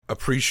A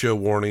pre-show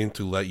warning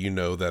to let you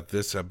know that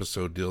this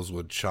episode deals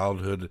with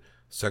childhood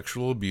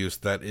sexual abuse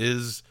that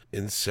is,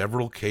 in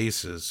several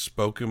cases,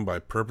 spoken by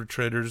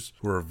perpetrators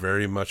who are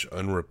very much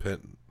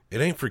unrepentant.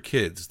 It ain't for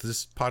kids.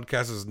 This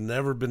podcast has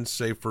never been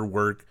safe for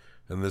work,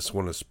 and this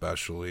one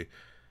especially.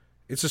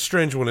 It's a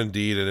strange one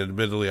indeed, and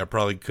admittedly, I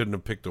probably couldn't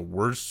have picked a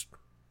worse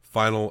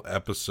final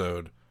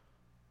episode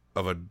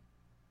of a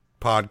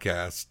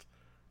podcast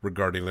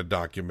regarding a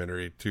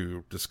documentary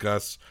to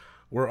discuss.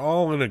 We're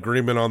all in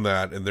agreement on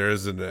that, and there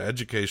is an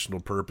educational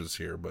purpose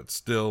here, but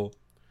still,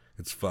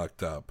 it's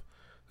fucked up.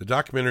 The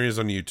documentary is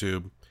on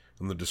YouTube,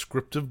 and the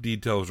descriptive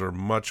details are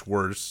much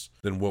worse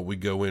than what we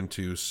go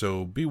into,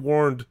 so be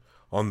warned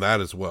on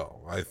that as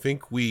well. I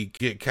think we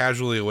get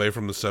casually away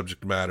from the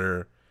subject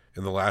matter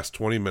in the last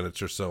 20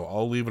 minutes or so.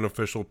 I'll leave an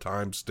official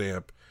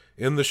timestamp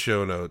in the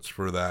show notes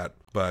for that.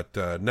 But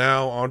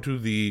now, on to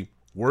the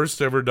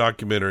worst ever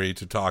documentary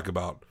to talk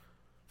about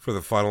for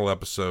the final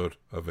episode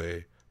of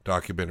a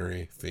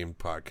documentary-themed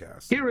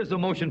podcast. Here is a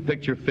motion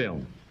picture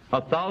film,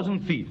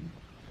 1,000 feet,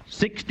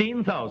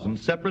 16,000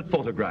 separate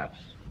photographs.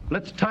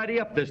 Let's tidy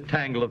up this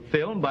tangle of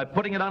film by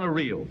putting it on a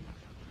reel.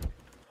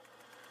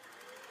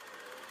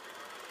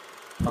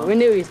 We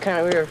knew he was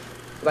kind of weird.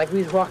 Like,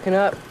 we was walking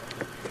up,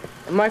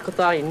 and Michael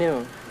thought he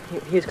knew him.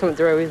 He was coming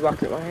through, he was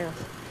walking to my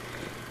house.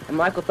 And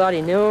Michael thought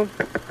he knew him,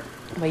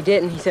 but he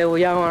didn't. He said, well,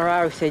 y'all want to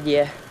ride? We said,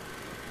 yeah.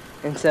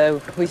 And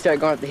so we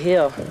started going up the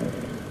hill.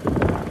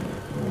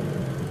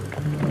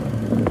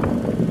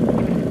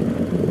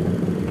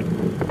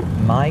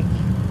 Mike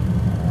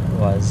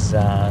was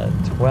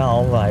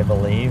 12, I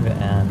believe,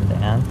 and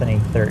Anthony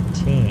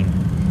 13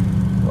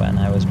 when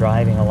I was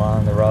driving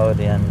along the road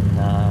in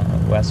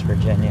West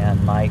Virginia,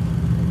 and Mike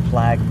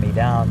flagged me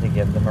down to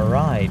give them a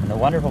ride. And the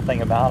wonderful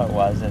thing about it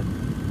was that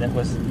there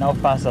was no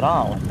fuss at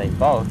all. They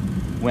both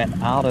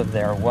went out of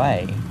their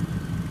way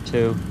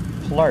to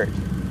flirt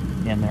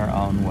in their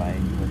own way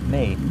with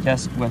me,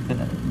 just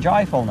with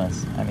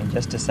joyfulness. I mean,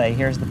 just to say,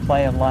 here's the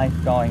play of life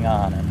going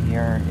on, and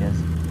here is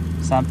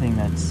something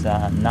that's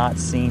not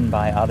seen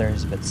by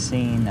others, but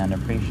seen and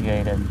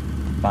appreciated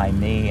by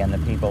me and the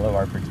people who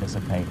are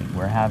participating.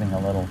 We're having a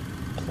little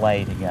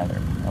play together,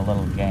 a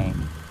little game.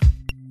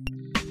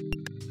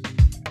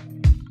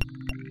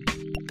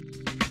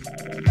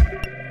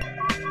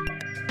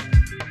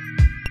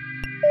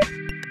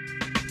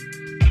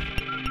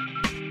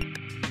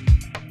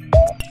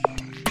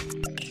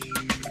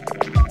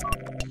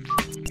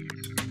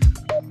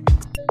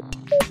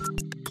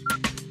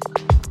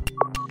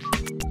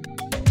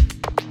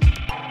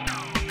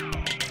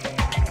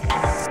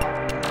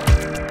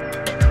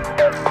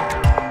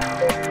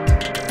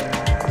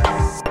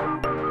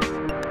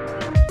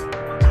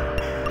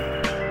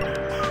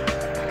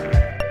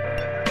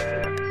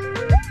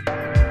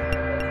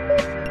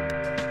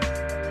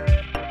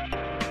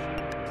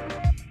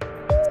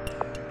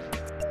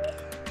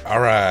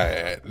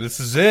 This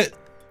is it.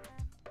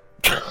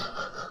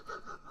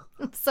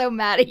 I'm so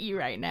mad at you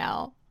right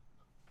now.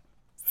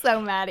 So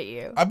mad at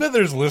you. I bet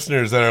there's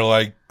listeners that are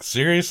like,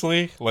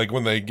 seriously? Like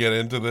when they get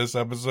into this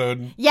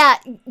episode? Yeah,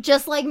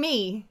 just like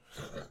me.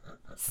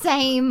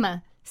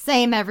 Same,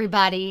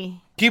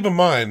 everybody. Keep in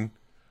mind,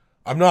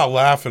 I'm not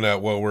laughing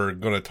at what we're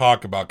going to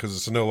talk about because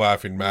it's no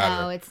laughing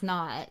matter. No, it's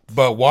not.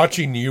 But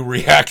watching you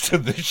react to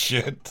this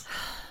shit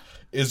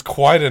is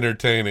quite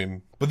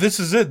entertaining. But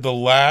this is it, the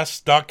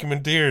last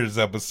Documenteers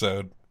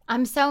episode.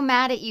 I'm so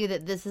mad at you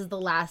that this is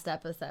the last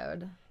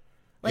episode.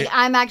 Like,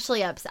 I'm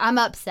actually I'm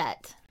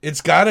upset.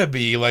 It's gotta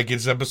be, like,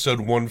 it's episode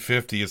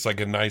 150. It's like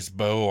a nice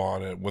bow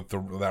on it with that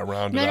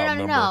rounded out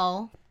number.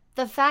 No.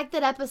 The fact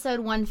that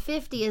episode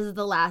 150 is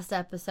the last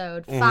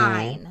episode,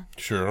 fine.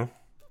 Sure.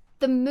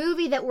 The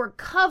movie that we're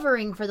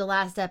covering for the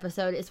last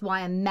episode is why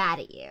I'm mad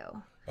at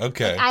you.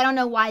 Okay. Like, I don't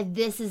know why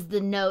this is the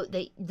note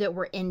that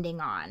we're ending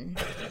on.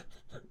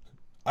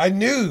 I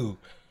knew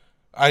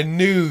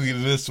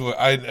this was.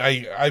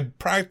 I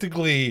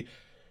practically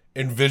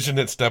envisioned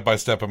it step by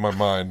step in my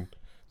mind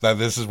that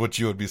this is what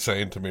you would be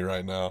saying to me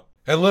right now.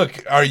 And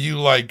look, are you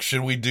like, should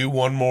we do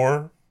one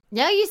more?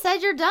 No, you said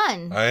you're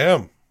done. I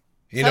am.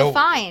 You know,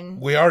 fine.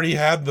 We already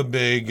had the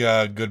big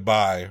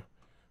goodbye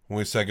when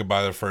we said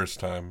goodbye the first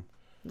time.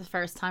 The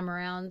first time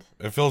around.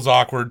 It feels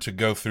awkward to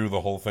go through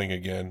the whole thing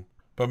again,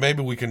 but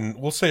maybe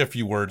we'll say a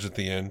few words at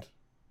the end.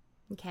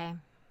 Okay.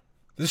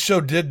 This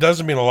show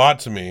doesn't mean a lot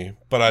to me,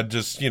 but I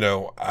just,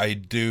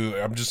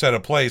 I'm just at a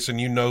place,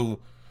 and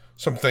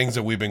some things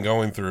that we've been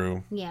going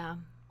through. Yeah.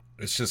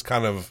 It's just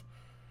kind of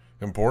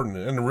important.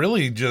 And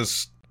really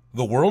just,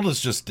 the world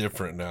is just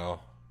different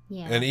now.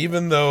 Yeah. And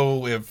even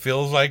though it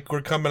feels like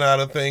we're coming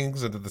out of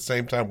things, and at the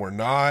same time we're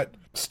not,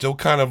 still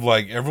kind of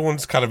like,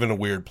 everyone's kind of in a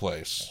weird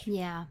place.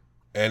 Yeah.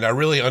 And I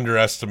really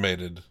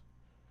underestimated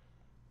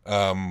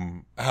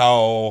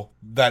how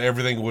that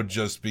everything would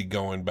just be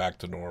going back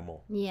to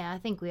normal. Yeah, I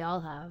think we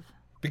all have.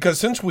 Because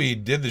since we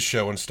did the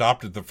show and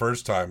stopped it the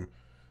first time,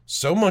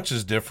 so much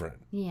is different.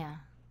 Yeah.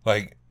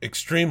 Like,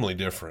 extremely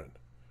different.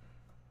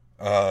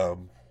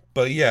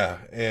 But yeah,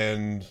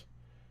 and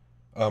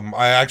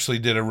I actually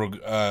did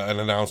an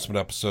announcement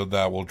episode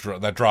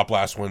that dropped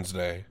last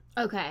Wednesday.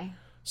 Okay.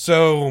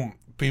 So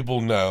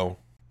people know.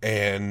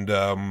 And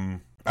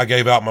I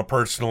gave out my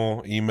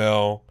personal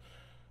email,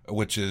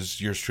 which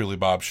is yours truly,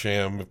 Bob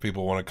Sham, if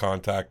people want to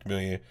contact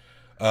me.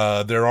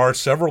 There are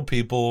several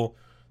people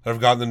that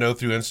have gotten to know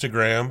through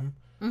Instagram.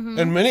 Mm-hmm.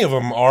 And many of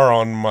them are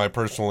on my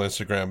personal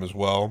Instagram as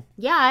well.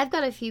 Yeah, I've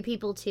got a few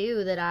people,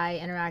 too, that I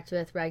interact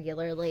with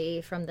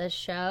regularly from this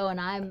show, and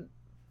I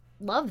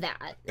love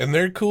that. And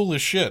they're cool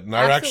as shit. And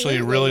Absolutely. I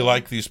actually really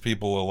like these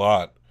people a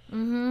lot.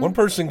 Mm-hmm. One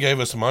person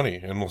gave us money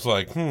and was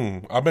like,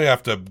 I may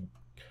have to,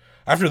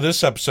 after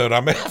this episode,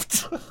 I may have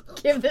to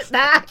give it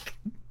back.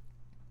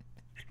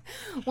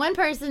 One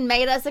person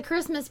made us a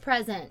Christmas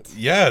present.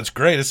 Yeah, it's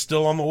great. It's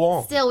still on the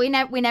wall. Still, we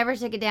never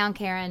took it down,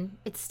 Karen.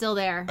 It's still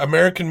there.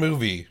 American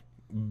Movie.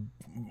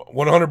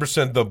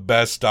 100% the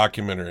best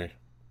documentary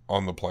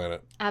on the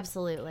planet.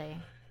 Absolutely.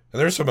 And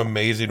there's some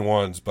amazing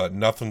ones, but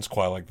nothing's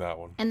quite like that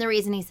one. And the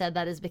reason he said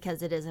that is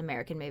because it is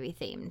American Movie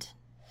themed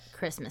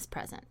Christmas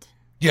present.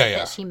 Yeah.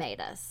 That she made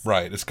us.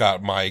 Right. It's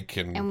got Mike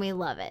and we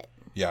love it.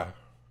 Yeah.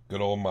 Good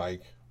old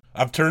Mike.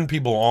 I've turned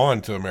people on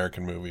to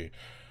American Movie.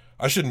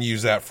 I shouldn't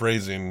use that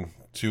phrasing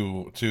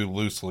too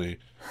loosely.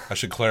 I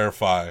should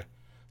clarify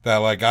that,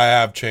 like, I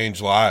have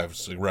changed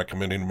lives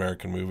recommending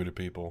American Movie to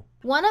people.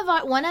 One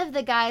of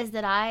the guys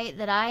that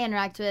I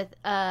interact with,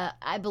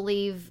 I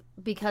believe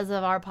because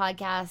of our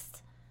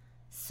podcast,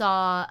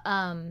 saw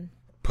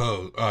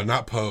Pose,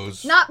 not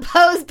Pose. Not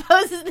Pose.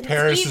 Pose is the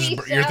Paris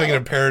TV show. You're thinking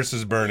of Paris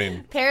is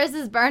Burning. Paris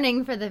is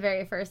Burning for the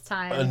very first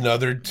time.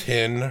 Another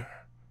 10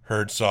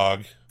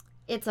 Herzog.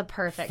 It's a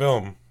perfect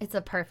film. It's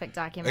a perfect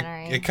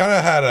documentary. It kind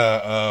of had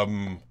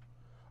a.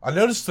 I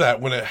noticed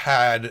that when it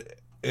had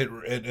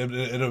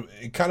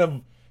it kind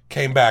of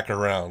came back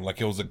around,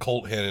 like it was a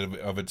cult hit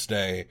of its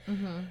day.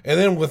 Mm-hmm. And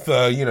then with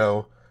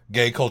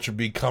gay culture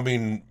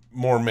becoming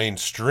more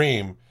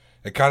mainstream,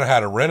 it kind of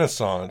had a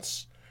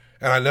renaissance.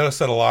 And I noticed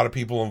that a lot of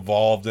people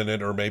involved in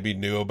it or maybe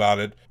knew about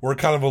it were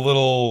kind of a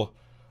little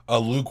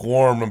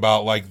lukewarm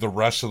about like the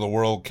rest of the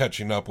world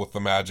catching up with the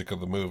magic of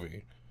the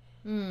movie.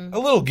 A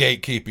little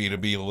gatekeepy, to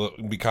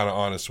be kind of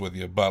honest with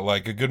you, but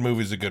like a good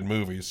movie is a good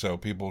movie, so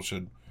people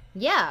should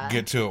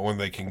get to it when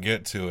they can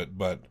get to it.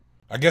 But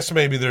I guess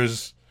maybe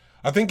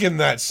I think in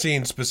that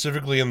scene,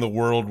 specifically in the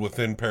world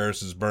within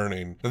Paris is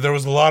Burning, that there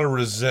was a lot of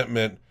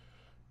resentment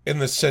in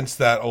the sense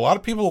that a lot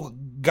of people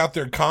got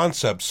their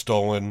concepts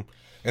stolen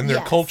and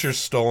their culture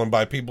stolen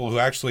by people who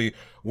actually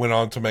went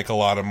on to make a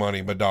lot of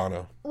money.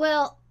 Madonna.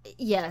 Well,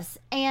 yes,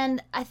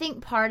 and I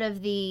think part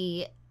of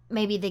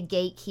maybe the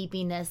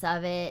gatekeepiness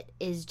of it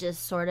is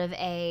just sort of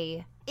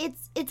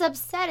it's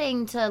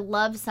upsetting to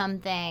love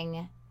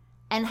something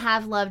and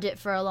have loved it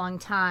for a long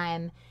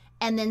time,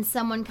 and then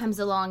someone comes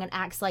along and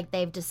acts like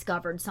they've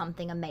discovered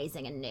something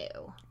amazing and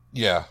new.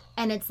 Yeah.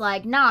 And it's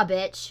like, nah,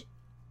 bitch,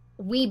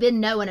 we've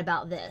been knowing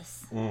about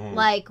this. Mm-hmm.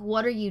 Like,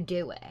 what are you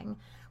doing?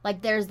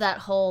 Like, there's that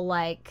whole,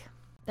 like,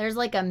 there's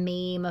like a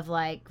meme of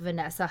like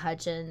Vanessa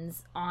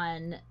Hudgens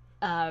on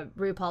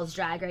RuPaul's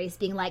Drag Race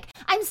being like,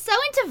 I'm so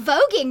into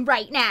voguing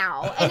right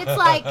now, and it's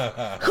like,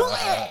 I'm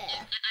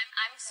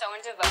so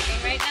into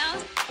voguing right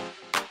now.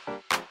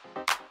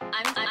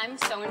 I'm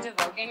so into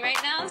voguing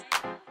right now.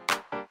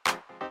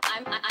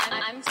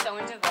 I'm so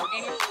into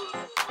voguing.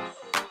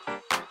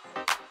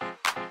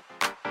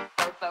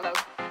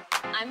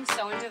 I'm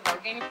so into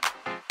voguing.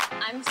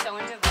 I'm so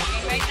into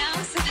voguing right now.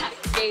 So that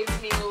gave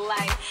me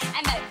life,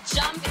 and that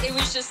jump, it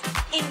was just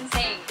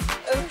insane.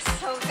 It was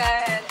so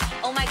good.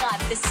 Oh my god,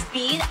 the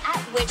speed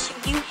at which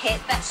you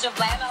hit that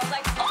shablam, I was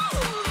like, oh,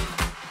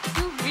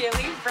 you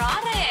really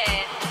brought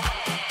it.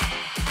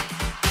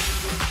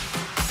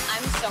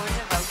 I'm so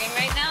into voguing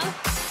right now.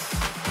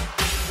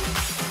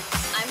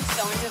 I'm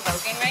so into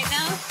voguing right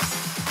now.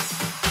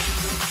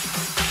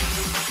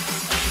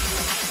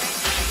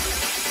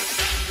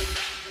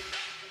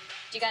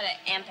 You gotta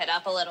amp it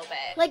up a little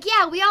bit. Like,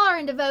 yeah, we all are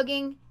into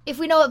voguing. If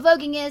we know what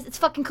voguing is, it's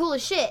fucking cool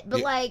as shit.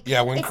 But,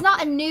 it's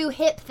not a new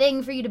hip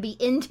thing for you to be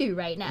into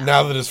right now.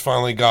 Now that it's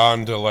finally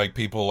gone to, like,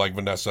 people like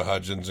Vanessa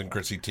Hudgens and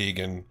Chrissy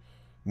Teigen,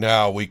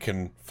 now we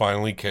can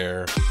finally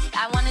care.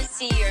 I want to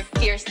see your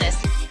fierceness.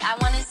 I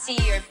want to see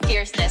your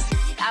fierceness.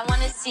 I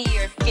want to see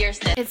your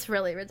fierceness. It's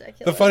really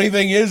ridiculous. The funny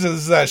thing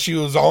is that she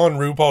was on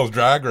RuPaul's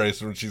Drag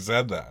Race when she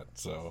said that,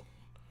 so...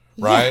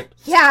 Right?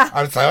 Yeah.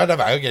 I'm so into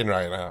voguing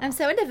right now. I'm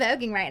so into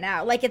voguing right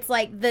now. Like, it's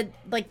like the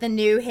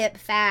new hip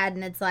fad,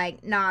 and it's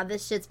like, nah,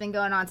 this shit's been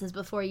going on since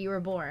before you were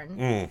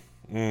born.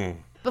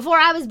 Before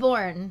I was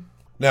born.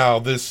 Now,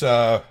 this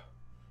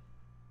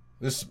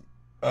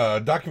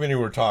documentary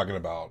we're talking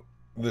about,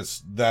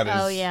 that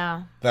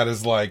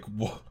is like...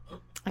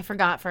 I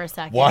forgot for a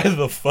second. Why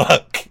the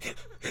fuck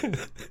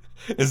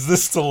is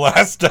this the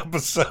last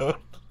episode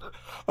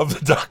of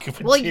the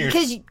documentary? Well,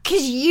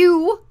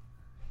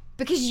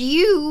 because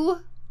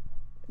you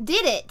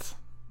did it.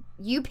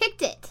 You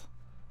picked it.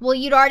 Well,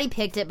 you'd already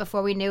picked it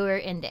before we knew we were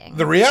ending.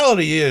 The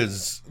reality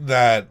is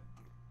that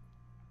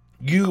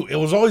it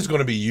was always going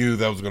to be you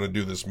that was going to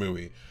do this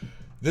movie.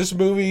 This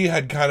movie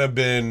had kind of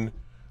been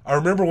I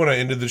remember when I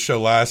ended the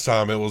show last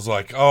time, it was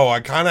like, oh,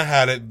 I kind of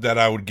had it that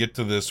I would get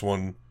to this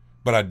one,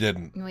 but I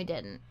didn't. We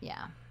didn't,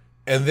 yeah.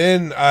 And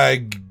then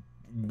I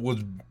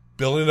was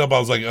building it up. I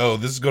was like, oh,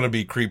 this is going to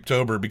be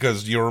Creeptober,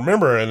 because you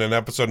remember in an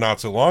episode not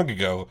so long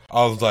ago,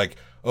 I was like,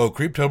 oh,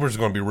 Creeptober is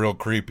going to be real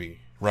creepy,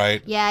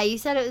 right? Yeah, you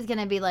said it was going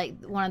to be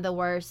like one of the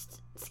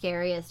worst,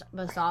 scariest,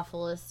 most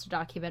awfulest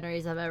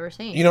documentaries I've ever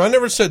seen. You know, I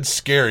never said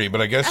scary,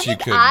 but I guess you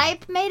could. I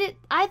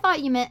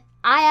thought you meant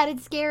I added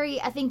scary.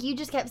 I think you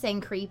just kept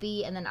saying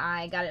creepy, and then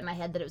I got it in my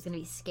head that it was going to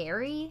be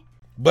scary.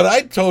 But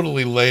I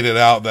totally laid it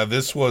out that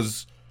this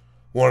was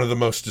one of the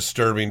most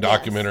disturbing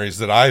documentaries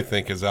that I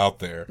think is out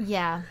there.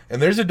 Yeah.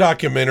 And there's a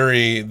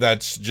documentary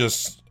that's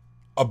just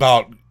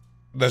a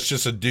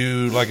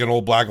dude, like an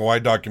old black and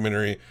white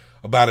documentary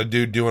about a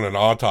dude doing an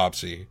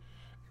autopsy.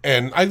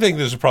 And I think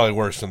this is probably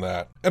worse than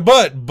that.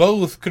 But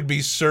both could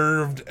be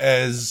served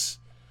as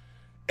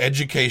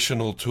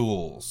educational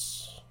tools.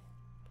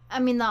 I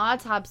mean, the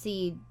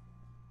autopsy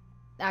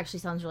actually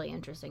sounds really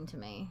interesting to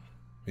me.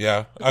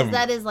 Yeah. Because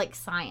that is like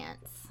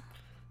science.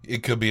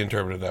 It could be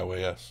interpreted that way,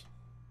 yes.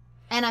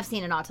 And I've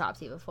seen an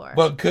autopsy before.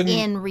 But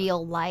in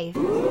real life.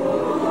 In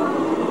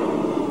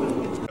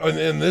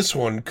this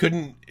one,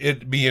 couldn't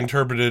it be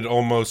interpreted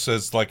almost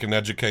as like an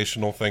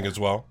educational thing as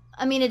well?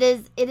 I mean, it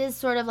is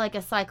sort of like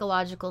a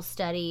psychological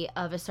study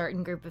of a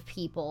certain group of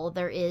people.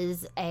 There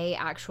is a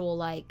actual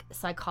like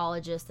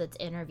psychologist that's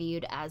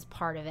interviewed as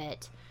part of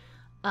it.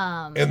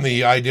 And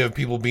the idea of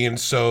people being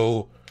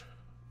so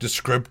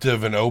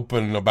descriptive and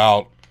open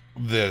about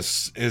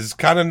this is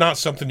kind of not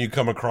something you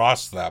come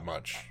across that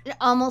much.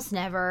 Almost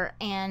never.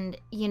 And,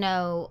 you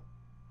know,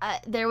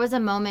 there was a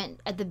moment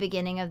at the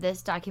beginning of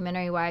this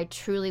documentary where I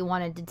truly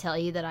wanted to tell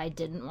you that I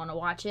didn't want to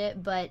watch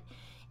it, but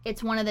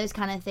it's one of those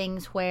kind of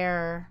things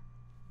where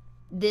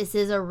this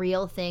is a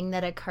real thing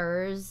that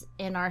occurs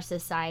in our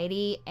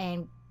society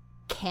and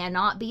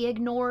cannot be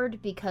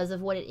ignored because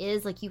of what it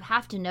is. Like, you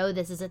have to know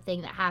this is a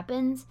thing that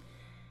happens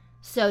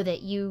so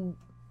that you,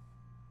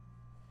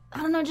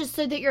 I don't know, just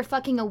so that you're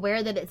fucking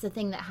aware that it's a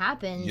thing that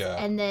happens. Yeah.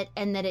 and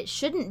that it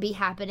shouldn't be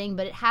happening,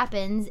 but it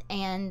happens.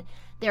 And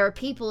there are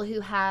people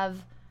who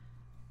have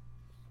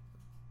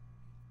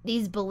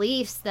these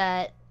beliefs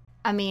that,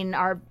 I mean,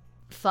 are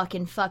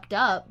fucking fucked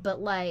up, but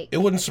like, it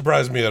wouldn't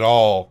surprise me at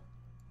all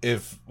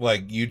if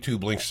like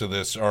YouTube links to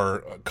this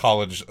are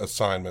college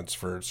assignments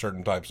for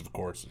certain types of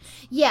courses.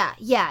 Yeah.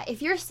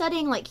 If you're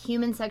studying like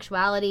human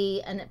sexuality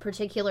and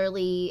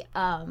particularly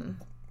so-called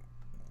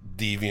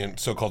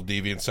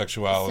deviant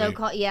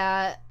sexuality.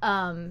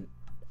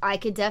 I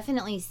could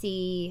definitely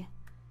see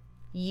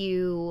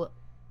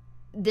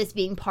this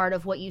being part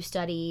of what you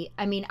study.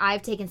 I mean,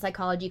 I've taken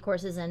psychology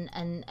courses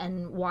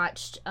and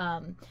watched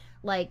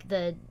like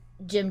the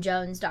Jim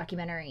Jones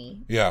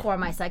documentary for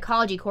my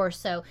psychology course.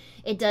 So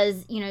it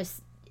does, you know,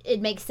 it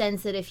makes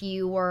sense that if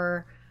you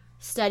were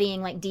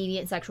studying like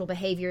deviant sexual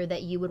behavior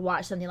that you would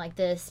watch something like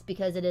this,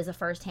 because it is a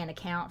first-hand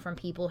account from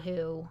people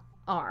who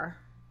are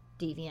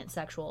deviant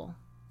sexual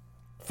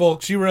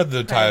Folks, you read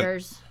the title.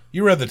 predators.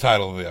 You read the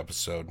title of the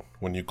episode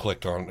when you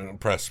clicked on and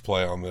pressed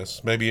play on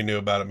this. Maybe you knew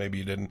about it, maybe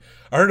you didn't.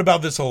 I heard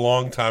about this a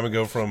long time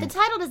ago from... The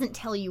title doesn't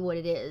tell you what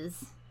it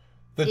is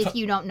if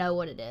you don't know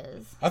what it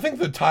is. I think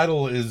the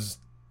title is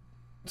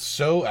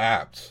so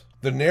apt.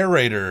 The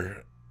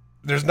narrator,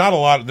 there's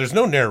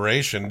no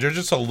narration. There's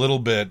just a little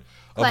bit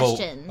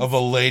of a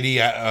lady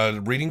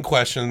reading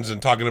questions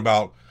and talking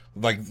about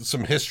like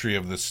some history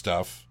of this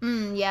stuff.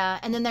 Yeah,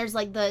 and then there's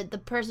like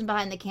the person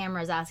behind the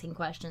camera is asking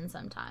questions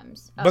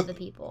sometimes of the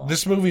people.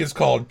 This movie is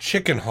called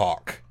Chicken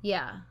Hawk.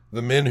 Yeah.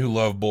 The Men Who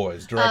Love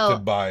Boys,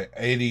 directed by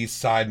A.D.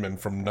 Seidman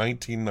from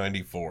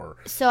 1994.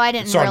 So I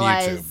didn't It's on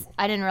realize YouTube.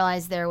 I didn't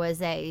realize there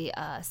was a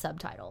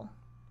subtitle.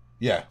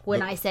 Yeah.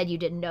 When I said you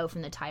didn't know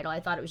from the title, I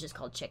thought it was just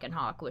called Chicken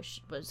Hawk,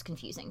 which was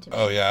confusing to me.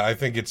 Oh yeah, I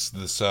think it's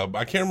the sub.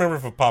 I can't remember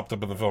if it popped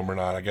up in the film or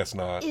not. I guess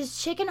not.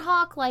 Is Chicken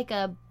Hawk like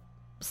a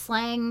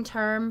slang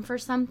term for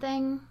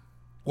something?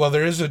 Well,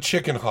 there is a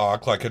chicken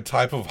hawk, like a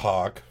type of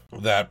hawk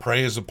that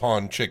preys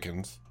upon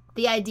chickens.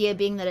 The idea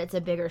being that it's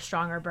a bigger,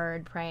 stronger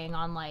bird preying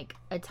on like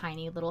a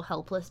tiny little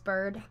helpless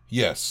bird.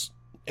 Yes.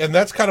 And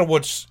that's kind of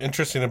what's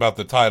interesting about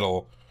the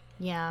title,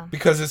 Yeah.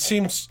 because it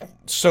seems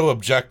so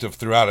objective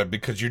throughout it,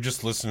 because you're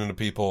just listening to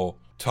people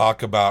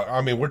talk about,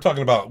 I mean, we're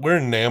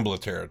in NAMBLA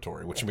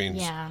territory, which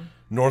means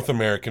North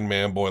American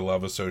Man-Boy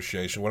Love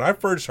Association. When I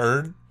first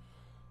heard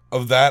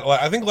of that,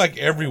 I think like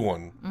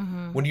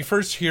everyone, when you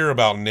first hear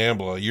about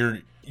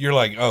NAMBLA, you're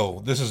like,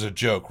 oh, this is a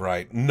joke,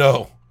 right?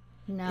 No,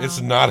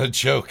 it's not a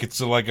joke. It's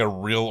like a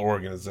real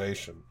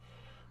organization.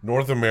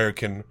 North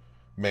American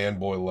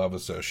Man-Boy Love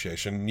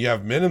Association. You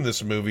have men in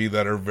this movie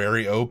that are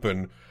very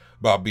open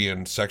about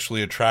being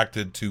sexually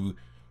attracted to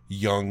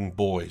young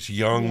boys,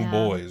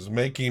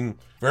 making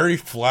very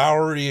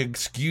flowery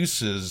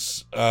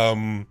excuses,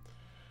 and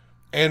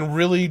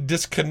really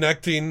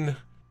disconnecting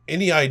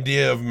any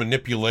idea of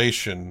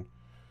manipulation.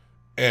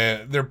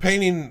 And they're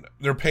painting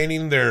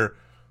their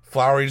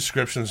flowery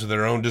descriptions of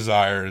their own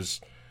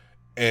desires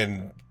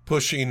and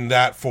pushing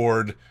that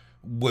forward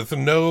with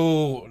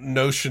no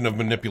notion of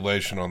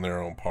manipulation on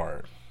their own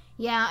part.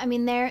 Yeah, I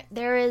mean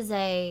there's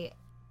a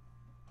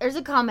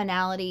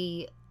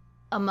commonality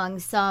among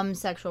some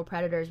sexual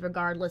predators,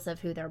 regardless of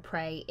who their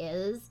prey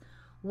is,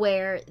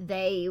 where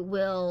they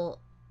will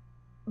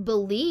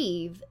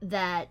believe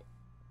that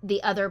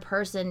the other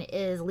person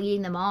is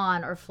leading them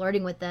on or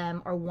flirting with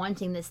them or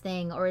wanting this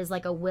thing or is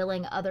like a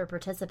willing other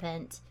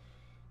participant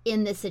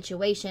in this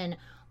situation,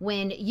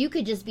 when you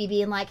could just be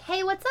being like,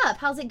 hey, what's up?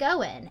 How's it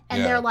going?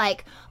 And they're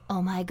like,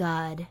 oh my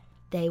God,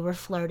 they were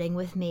flirting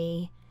with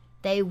me.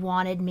 They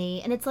wanted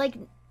me. And it's like,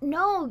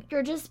 no,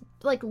 you're just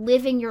like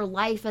living your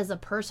life as a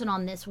person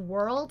on this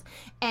world,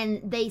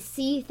 and they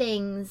see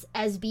things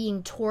as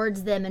being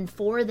towards them and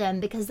for them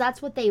because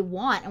that's what they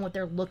want and what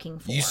they're looking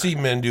for. You see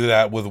men do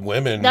that with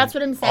women. That's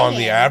what I'm saying. On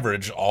the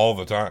average, all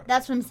the time.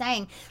 That's what I'm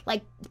saying.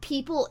 Like,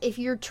 people, if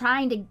you're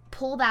trying to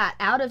pull that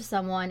out of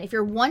someone, if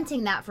you're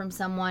wanting that from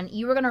someone,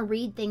 you are going to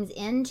read things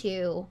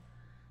into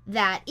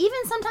that, even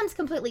sometimes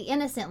completely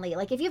innocently.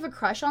 Like, if you have a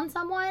crush on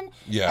someone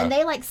and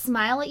they like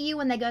smile at you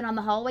when they go down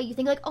the hallway, you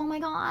think like, oh my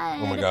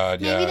god,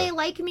 maybe they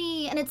like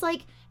me. And it's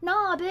like,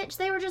 nah, bitch,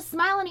 they were just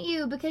smiling at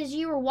you because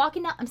you were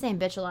walking down. I'm saying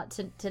bitch a lot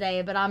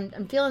today, but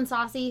I'm feeling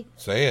saucy.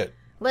 Say it.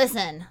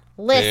 Listen.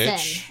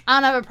 Bitch. I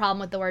don't have a problem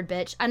with the word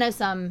bitch. I know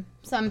some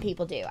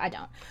people do. I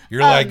don't.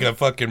 You're like a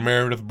fucking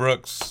Meredith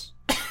Brooks.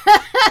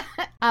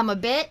 I'm a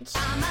bitch.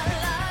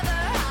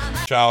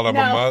 Child of a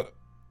mother.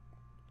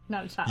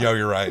 Not a child. Yo,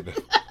 you're right.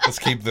 Let's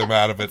keep them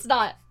out of it. It's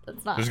not.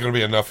 There's gonna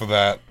be enough of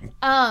that.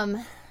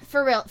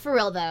 For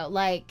real though,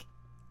 like,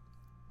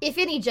 if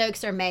any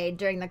jokes are made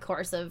during the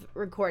course of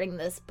recording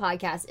this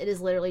podcast, it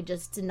is literally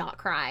just to not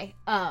cry.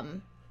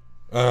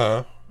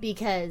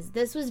 Because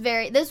this was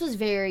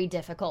very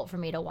difficult for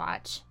me to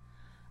watch.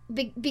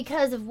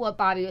 Because of what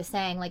Bobby was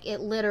saying, like,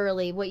 it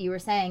literally, what you were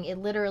saying, it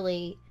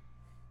literally,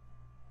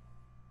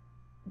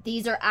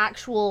 these are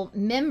actual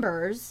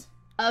members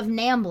of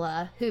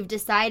NAMBLA who've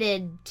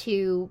decided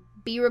to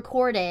be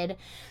recorded.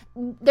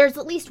 There's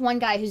at least one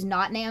guy who's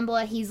not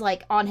NAMBLA. He's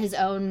like on his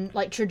own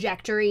like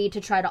trajectory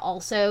to try to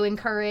also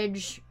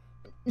encourage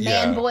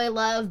man-boy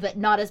love, but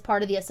not as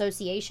part of the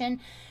association.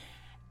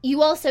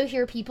 You also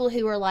hear people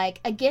who are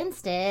like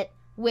against it,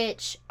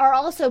 which are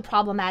also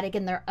problematic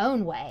in their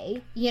own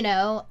way, you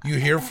know. You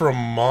hear from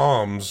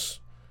moms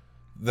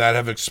that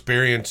have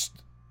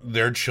experienced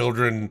their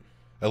children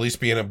at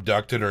least being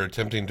abducted or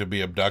attempting to be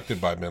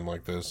abducted by men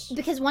like this.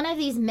 Because one of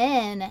these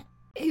men,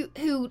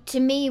 who to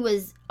me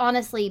was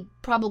honestly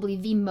probably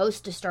the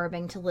most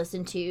disturbing to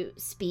listen to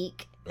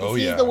speak.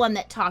 He's the one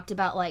that talked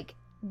about, like,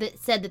 that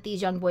said that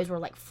these young boys were,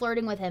 like,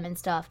 flirting with him and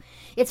stuff.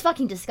 It's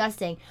fucking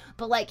disgusting.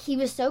 But, like, he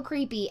was so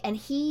creepy, and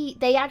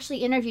they actually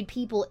interviewed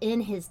people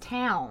in his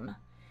town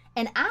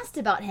and asked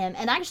about him,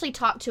 and actually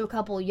talked to a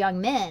couple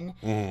young men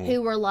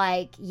who were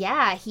like,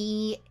 yeah,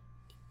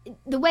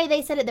 the way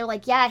they said it, they're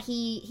like, yeah,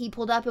 he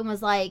pulled up and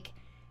was like,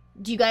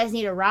 do you guys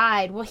need a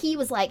ride? Well, he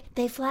was like,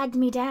 they flagged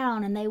me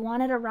down and they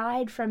wanted a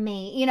ride from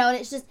me, you know. And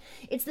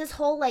it's this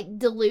whole like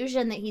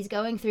delusion that he's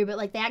going through. But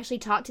like, they actually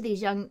talked to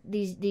these young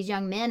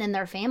men and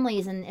their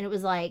families, and it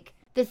was like,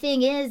 the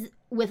thing is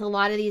with a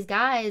lot of these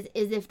guys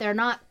is if they're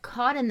not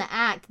caught in the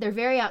act, they're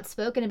very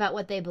outspoken about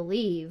what they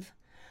believe,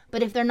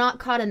 but if they're not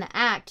caught in the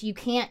act, you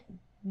can't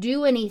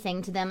do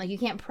anything to them. Like, you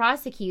can't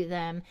prosecute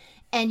them,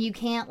 and you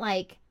can't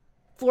like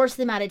force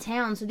them out of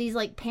town. So these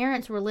like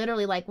parents were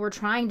literally like, we're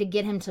trying to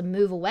get him to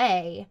move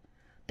away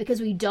because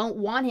we don't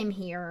want him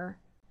here,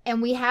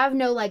 and we have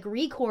no like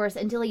recourse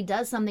until he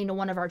does something to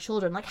one of our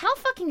children. Like, how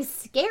fucking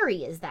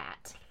scary is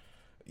that?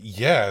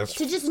 Yes.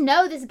 To just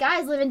know this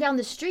guy's living down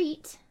the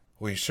street.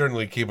 We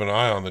certainly keep an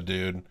eye on the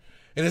dude.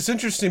 And it's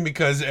interesting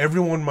because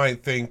everyone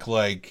might think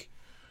like,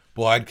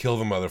 well, I'd kill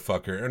the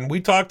motherfucker. And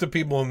we talk to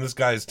people in this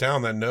guy's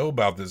town that know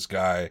about this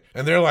guy,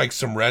 and they're like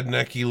some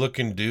rednecky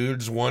looking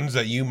dudes, ones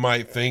that you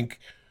might think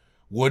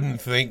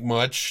wouldn't think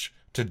much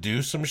to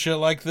do some shit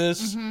like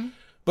this. Mm-hmm.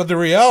 But the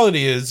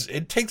reality is,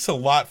 it takes a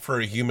lot for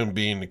a human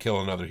being to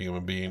kill another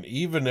human being,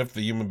 even if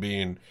the human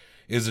being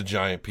is a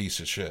giant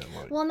piece of shit.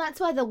 Like, well, and that's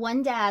why the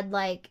one dad,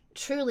 like,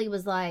 truly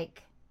was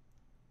like,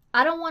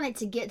 I don't want it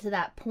to get to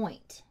that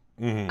point.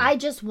 Mm-hmm. I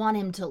just want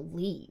him to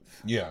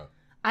leave. Yeah.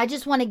 I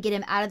just want to get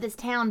him out of this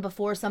town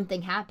before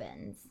something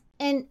happens.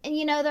 And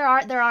you know, there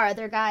are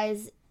other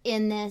guys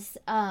in this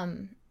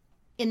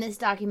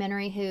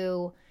documentary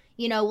who,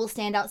 you know, will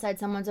stand outside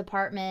someone's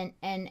apartment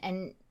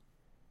and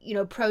you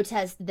know,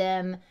 protest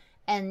them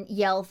and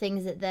yell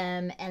things at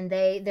them, and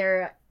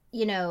they're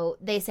you know,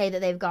 they say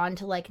that they've gone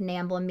to like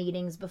NAMBLA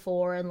meetings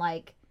before and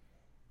like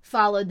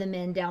followed the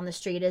men down the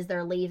street as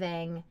they're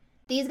leaving.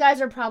 These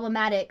guys are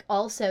problematic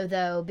also,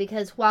 though,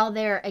 because while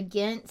they're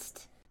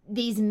against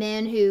these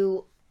men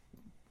who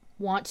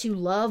want to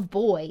love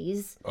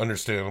boys,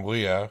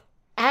 understandably, yeah,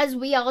 as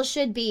we all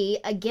should be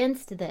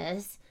against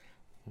this,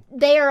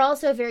 they are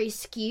also very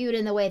skewed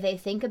in the way they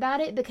think about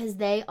it, because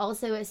they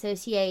also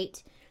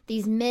associate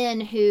these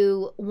men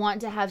who want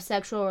to have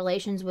sexual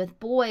relations with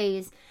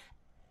boys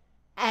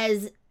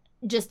as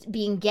just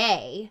being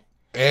gay,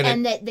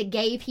 and that the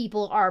gay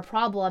people are a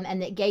problem,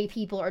 and that gay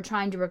people are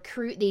trying to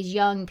recruit these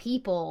young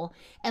people,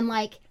 and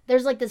like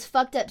there's like this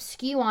fucked up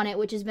skew on it,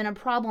 which has been a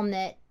problem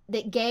that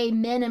gay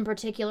men in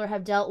particular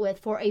have dealt with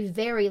for a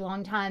very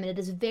long time, and it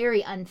is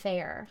very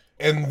unfair.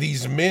 And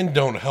these men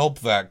don't help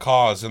that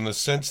cause in the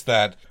sense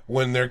that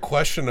when they're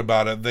questioned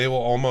about it, they will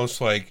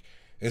almost like,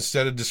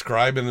 instead of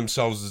describing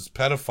themselves as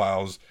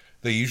pedophiles,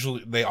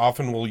 they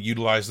often will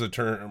utilize the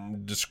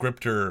term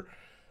descriptor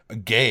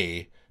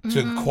gay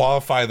to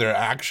qualify their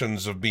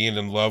actions of being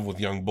in love with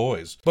young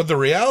boys. But the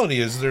reality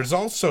is there's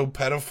also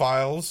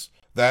pedophiles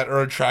that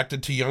are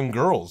attracted to young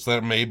girls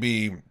that may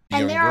be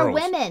and there girls. are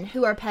women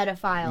who are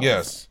pedophiles,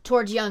 yes,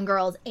 towards young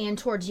girls and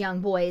towards young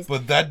boys.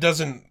 But that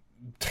doesn't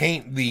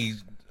give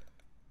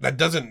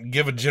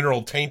a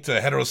general taint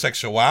to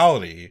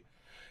heterosexuality,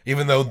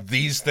 even though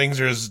these things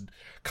are as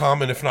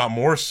common, if not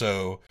more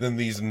so, than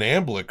these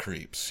NAMBLA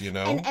creeps, you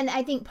know? And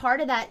I think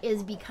part of that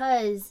is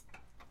because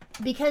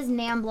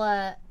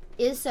NAMBLA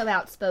is so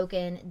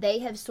outspoken, they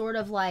have sort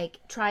of like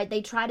try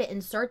to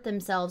insert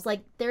themselves.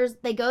 Like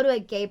they go to a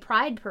gay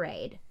pride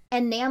parade,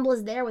 and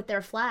NAMBLA's there with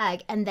their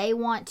flag, and they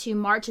want to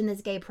march in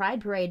this gay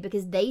pride parade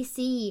because they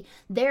see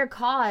their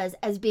cause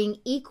as being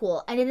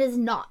equal, and it is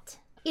not.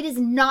 It is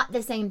not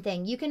the same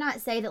thing. You cannot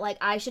say that like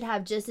I should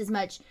have just as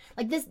much,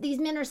 like these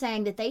men are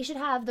saying that they should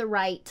have the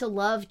right to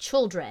love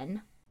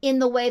children in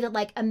the way that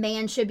like a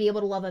man should be able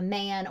to love a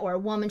man, or a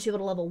woman should be able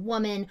to love a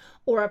woman,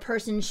 or a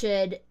person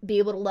should be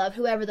able to love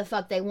whoever the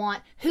fuck they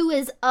want who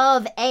is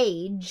of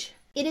age.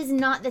 It is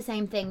not the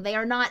same thing. They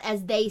are not,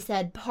 as they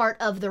said, part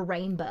of the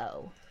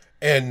rainbow.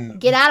 And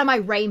get out of my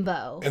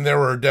rainbow. And there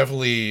were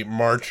definitely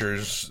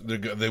marchers.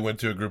 They went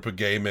to a group of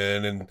gay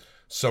men and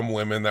some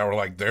women that were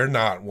like, they're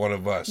not one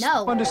of us.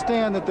 No.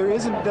 Understand that there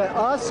isn't, that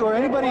us or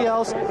anybody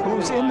else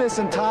who's in this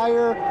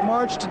entire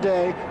march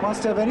today wants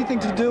to have anything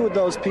to do with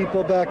those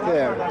people back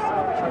there.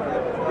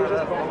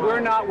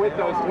 We're not with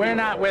those people. We're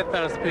not with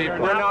those people.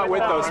 We're not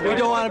with those people. We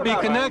don't want to be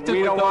connected we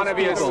with don't those want to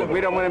be people.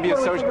 We don't want to be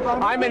associated.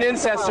 I'm an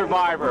incest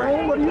survivor.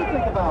 What do you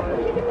think about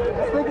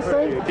this? Think the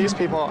same? These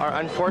people are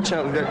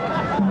unfortunately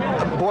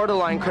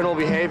borderline criminal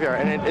behavior,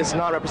 and it is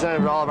not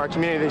representative of all of our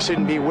community. They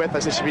shouldn't be with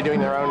us. They should be doing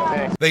their own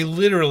thing. They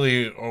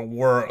literally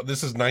were,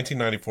 this is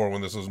 1994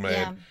 when this was made.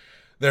 Yeah.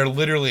 They're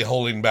literally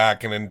holding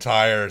back an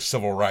entire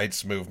civil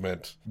rights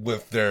movement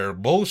with their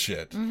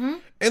bullshit. Mm-hmm.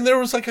 And there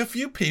was like a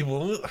few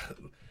people,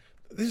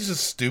 these are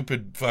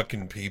stupid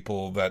fucking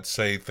people that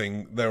say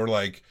things that were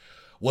like,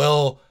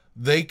 well,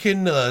 they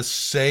can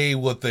say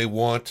what they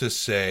want to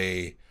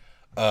say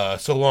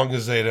so long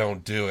as they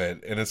don't do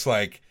it. And it's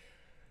like,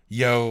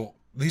 yo,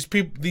 these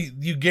people,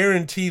 you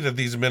guarantee that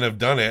these men have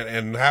done it,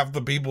 and half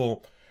the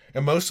people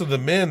and most of the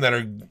men that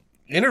are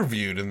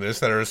interviewed in this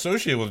that are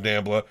associated with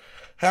NAMBLA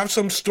have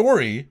some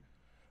story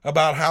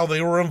about how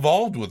they were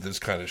involved with this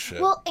kind of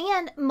shit. Well,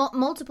 and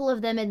multiple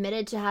of them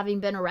admitted to having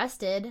been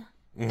arrested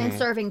and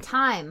serving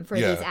time for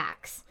these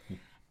acts.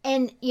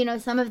 And, you know,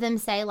 some of them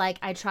say, like,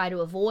 I try to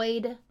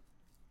avoid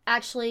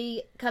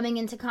actually coming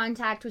into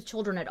contact with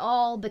children at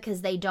all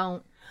because they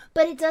don't.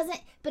 But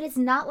it's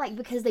not like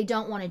because they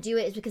don't want to do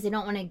it. It's because they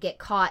don't want to get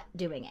caught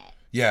doing it.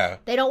 Yeah.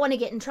 They don't want to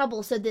get in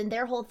trouble. So then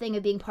their whole thing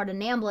of being part of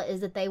NAMBLA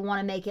is that they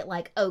want to make it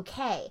like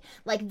okay.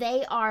 Like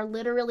they are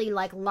literally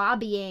like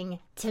lobbying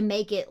to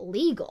make it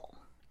legal,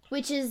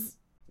 which is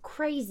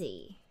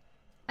crazy.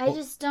 I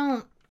just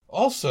don't.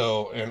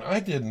 Also, and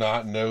I did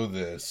not know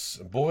this,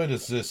 boy,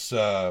 does this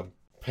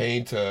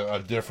paint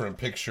a different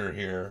picture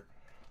here.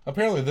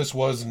 Apparently this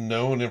was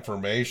known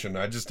information.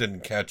 I just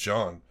didn't catch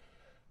on.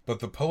 But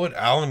the poet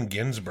Allen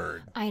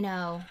Ginsberg. I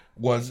know.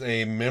 Was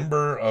a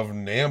member of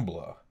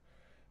NAMBLA.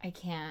 I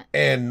can't.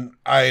 And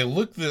I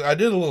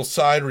did a little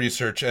side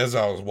research as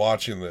I was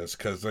watching this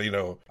because, you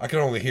know, I can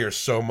only hear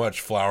so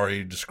much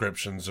flowery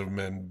descriptions of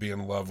men being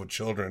in love with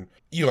children.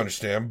 You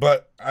understand.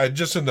 But I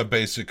just in the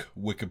basic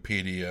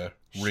Wikipedia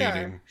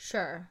reading.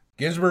 Sure.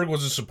 Ginsberg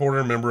was a supporter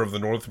and member of the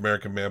North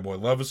American Man-Boy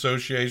Love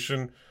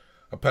Association,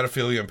 a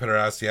pedophilia and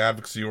pederasty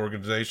advocacy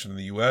organization in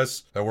the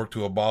U.S. that worked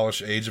to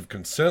abolish age of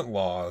consent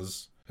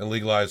laws and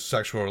legalize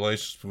sexual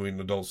relations between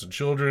adults and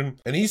children.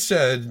 And he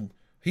said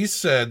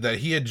that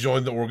he had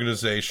joined the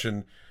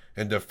organization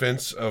in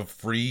defense of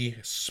free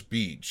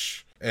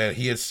speech. And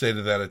he had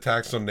stated that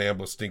attacks on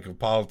NAMBLA stink of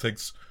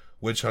politics,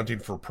 witch hunting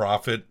for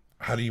profit.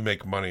 How do you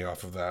make money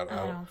off of that?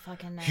 I don't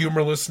fucking know.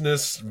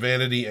 Humorlessness,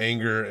 vanity,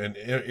 anger, and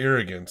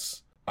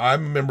arrogance.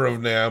 I'm a member of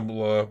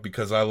NAMBLA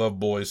because I love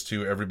boys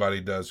too. Everybody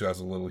does who has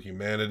a little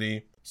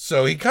humanity.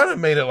 So he kind of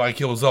made it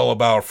like it was all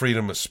about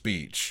freedom of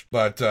speech.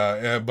 But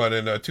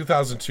in a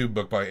 2002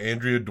 book by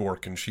Andrea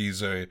Dworkin,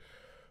 she's a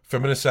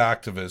feminist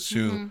activist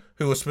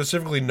who was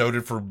specifically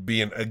noted for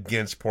being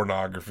against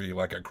pornography,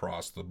 like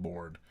across the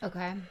board.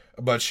 Okay.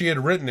 But she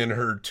had written in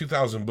her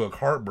 2000 book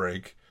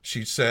Heartbreak,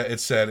 it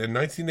said in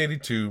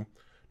 1982,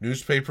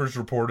 newspapers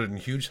reported in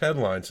huge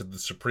headlines that the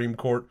Supreme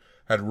Court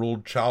had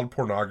ruled child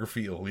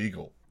pornography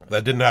illegal.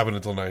 That didn't happen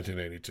until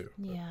 1982.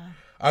 Yeah.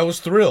 I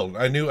was thrilled.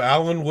 I knew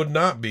Allen would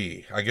not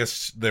be. I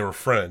guess they were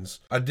friends.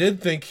 I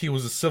did think he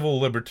was a civil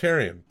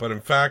libertarian, but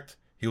in fact,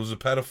 He was a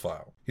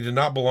pedophile. He did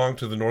not belong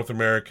to the North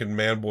American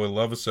Man-Boy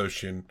Love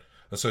Association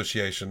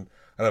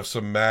out of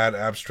some mad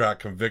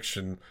abstract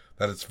conviction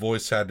that its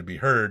voice had to be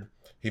heard.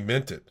 He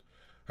meant it.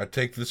 I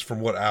take this from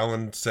what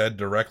Alan said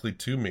directly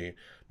to me,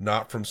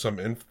 not from some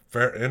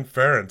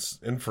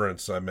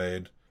inference I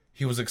made.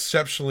 He was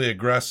exceptionally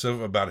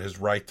aggressive about his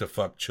right to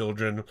fuck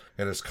children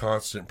and his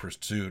constant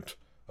pursuit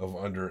of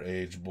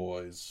underage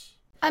boys.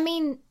 I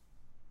mean,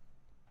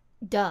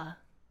 duh.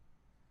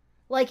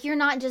 Like, you're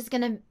not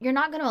gonna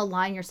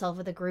align yourself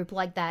with a group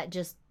like that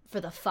just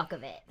for the fuck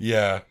of it.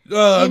 Yeah.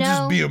 I'm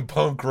just being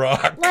punk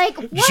rock. Like,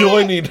 what?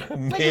 Joining like,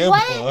 NAMBLA.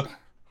 What?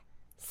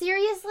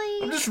 Seriously?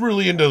 I'm just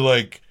really into,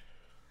 like,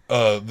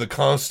 the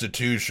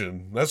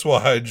Constitution. That's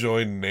why I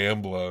joined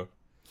NAMBLA.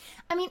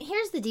 I mean,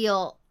 here's the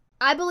deal.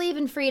 I believe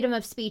in freedom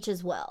of speech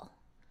as well.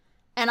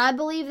 And I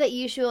believe that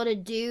you should be able to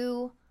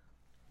do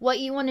what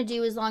you want to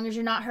do as long as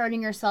you're not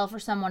hurting yourself or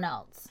someone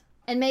else.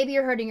 And maybe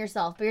you're hurting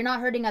yourself, but you're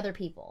not hurting other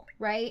people,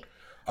 right?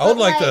 I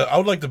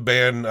would like to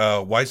ban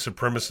white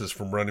supremacists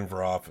from running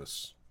for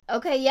office.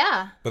 Okay,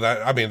 yeah.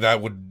 But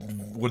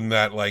wouldn't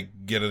that like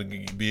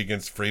be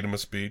against freedom of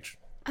speech?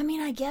 I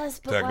mean, I guess,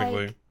 but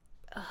technically.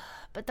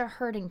 But they're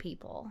hurting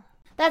people.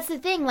 That's the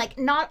thing. Like,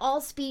 not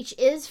all speech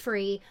is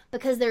free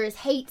because there is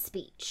hate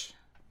speech.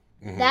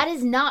 Mm-hmm. That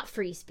is not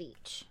free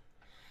speech.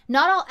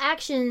 Not all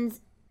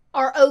actions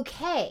are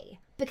okay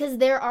because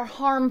there are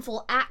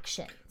harmful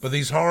actions. But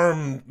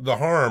the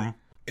harm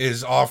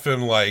is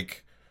often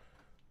like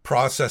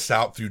processed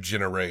out through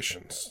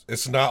generations.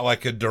 It's not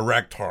like a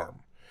direct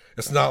harm.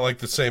 It's not like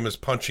the same as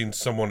punching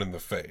someone in the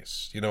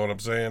face. You know what I'm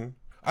saying?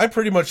 I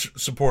pretty much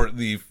support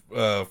the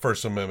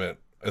First Amendment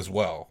as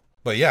well.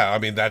 But yeah, I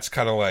mean, that's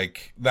kind of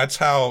like, that's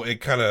how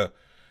it kind of,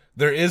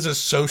 there is a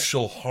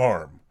social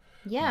harm.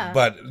 Yeah.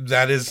 But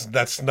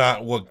that's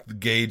not what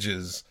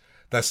gauges,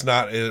 that's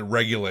not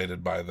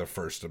regulated by the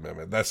First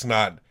Amendment. That's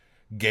not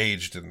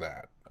gauged in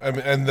that. I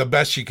mean, and the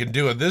best you can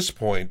do at this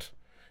point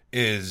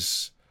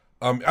is,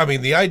 I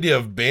mean, the idea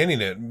of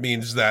banning it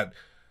means that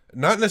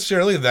not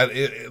necessarily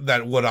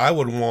that what I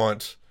would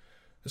want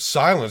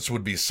silenced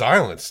would be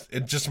silenced.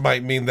 It just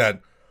might mean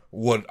that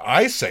what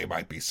I say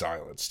might be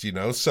silenced, you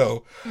know?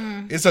 So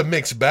it's a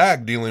mixed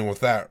bag dealing with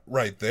that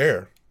right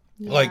there.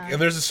 Yeah. Like,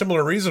 and there's a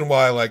similar reason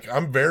why, like,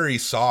 I'm very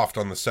soft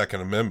on the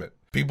Second Amendment.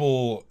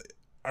 People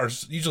are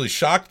usually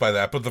shocked by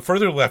that, but the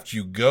further left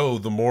you go,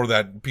 the more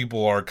that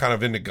people are kind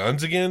of into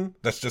guns again.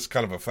 That's just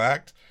kind of a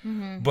fact.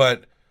 Mm-hmm.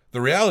 But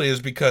the reality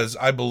is, because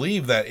I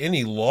believe that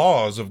any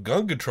laws of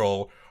gun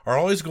control are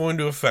always going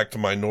to affect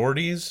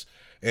minorities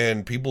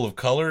and people of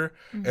color,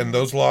 and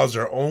those laws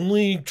are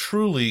only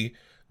truly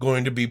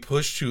going to be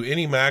pushed to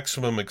any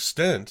maximum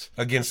extent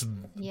against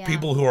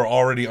people who are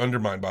already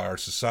undermined by our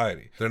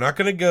society. They're not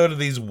going to go to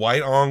these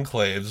white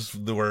enclaves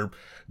where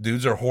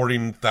dudes are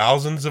hoarding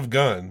thousands of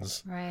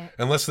guns, right,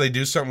 unless they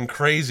do something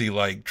crazy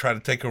like try to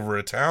take over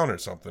a town or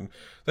something.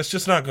 That's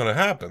just not going to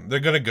happen.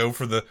 They're going to go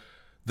for the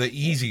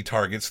easy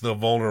targets, the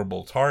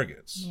vulnerable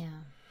targets.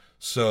 Yeah.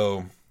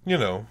 So, you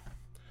know,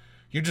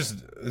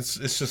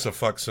 it's just a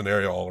fuck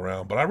scenario all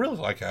around. But I really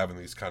like having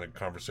these kind of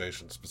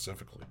conversations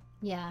specifically.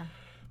 Yeah.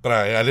 But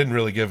I didn't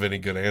really give any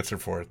good answer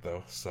for it,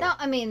 though. So. No,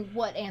 I mean,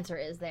 what answer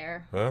is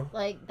there? Huh?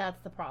 Like,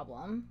 that's the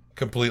problem.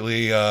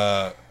 Completely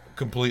tear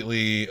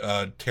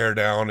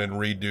down and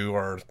redo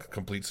our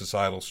complete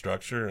societal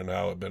structure and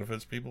how it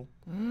benefits people.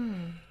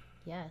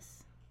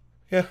 Yes.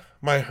 Yeah,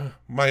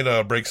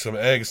 might break some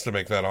eggs to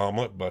make that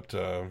omelet, but,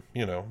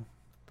 you know.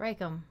 Break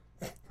them.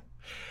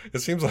 It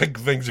seems like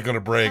things are going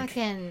to break.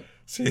 It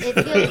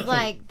feels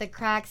like the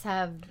cracks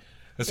have...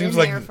 It seems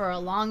been there for a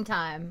long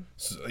time.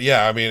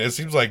 Yeah, I mean, it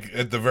seems like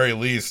at the very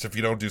least, if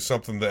you don't do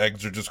something, the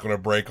eggs are just going to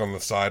break on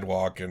the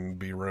sidewalk and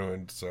be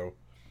ruined. So,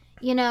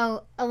 you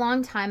know, a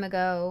long time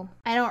ago,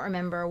 I don't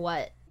remember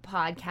what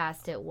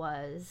podcast it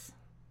was,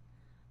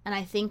 and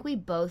I think we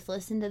both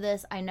listened to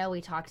this. I know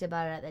we talked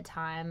about it at the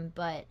time,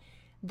 but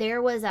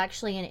there was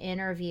actually an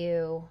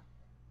interview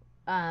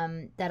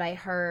that I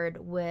heard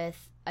with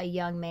a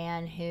young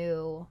man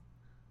who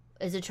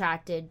is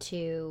attracted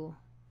to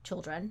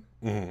children.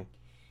 Mm-hmm.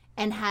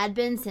 And had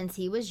been since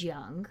he was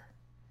young.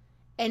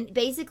 And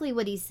basically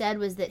what he said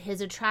was that his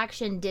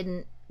attraction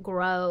didn't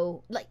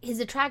grow. Like,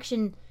 his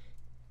attraction,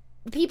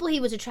 people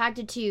he was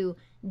attracted to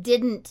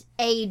didn't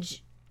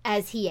age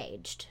as he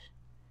aged.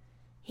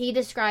 He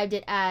described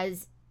it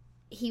as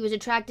he was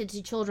attracted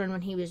to children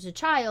when he was a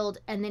child,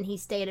 and then he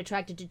stayed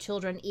attracted to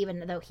children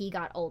even though he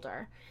got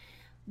older.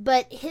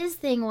 But his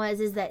thing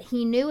is that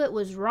he knew it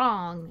was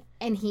wrong,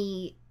 and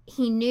he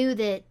knew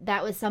that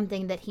that was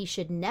something that he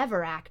should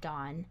never act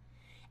on.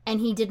 And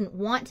he didn't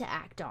want to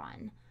act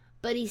on.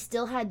 But he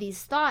still had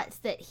these thoughts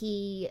that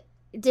he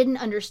didn't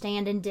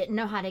understand and didn't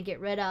know how to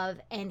get rid of.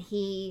 And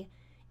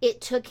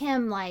it took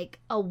him like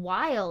a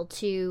while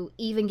to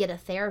even get a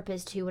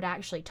therapist who would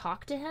actually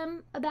talk to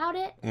him about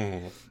it.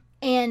 Mm-hmm.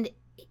 And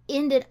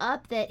ended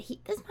up that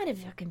this might have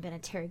fucking been a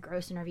Terry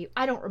Gross interview.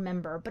 I don't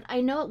remember. But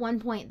I know at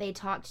one point they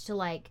talked to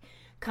like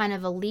kind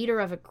of a leader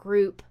of a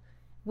group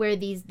where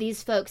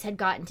these folks had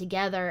gotten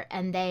together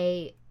and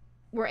they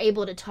were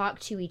able to talk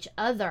to each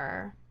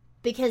other,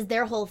 because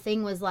their whole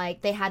thing was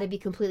like they had to be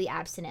completely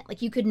abstinent.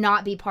 Like, you could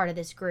not be part of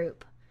this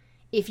group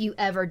if you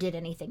ever did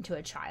anything to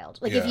a child.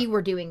 Like, if you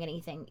were doing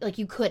anything, like,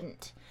 you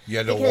couldn't. You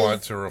had to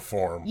want to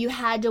reform. You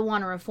had to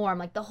want to reform.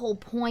 Like, the whole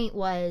point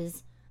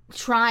was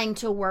trying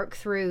to work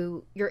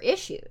through your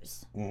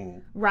issues,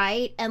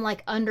 right? And,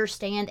 like,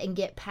 understand and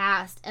get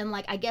past. And,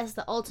 like, I guess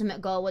the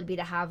ultimate goal would be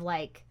to have,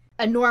 like,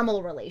 a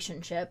normal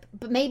relationship,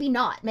 but maybe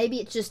not.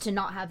 Maybe it's just to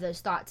not have those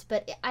thoughts.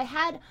 But I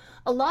had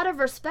a lot of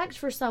respect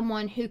for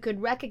someone who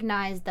could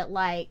recognize that,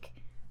 like,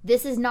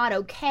 this is not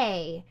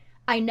okay.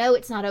 I know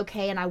it's not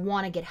okay, and I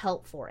want to get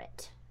help for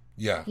it.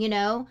 Yeah. You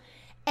know?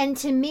 And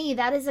to me,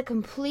 that is a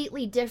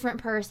completely different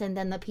person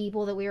than the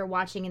people that we were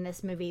watching in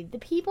this movie. The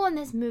people in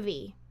this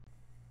movie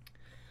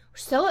were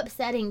so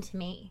upsetting to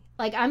me.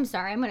 Like, I'm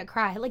sorry, I'm going to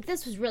cry. Like,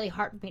 this was really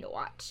hard for me to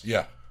watch.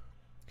 Yeah.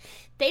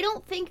 They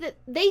think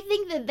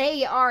that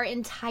they are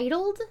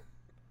entitled.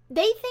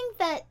 They think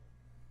that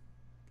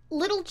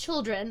little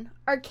children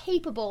are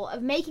capable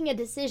of making a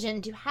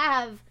decision to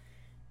have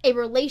a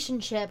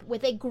relationship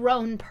with a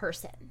grown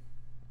person.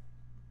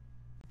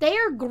 They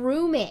are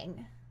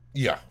grooming.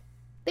 Yeah.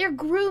 They're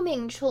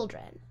grooming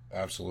children.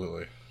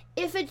 Absolutely.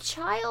 If a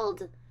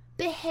child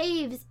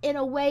behaves in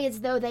a way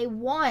as though they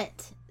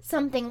want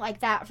something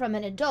like that from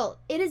an adult,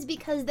 it is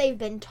because they've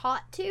been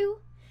taught to.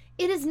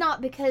 It is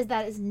not because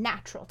that is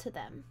natural to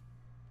them.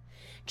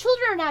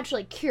 Children are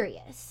naturally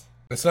curious.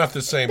 It's not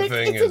the same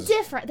thing as...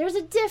 There's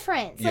a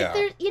difference. Yeah. Like,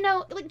 there's, you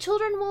know, like,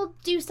 children will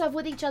do stuff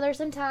with each other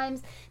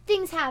sometimes.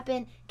 Things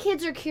happen.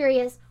 Kids are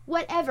curious.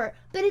 Whatever.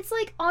 But it's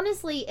like,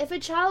 honestly, if a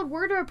child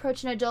were to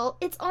approach an adult,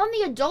 it's on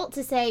the adult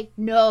to say,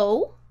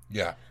 no.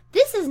 Yeah.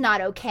 This is not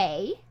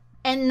okay.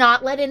 And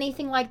not let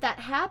anything like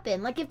that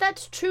happen. Like, if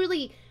that's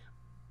truly...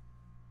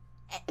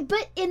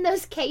 But in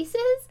those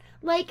cases,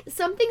 like,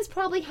 something's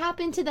probably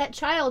happened to that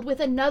child with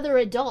another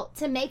adult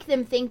to make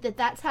them think that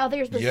that's how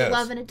they're supposed to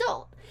love an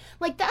adult.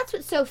 Like, that's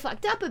what's so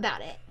fucked up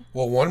about it.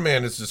 Well, one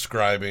man is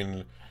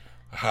describing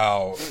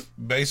how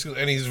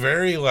basically, and he's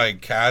very,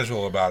 like,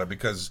 casual about it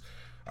because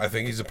I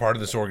think he's a part of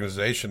this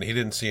organization. He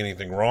didn't see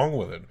anything wrong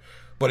with it.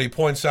 But he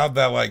points out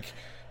that, like,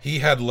 he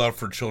had love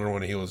for children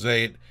when he was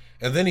 8.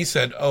 And then he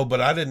said, oh, but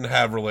I didn't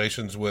have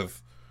relations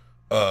with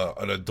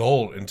an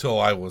adult until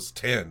I was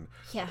 10.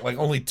 Yeah. Like,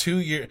 only 2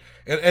 years.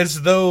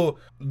 As though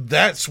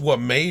that's what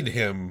made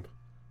him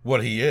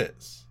what he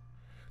is.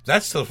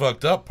 That's the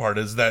fucked up part,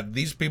 is that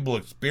these people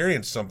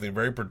experienced something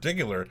very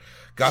particular,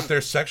 got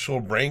their sexual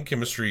brain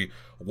chemistry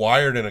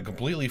wired in a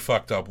completely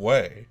fucked up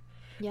way.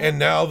 Yeah. And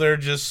now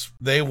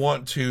they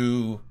want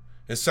to,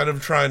 instead of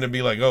trying to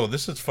be like, oh,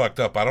 this is fucked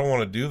up, I don't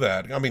want to do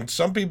that. I mean,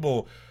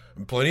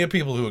 plenty of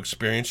people who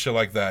experience shit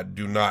like that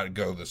do not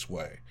go this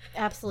way.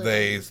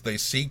 Absolutely. They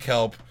seek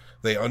help,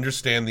 they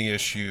understand the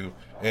issue,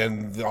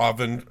 and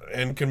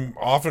can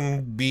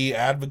often be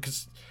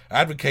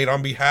advocate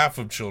on behalf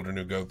of children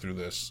who go through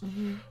this.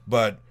 Mm-hmm.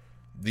 But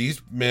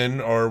these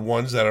men are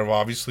ones that have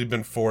obviously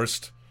been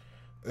forced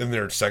in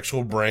their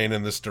sexual brain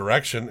in this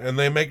direction, and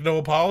they make no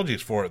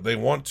apologies for it. They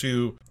want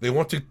to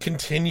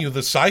continue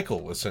the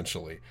cycle,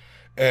 essentially.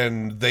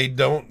 And they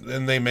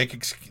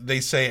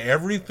say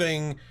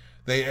everything,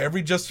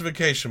 every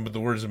justification but the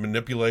words of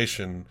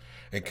manipulation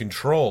and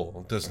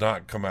control does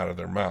not come out of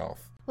their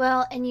mouth.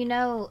 Well, and you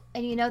know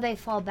they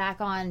fall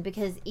back on,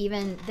 because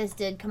even this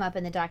did come up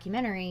in the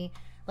documentary,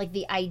 like,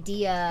 the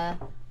idea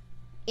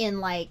in,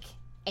 like,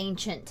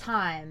 ancient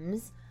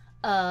times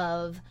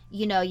of,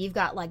 you know, you've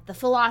got, like, the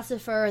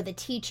philosopher, the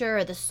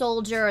teacher, the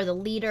soldier, or the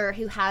leader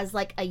who has,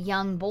 like, a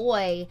young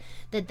boy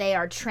that they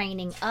are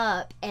training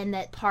up, and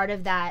that part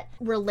of that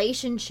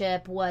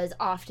relationship was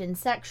often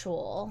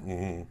sexual.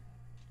 Mm-hmm.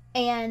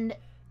 And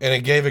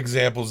it gave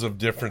examples of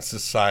different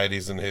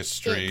societies in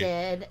history. It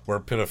did. Where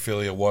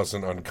pedophilia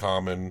wasn't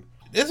uncommon.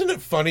 Isn't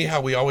it funny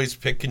how we always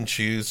pick and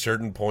choose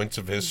certain points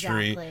of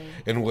history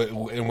in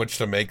which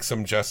to make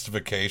some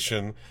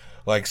justification?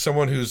 Like,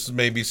 someone who's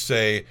maybe,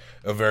 say,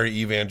 a very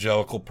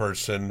evangelical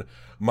person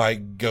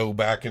might go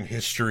back in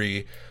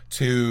history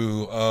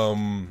to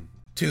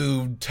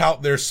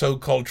tout their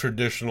so-called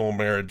traditional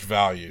marriage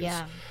values.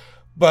 Yeah.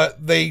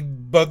 But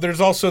there's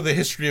also the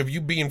history of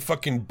you being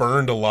fucking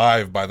burned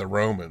alive by the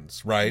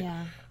Romans, right?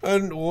 Yeah.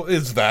 And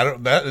is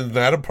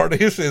that a part of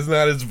history? Isn't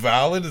that as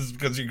valid as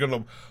because you're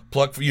gonna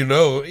pluck? You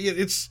know,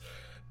 it's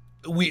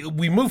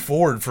we move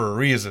forward for a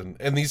reason,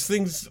 and these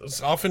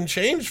things often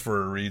change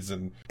for a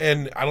reason.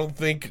 And I don't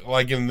think,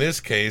 like in this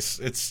case,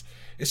 it's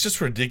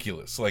just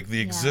ridiculous. Like the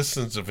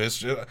existence of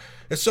history.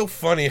 It's so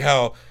funny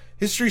how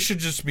history should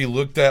just be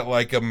looked at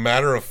like a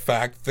matter of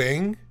fact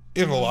thing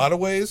in a lot of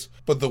ways,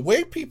 but the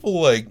way people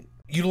like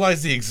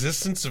utilize the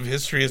existence of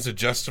history as a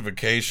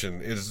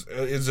justification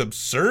is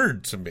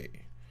absurd to me.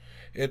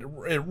 It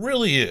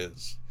really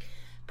is.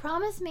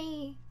 Promise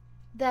me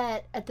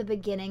that at the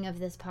beginning of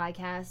this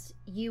podcast,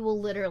 you will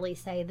literally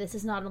say this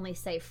is not only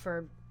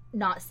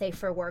not safe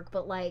for work,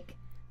 but like,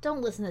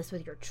 don't listen to this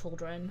with your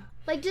children.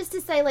 Like, just to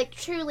say, like,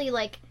 truly,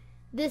 like,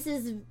 this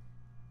is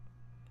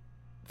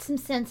some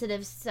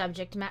sensitive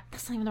subject matter.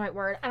 That's not even the right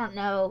word. I don't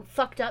know.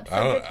 Fucked up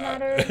subject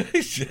matter.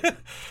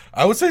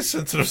 I would say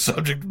sensitive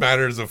subject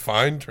matter is a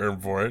fine term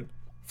for it.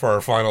 For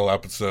our final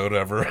episode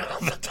ever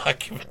on the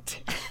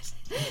documentary.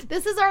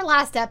 This is our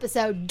last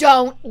episode.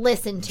 Don't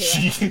listen to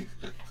it.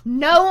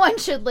 No one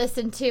should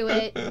listen to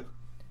it.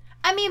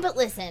 I mean, but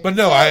listen. But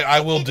no, I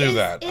will do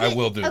that. I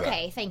will do that.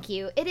 Okay, thank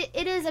you.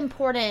 It is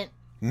important.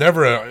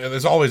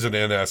 There's always an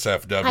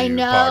NSFW I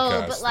know,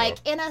 podcast, but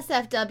like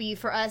NSFW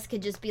for us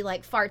could just be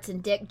like farts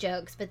and dick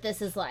jokes, but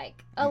this is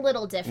like a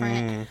little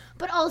different.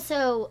 But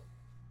also,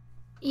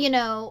 you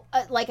know,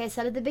 like I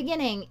said at the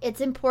beginning,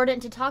 it's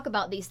important to talk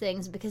about these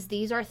things because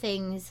these are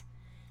things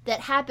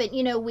that happen.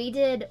 You know, we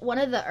did one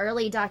of the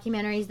early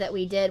documentaries that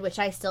we did, which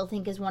I still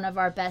think is one of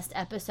our best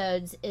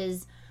episodes,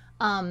 is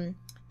the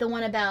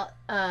one about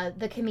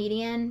the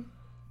comedian.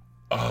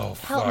 Oh,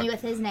 help me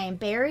with his name.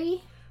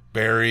 Barry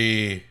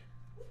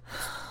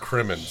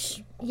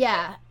Crimmins.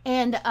 Yeah.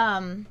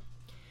 And,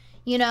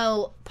 you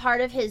know,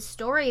 part of his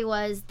story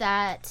was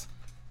that,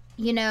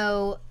 you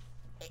know,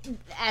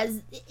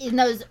 as in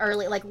those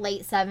early, like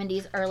late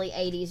 70s, early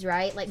 80s,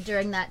 right? Like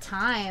during that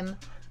time,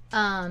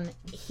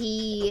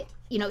 he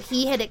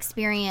had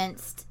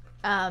experienced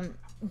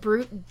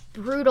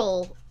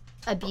brutal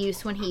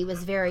abuse when he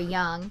was very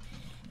young.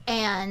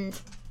 And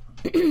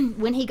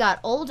when he got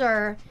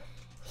older,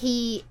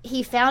 he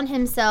found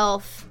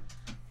himself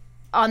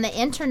on the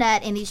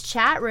internet in these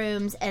chat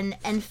rooms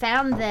and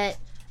found that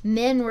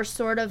men were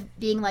sort of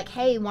being like,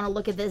 hey, want to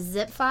look at this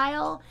zip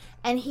file?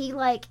 And he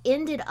like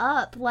ended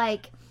up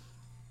like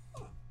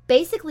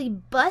basically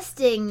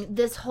busting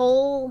this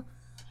whole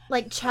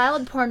like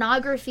child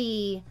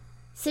pornography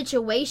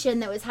situation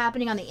that was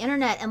happening on the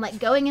internet and like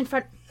going in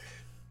front.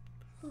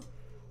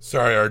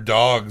 Sorry, our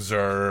dogs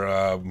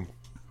are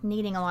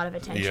needing a lot of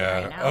attention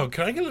right now. Oh,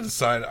 can I get it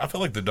aside? I feel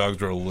like the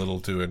dogs were a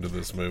little too into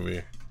this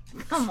movie.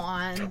 Come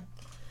on.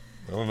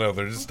 I don't know,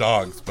 they're just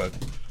dogs, but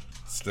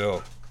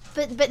still.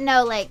 But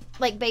no, like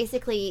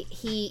basically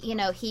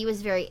he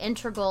was very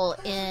integral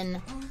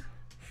in.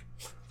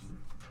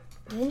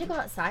 Did they need to go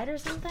outside or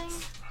something?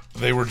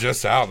 They were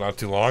just out not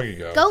too long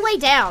ago. Go lay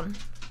down.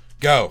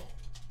 Go.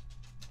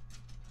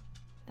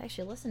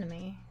 Actually, listen to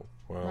me.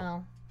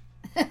 Well.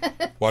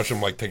 Watch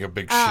him like take a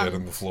big shit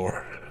on the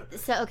floor.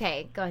 So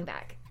okay, going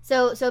back.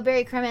 So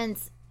Barry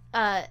Crimmins,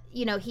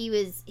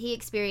 he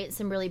experienced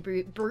some really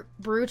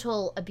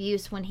brutal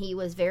abuse when he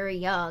was very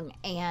young,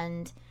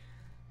 and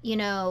you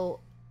know,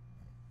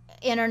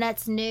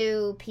 internet's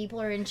new.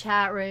 People are in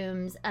chat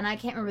rooms, and I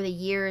can't remember the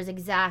years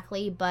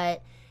exactly,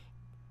 but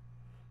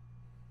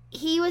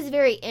he was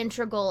very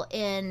integral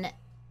in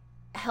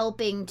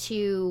helping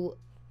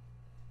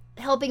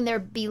there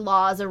be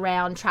laws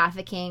around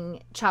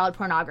trafficking child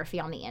pornography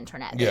on the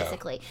internet,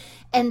 basically.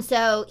 Yeah. And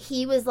so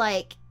he was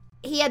like,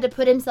 he had to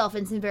put himself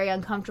in some very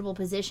uncomfortable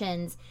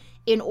positions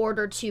in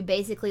order to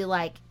basically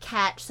like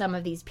catch some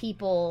of these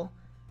people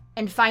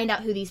and find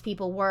out who these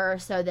people were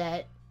so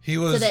that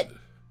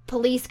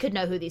police could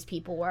know who these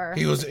people were.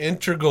 He was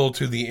integral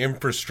to the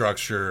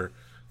infrastructure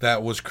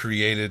that was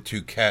created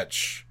to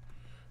catch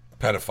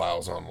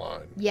pedophiles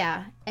online.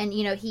 Yeah. And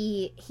you know,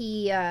 he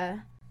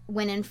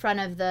went in front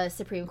of the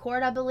Supreme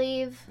Court, I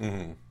believe,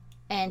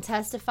 and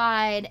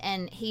testified,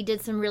 and he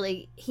did some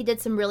really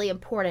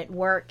important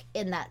work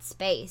in that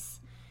space.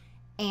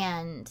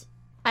 And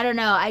I don't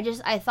know,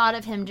 I thought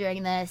of him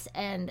during this,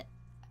 and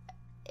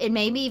it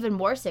made me even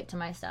more sick to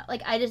my stomach.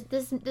 Like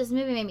this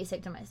movie made me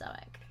sick to my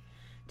stomach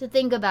to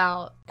think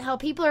about how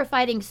people are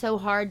fighting so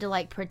hard to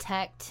like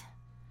protect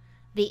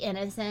the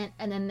innocent,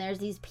 and then there's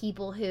these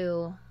people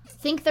who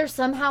think they're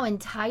somehow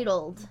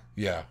entitled.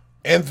 Yeah.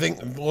 And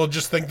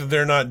just think that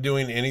they're not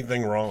doing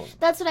anything wrong.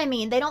 That's what I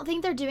mean. They don't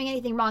think they're doing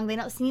anything wrong. They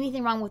don't see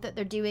anything wrong with what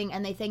they're doing,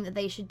 and they think that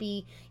it should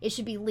be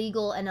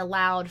legal and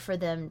allowed for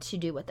them to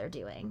do what they're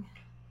doing.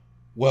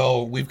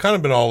 Well, we've kind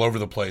of been all over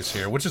the place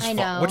here, which is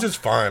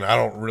fine.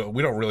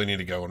 We don't really need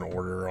to go in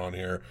order on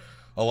here.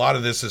 A lot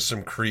of this is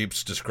some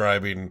creeps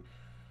describing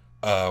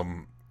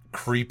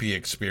creepy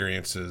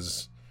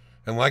experiences,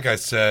 and like I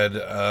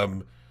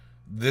said,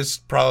 this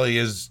probably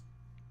is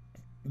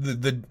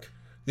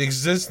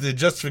the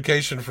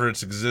justification for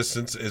its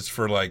existence is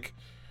for like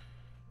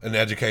an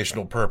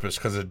educational purpose,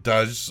 because it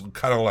does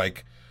kind of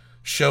like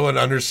show an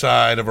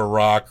underside of a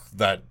rock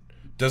that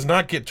does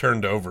not get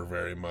turned over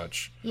very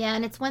much. Yeah,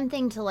 and it's one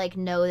thing to like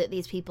know that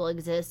these people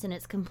exist, and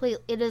it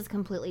is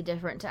completely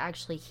different to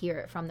actually hear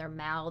it from their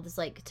mouths,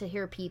 like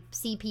to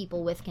see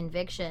people with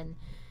conviction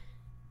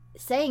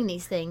saying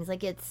these things.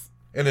 Like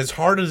and as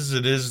hard as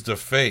it is to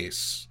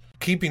face,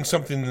 keeping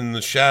something in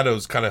the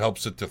shadows kind of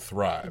helps it to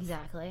thrive.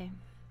 Exactly.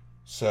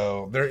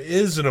 So there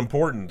is an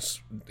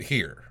importance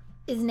here.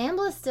 Is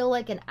NAMBLA still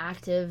like an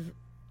active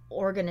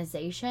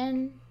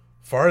organization?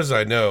 Far as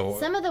I know.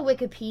 Some of the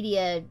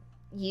Wikipedia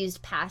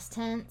used past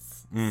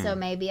tense, so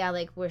maybe I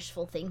like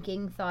wishful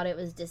thinking thought it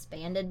was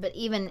disbanded, but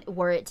even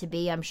were it to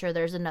be, I'm sure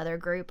there's another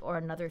group or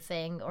another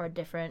thing or a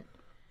different.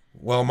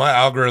 Well, my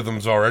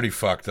algorithm's already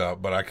fucked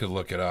up, but I could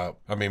look it up.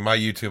 I mean, my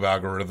YouTube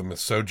algorithm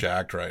is so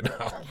jacked right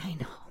now. I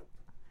know.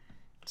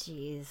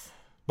 Jeez.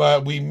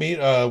 But we meet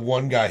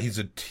one guy. He's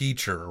a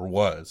teacher, or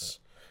was.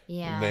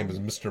 Yeah. His name is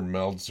Mr.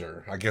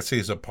 Meltzer. I guess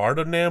he's a part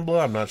of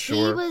NAMBLA. I'm not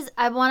sure. He was,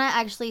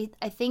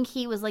 I think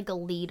he was like a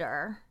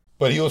leader.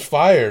 But he was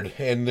fired,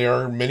 and there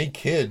are many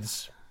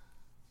kids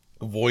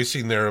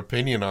voicing their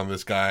opinion on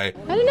this guy.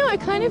 I don't know, I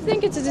kind of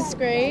think it's a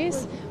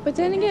disgrace, but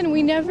then again,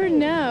 we never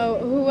know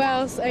who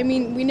else. I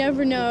mean, we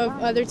never know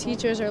if other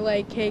teachers are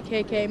like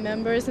KKK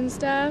members and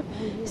stuff.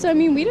 So, I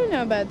mean, we don't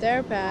know about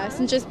their past,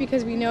 and just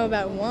because we know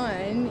about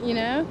one, you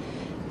know?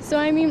 So,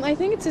 I mean, I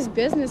think it's his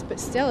business, but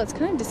still, it's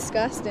kind of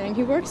disgusting.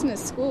 He works in a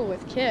school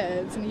with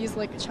kids, and he's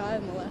like a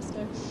child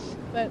molester.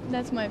 But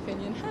that's my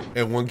opinion.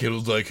 And one kid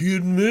was like, he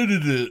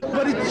admitted it.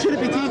 But he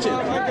shouldn't be teaching.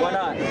 Why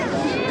not?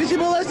 Because he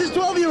molested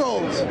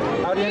 12-year-olds.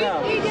 How do you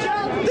know?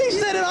 They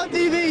said it on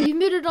TV. He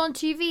admitted on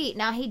TV.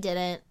 Now he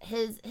didn't.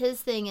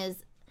 His thing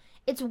is,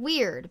 it's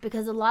weird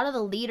because a lot of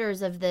the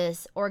leaders of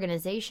this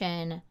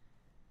organization,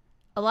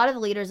 a lot of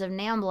the leaders of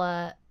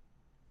NAMBLA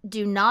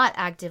do not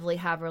actively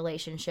have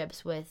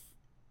relationships with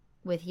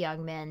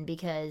young men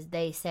because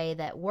they say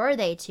that were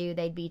they to,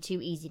 they'd be too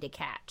easy to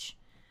catch.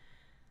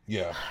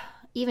 Yeah.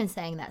 Even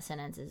saying that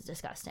sentence is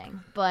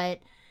disgusting, but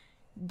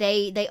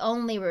they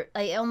only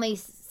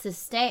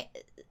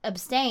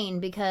abstain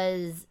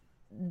because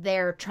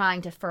they're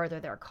trying to further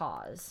their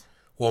cause.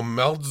 Well,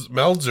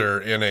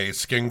 Meltzer, in a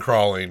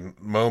skin-crawling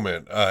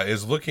moment,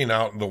 is looking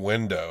out the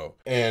window,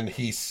 and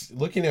he's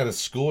looking at a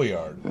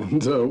schoolyard.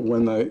 And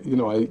when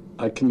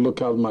I can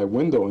look out my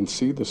window and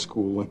see the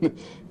school,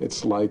 and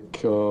it's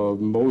like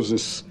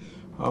Moses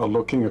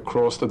looking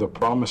across to the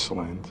promised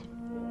land.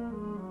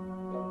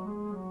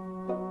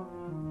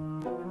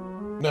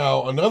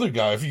 Now, another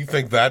guy, if you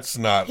think that's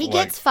not He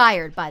gets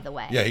fired, by the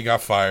way. Yeah, he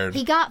got fired.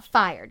 He got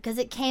fired because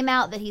it came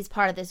out that he's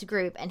part of this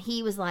group, and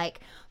he was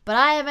like, but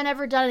I haven't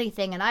ever done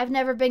anything, and I've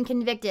never been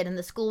convicted, and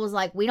the school was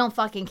like, we don't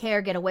fucking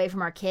care, get away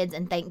from our kids,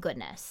 and thank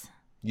goodness.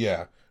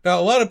 Yeah. Now,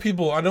 a lot of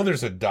people, I know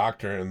there's a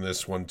doctor in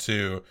this one,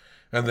 too,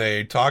 and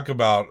they talk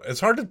about,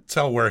 it's hard to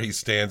tell where he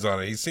stands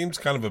on it. He seems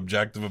kind of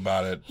objective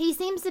about it. He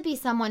seems to be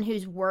someone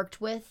who's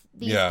worked with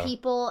these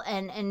people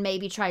and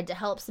maybe tried to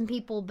help some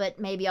people,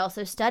 but maybe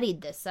also studied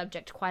this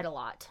subject quite a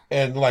lot.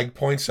 And, like,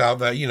 points out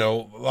that,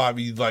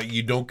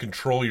 you don't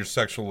control your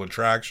sexual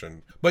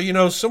attraction.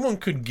 But, someone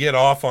could get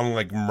off on,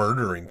 like,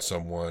 murdering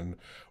someone,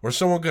 or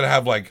someone could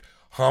have, like,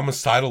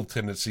 homicidal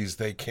tendencies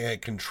they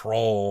can't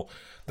control.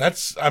 But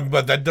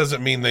that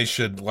doesn't mean they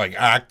should, like,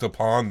 act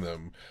upon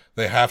them.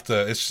 They have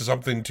to, it's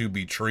something to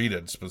be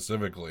treated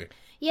specifically.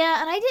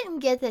 Yeah, and I didn't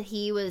get that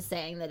he was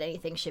saying that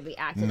anything should be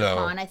acted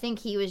upon. I think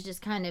he was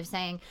just kind of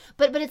saying,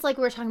 but it's like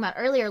we were talking about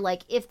earlier,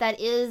 like if that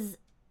is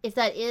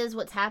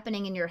what's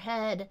happening in your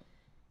head,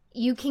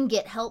 you can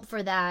get help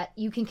for that.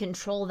 You can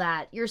control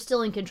that. You're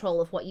still in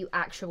control of what you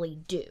actually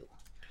do,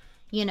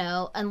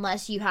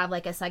 unless you have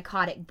like a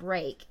psychotic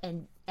break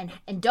and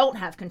don't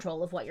have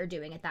control of what you're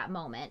doing at that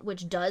moment,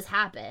 which does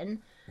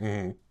happen.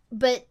 Mm-hmm.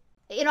 But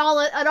at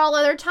all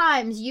other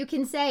times, you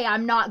can say,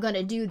 I'm not going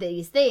to do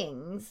these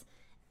things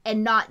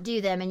and not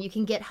do them, and you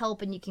can get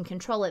help and you can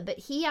control it. But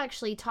he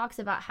actually talks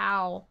about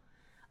how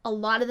a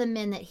lot of the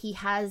men that he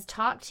has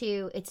talked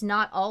to, it's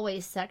not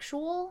always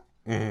sexual.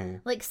 Mm-hmm.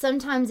 Like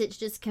sometimes it's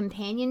just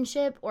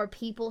companionship or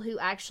people who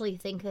actually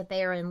think that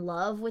they are in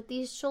love with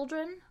these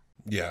children.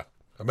 Yeah.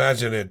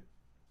 Imagine it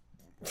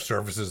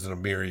surfaces in a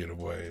myriad of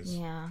ways.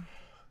 Yeah.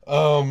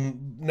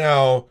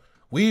 Now,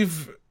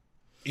 we've...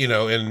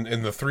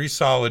 in the 3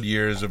 solid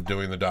years of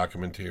doing the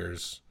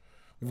Documenteers,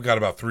 we've got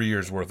about 3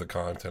 years worth of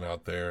content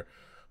out there.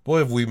 Boy,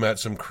 have we met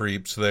some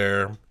creeps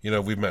there.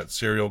 We've met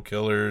serial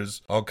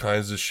killers, all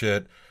kinds of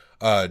shit.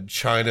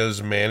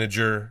 China's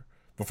manager,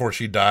 before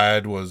she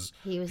died,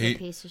 He was a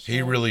piece of shit.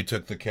 He really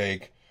took the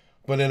cake.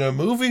 But in a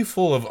movie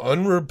full of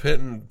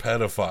unrepentant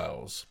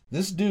pedophiles,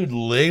 this dude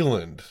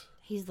Leyland...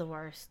 He's the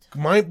worst.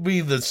 Might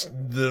be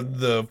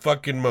the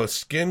fucking most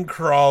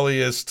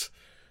skin-crawliest,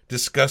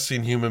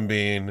 disgusting human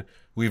being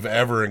we've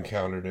ever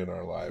encountered in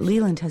our lives.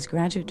 Leland has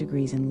graduate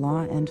degrees in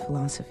law and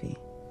philosophy.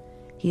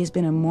 He has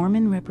been a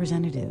Mormon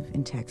representative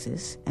in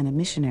Texas and a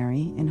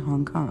missionary in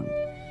Hong Kong.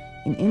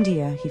 In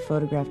India, he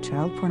photographed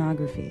child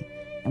pornography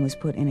and was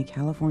put in a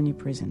California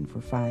prison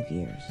for 5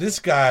 years. This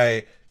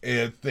guy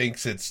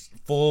thinks it's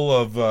full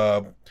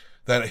of,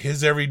 that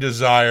his every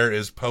desire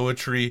is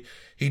poetry.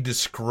 He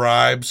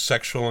describes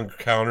sexual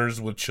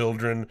encounters with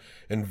children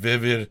in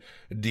vivid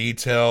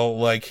detail,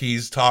 like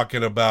he's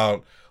talking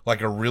about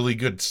like a really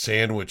good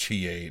sandwich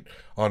he ate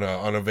on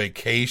a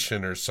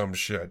vacation or some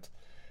shit.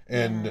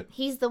 And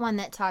he's the one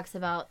that talks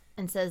about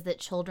and says that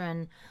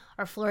children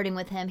are flirting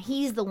with him.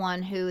 He's the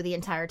one who the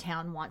entire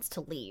town wants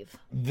to leave.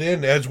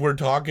 Then as we're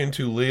talking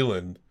to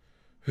Leland,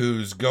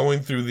 who's going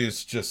through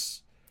these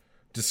just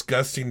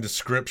disgusting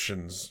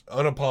descriptions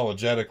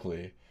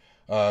unapologetically,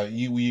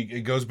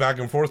 it goes back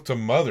and forth to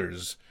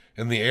mothers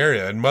in the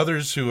area, and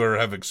mothers who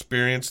have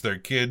experienced their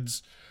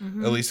kids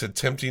at least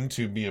attempting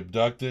to be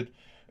abducted.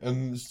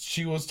 And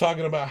she was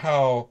talking about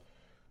how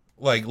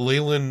like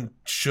Leland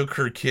shook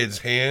her kid's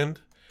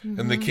hand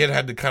and the kid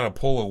had to kind of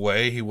pull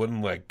away. He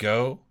wouldn't let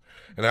go.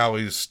 and how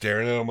he's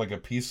staring at him like a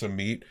piece of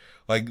meat.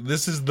 Like,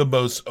 this is the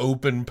most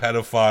open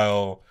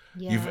pedophile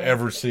you've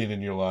ever seen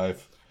in your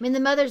life. I mean, the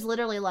mother's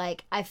literally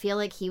like, I feel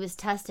like he was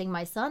testing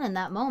my son in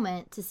that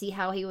moment to see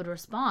how he would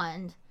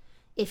respond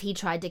if he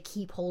tried to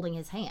keep holding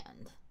his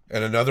hand.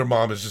 And another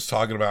mom is just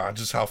talking about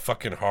just how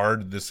fucking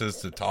hard this is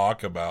to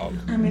talk about.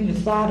 I mean, the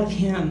thought of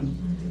him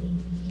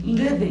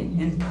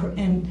living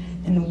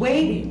and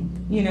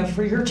waiting, you know,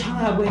 for your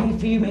child, waiting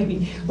for you.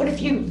 Maybe what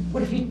if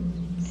you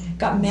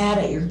got mad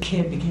at your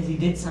kid because he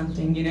did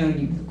something, you know,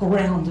 you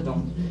grounded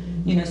him,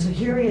 you know. So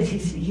here he is,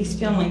 he's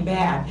feeling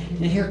bad,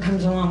 and here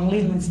comes along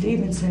Leland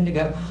Stevenson to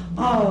go,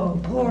 oh,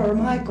 poor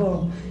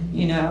Michael,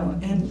 you know.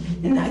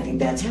 And I think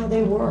that's how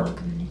they work.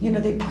 You know,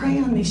 they prey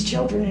on these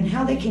children and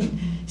how they can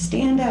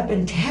stand up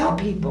and tell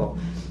people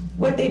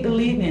what they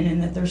believe in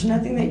and that there's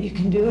nothing that you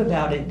can do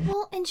about it.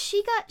 Well, and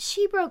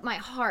she broke my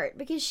heart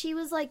because she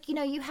was like, you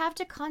know, you have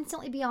to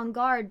constantly be on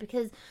guard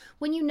because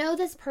when you know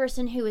this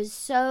person who is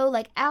so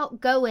like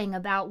outgoing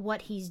about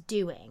what he's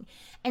doing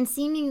and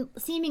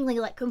seemingly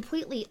like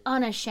completely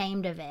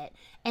unashamed of it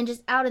and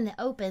just out in the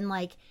open,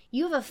 like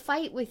you have a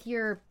fight with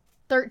your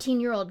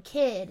 13-year-old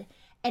kid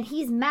and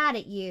he's mad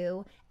at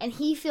you and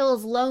he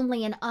feels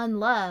lonely and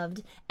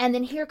unloved, and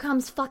then here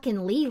comes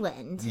fucking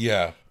Leland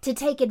to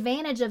take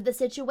advantage of the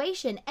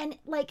situation. And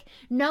like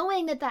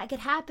knowing that could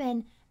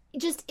happen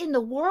just in the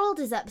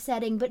world is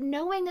upsetting, but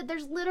knowing that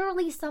there's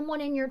literally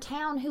someone in your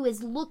town who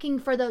is looking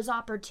for those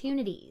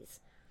opportunities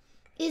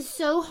is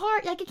so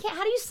hard. Like,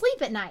 how do you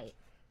sleep at night?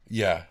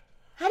 Yeah.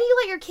 How do you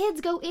let your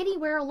kids go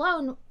anywhere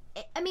alone?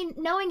 I mean,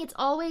 knowing it's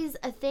always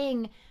a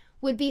thing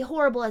would be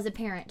horrible as a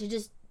parent. To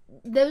just,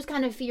 those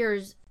kind of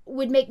fears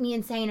would make me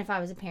insane if I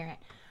was a parent.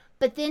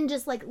 But then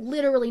just like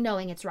literally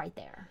knowing it's right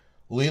there.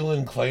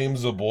 Leland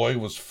claims a boy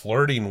was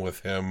flirting with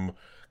him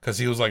because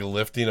he was like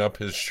lifting up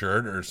his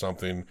shirt or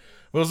something.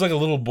 It was like a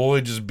little boy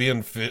just being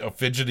a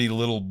fidgety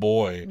little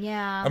boy.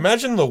 Yeah.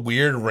 Imagine the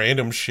weird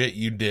random shit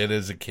you did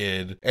as a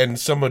kid and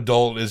some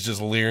adult is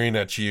just leering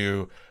at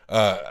you,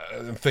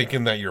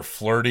 thinking that you're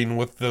flirting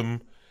with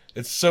them.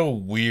 It's so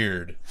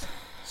weird.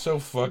 So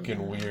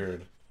fucking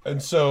weird.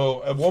 And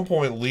so at one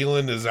point,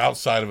 Leland is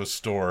outside of a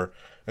store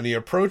and he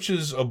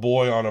approaches a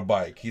boy on a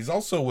bike. He's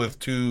also with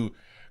two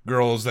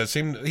girls that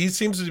he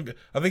seems to be,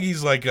 I think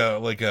he's like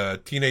a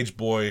teenage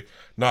boy,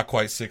 not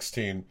quite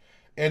 16.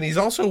 And he's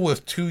also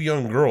with two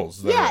young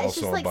girls that are also it's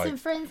just on like bike. some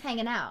friends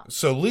hanging out.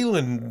 So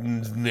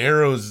Leland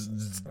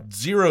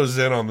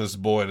zeroes in on this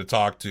boy to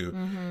talk to.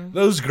 Mm-hmm.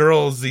 Those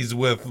girls he's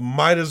with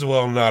might as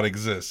well not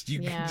exist.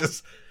 You can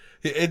just,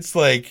 it's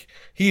like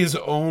he is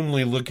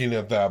only looking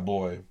at that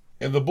boy.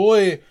 And the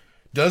boy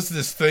does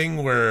this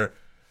thing where,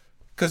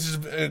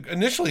 because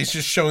initially he's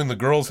just showing the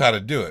girls how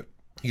to do it.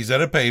 He's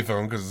at a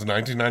payphone because it's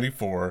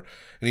 1994,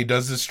 and he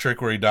does this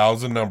trick where he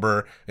dials a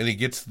number and he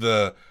gets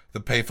the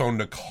payphone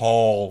to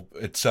call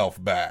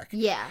itself back.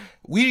 Yeah.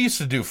 We used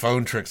to do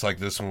phone tricks like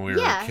this when we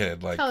were a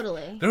kid. Like,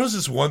 totally. There was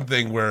this one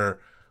thing where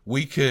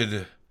you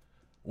could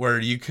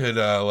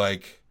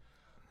like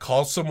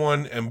call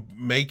someone and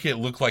make it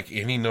look like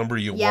any number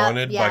you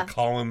wanted by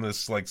calling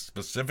this like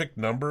specific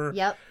number.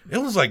 Yep. It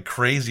was like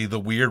crazy, the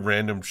weird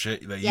random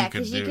shit that you could do. Yeah,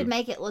 because you could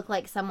make it look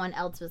like someone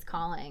else was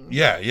calling.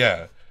 Yeah,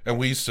 yeah. And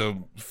we used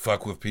to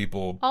fuck with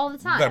people all the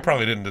time that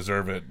probably didn't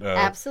deserve it.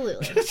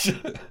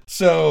 Absolutely.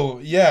 So,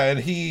 yeah,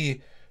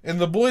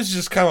 and the boy's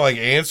just kind of like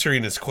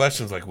answering his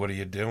questions, like, what are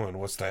you doing?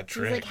 What's that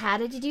trick? He's like, how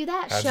did you do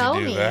that? How'd Show you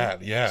do me.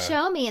 that? Yeah.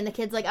 Show me. And the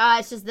kid's like,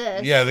 it's just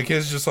this. Yeah, the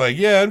kid's just like,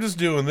 yeah, I'm just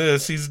doing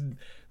this.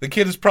 The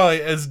kid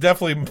is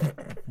definitely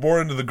more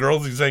into the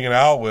girls he's hanging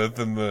out with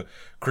than the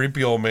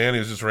creepy old man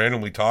who's just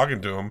randomly talking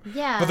to him.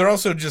 Yeah. But they're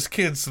also just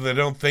kids, so they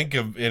don't think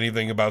of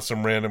anything about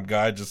some random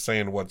guy just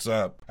saying what's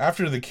up.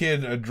 After the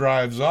kid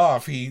drives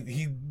off,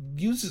 he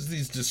uses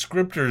these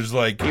descriptors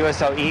like... He was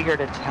so eager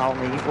to tell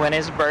me when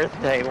his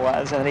birthday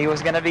was, and he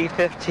was going to be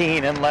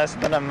 15 in less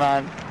than a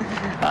month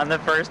on the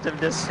 1st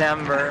of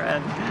December,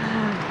 and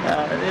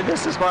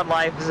this is what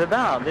life is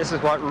about. This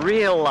is what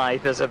real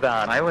life is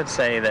about. I would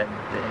say that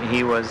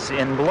he was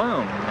in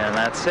bloom, and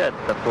that's it.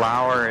 The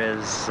flower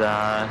is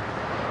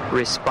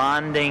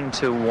responding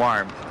to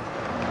warmth.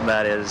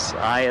 That is,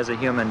 I as a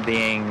human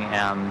being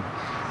am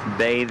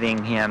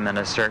bathing him in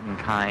a certain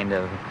kind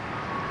of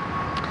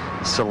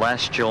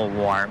celestial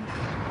warmth,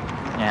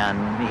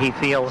 and he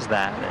feels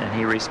that, and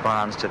he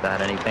responds to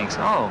that, and he thinks,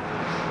 oh,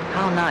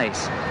 how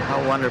nice,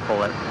 how wonderful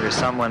that there's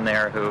someone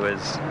there who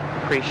is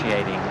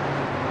appreciating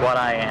what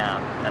I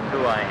am and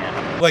who I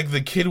am. Like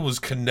the kid was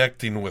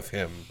connecting with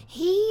him.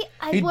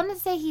 I want to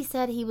say he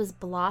said he was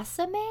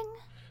blossoming.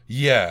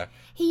 Yeah.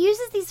 He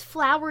uses these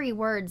flowery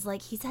words,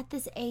 like he's at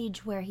this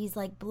age where he's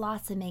like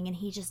blossoming and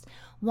he just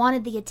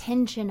wanted the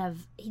attention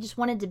he just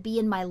wanted to be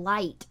in my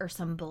light or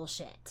some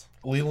bullshit.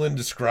 Leland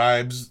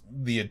describes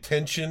the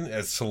attention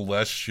as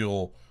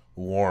celestial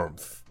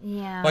warmth.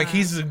 Yeah. Like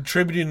he's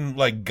attributing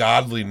like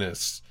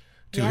godliness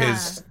to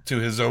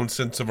his own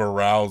sense of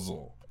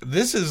arousal.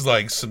 This is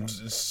like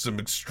some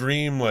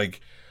extreme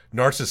like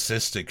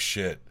narcissistic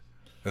shit,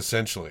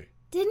 essentially.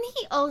 Didn't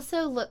he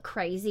also look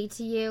crazy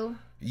to you?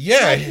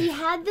 Yeah. Like, he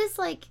had this,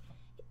 like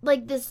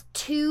this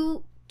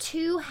too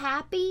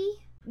happy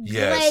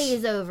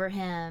glaze over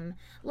him.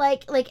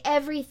 Like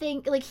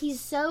everything, like he's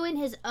so in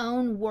his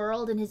own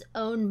world, in his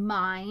own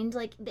mind.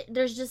 Like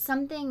there's just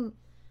something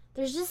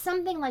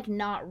like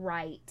not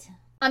right.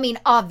 I mean,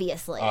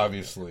 obviously,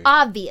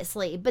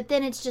 but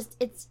then it's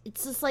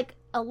just like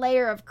a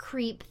layer of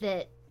creep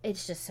that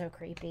it's just so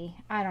creepy.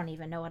 I don't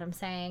even know what I'm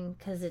saying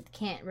because it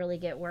can't really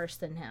get worse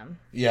than him.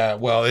 Yeah,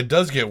 well, it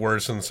does get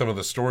worse in some of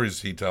the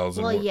stories he tells.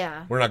 And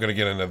we're not going to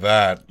get into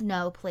that.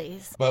 No,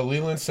 please. But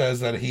Leland says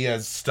that he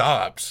has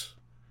stopped.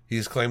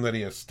 He's claimed that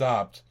he has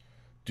stopped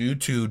due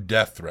to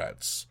death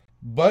threats,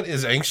 but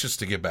is anxious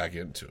to get back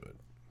into it.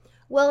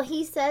 Well,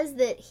 he says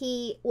that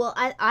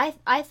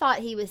I thought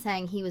he was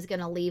saying he was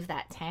going to leave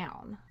that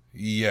town.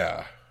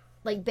 Yeah.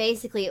 Like,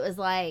 basically, it was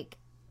like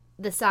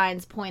the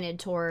signs pointed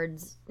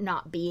towards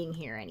not being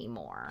here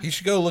anymore. He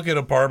should go look at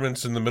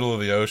apartments in the middle of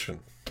the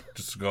ocean.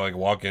 Just go, like,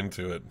 walk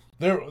into it.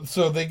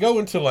 So they go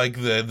into, like,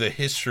 the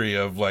history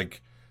of,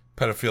 like,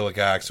 pedophilic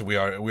acts that we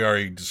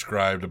already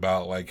described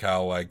about, like,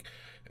 how, like,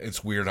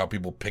 it's weird how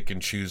people pick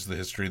and choose the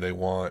history they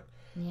want.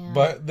 Yeah.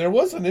 But there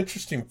was an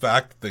interesting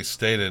fact that they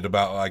stated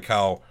about, like,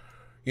 how,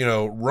 you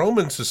know,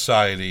 Roman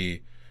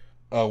society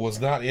was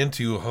not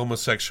into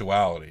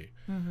homosexuality,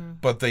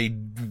 but they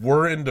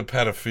were into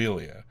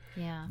pedophilia.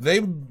 Yeah.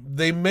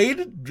 They made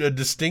a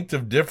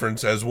distinctive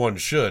difference, as one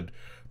should,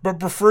 but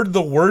preferred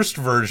the worst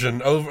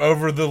version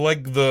over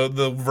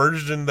the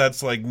version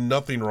that's like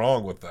nothing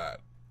wrong with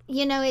that.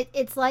 You know,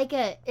 it's like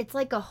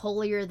a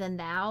holier than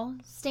thou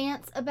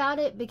stance about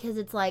it, because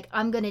it's like,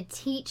 I'm going to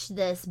teach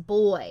this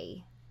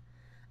boy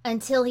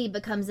until he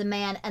becomes a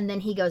man, and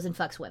then he goes and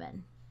fucks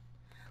women.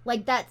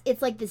 Like that,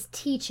 it's like this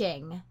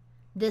teaching,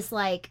 this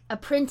like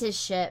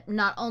apprenticeship,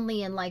 not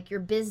only in like your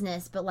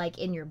business, but like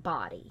in your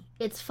body.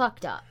 It's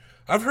fucked up.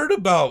 I've heard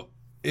about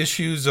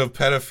issues of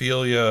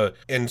pedophilia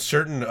in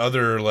certain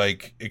other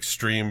like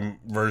extreme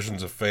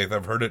versions of faith.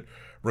 I've heard it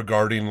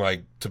regarding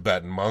like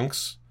Tibetan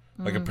monks.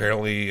 Like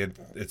apparently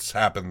it's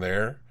happened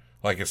there.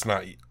 Like it's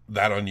not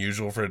that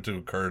unusual for it to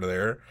occur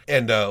there.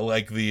 And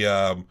like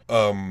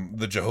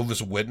the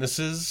Jehovah's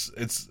Witnesses,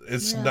 it's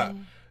really? Not.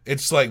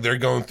 It's like they're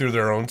going through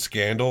their own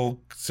scandal,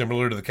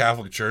 similar to the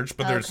Catholic Church,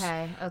 but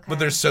but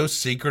they're so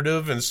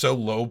secretive and so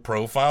low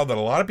profile that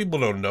a lot of people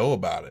don't know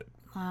about it.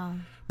 Wow.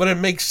 But it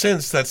makes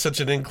sense that such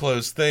an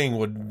enclosed thing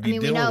would be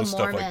dealing with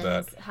stuff like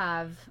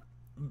that.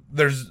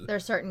 There's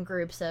certain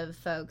groups of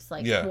folks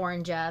like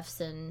Warren Jeffs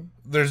and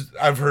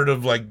I've heard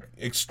of like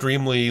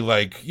extremely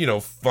like, you know,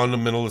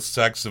 fundamentalist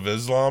sects of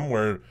Islam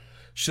where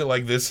shit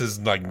like this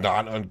is like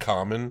not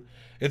uncommon.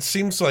 It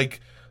seems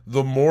like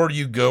the more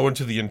you go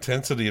into the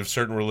intensity of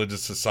certain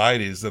religious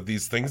societies that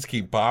these things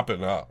keep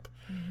popping up.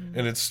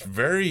 And it's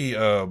very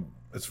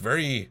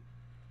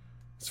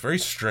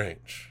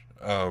strange.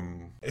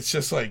 It's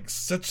just like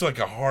such like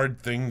a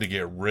hard thing to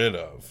get rid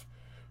of.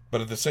 But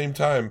at the same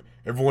time,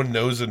 everyone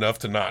knows enough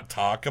to not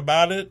talk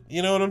about it.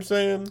 You know what I'm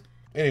saying?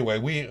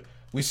 Anyway,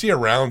 we see a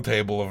round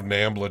table of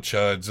NAMBLA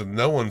chuds, and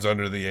no one's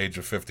under the age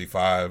of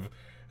 55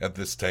 at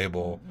this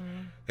table.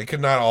 They could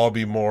not all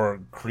be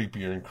more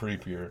creepier and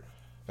creepier.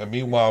 And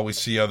meanwhile, we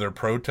see other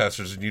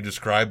protesters, and you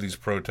describe these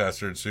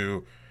protesters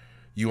who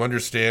you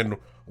understand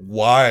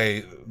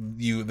why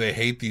they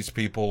hate these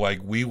people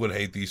like we would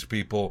hate these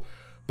people,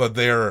 but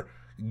they're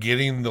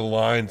getting the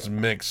lines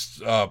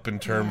mixed up in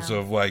terms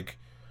of like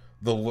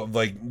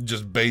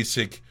just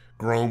basic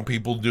grown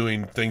people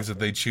doing things that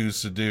they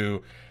choose to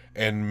do,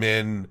 and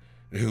men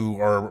who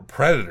are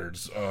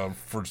predators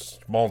for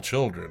small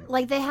children.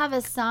 Like they have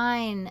a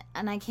sign,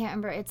 and I can't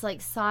remember. It's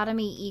like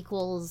sodomy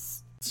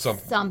equals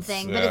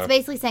something, but it's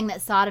basically saying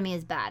that sodomy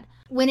is bad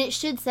when it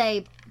should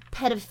say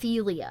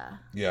pedophilia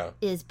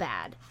is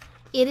bad.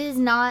 It is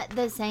not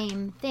the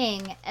same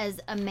thing as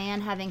a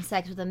man having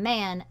sex with a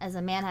man, as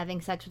a man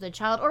having sex with a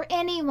child, or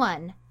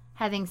anyone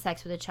having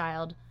sex with a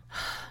child.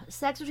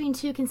 Sex between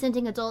two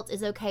consenting adults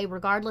is okay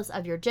regardless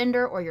of your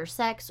gender or your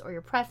sex or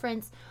your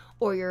preference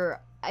or your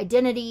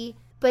identity.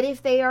 But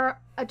if they are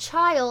a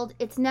child,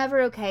 it's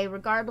never okay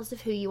regardless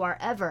of who you are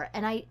ever.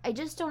 And I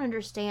just don't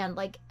understand.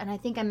 Like, and I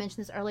think I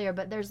mentioned this earlier,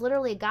 but there's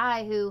literally a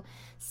guy who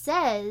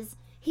says,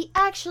 he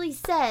actually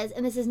says,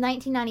 and this is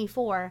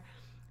 1994,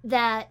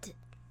 that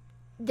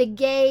the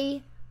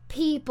gay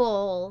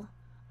people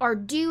are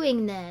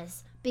doing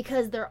this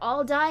because they're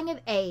all dying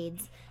of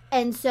AIDS.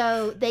 And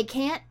so they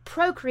can't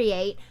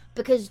procreate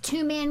because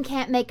two men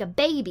can't make a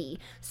baby.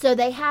 So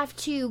they have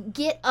to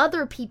get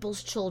other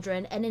people's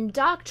children and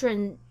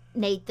indoctrinate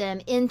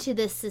them into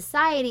this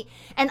society.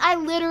 And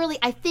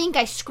I think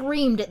I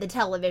screamed at the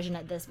television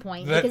at this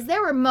point because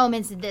there were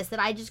moments in this that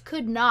I just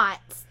could not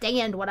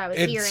stand what I was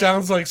hearing. It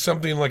sounds like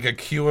something like a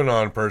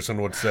QAnon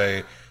person would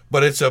say,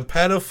 but it's a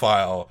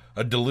pedophile,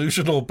 a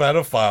delusional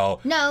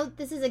pedophile. No,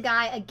 this is a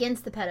guy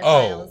against the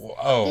pedophiles.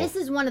 Oh. This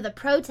is one of the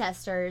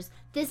protesters.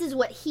 This is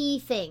what he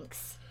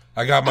thinks.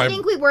 I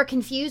think we were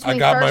confused when I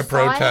got we my first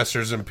saw it.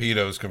 protesters and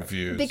pedos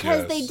confused.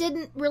 Because yes. they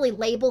didn't really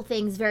label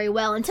things very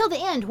well until the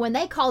end when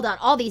they called out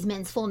all these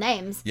men's full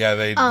names. Yeah,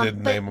 they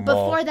did name them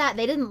all. Before that,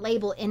 they didn't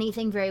label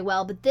anything very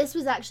well. But this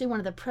was actually one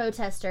of the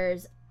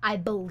protesters, I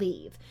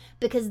believe.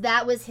 Because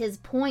that was his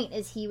point,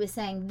 is he was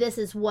saying this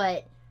is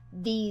what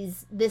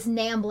this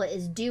NAMBLA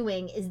is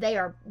doing, is they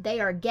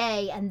are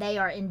gay and they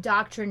are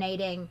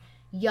indoctrinating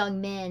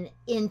young men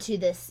into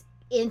this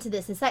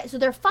society. So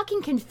they're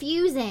fucking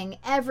confusing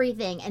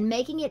everything and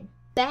making it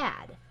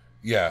bad.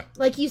 Yeah.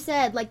 Like you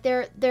said, like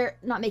they're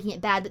not making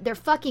it bad, but they're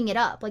fucking it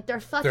up. Like they're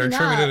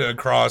attributed it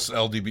across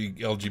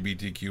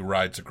LGBTQ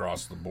rights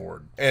across the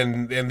board.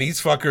 And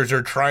these fuckers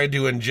are trying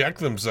to inject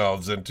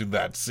themselves into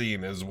that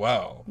scene as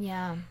well.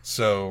 Yeah.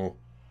 So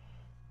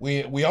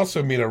we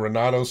also meet a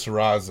Renato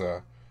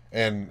Serraza,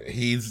 and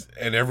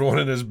everyone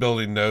in his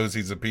building knows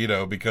he's a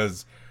pedo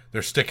because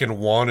they're sticking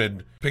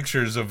wanted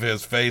pictures of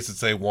his face that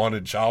say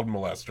wanted child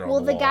molester on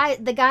the wall.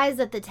 The guys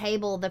at the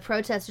table, the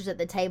protesters at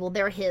the table,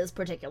 they're his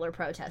particular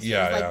protesters.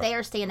 Yeah, they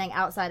are standing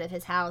outside of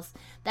his house.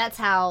 That's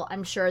how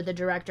I'm sure the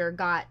director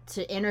got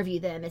to interview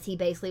them, is he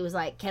basically was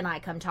like, can I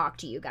come talk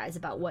to you guys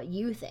about what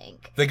you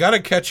think? They got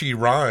a catchy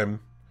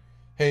rhyme.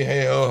 Hey,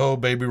 hey, ho, ho,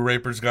 baby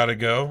rapers gotta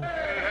go.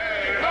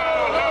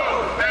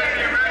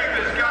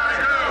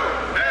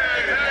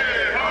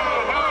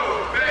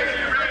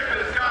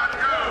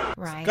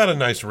 Right. Got a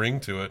nice ring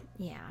to it.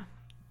 Yeah.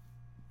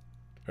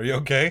 Are you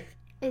okay?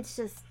 It's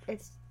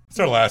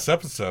our last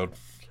episode.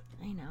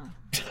 I know.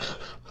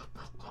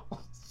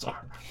 Sorry.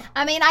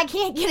 I mean, I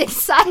can't get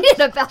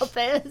excited about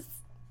this.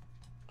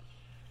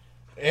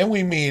 And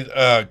we meet,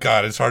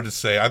 God, it's hard to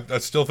say. I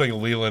still think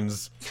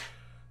Leland's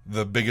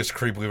the biggest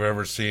creep we've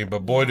ever seen, but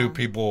boy, do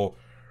people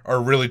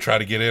are really trying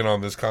to get in on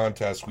this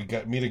contest. We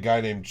meet a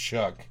guy named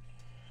Chuck,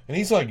 and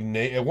he's like,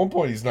 at one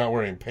point he's not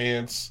wearing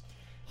pants.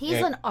 He's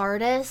an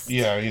artist.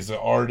 Yeah, he's an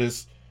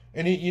artist,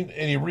 and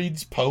he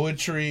reads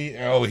poetry.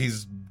 Oh,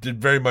 he's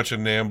very much a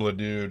NAMBLA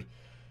dude.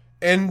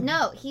 And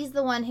no, he's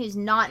the one who's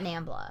not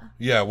NAMBLA.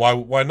 Yeah,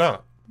 why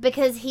not?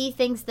 Because he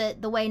thinks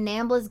that the way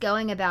NAMBLA's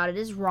going about it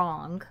is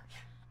wrong,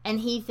 and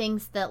he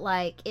thinks that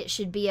like it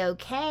should be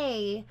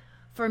okay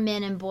for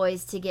men and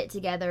boys to get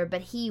together,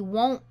 but he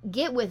won't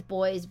get with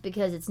boys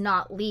because it's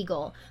not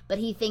legal. But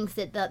he thinks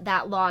that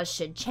that laws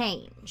should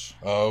change.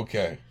 Oh,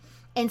 okay.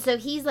 And so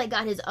he's like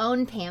got his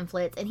own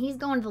pamphlets, and he's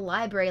going to the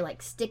library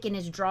like sticking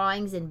his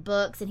drawings in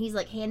books, and he's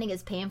like handing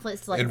his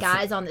pamphlets to like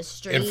guys on the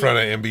street in front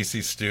of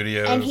NBC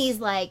Studios. And he's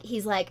like,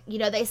 you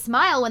know, they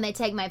smile when they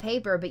take my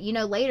paper, but you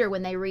know, later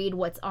when they read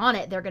what's on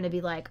it, they're going to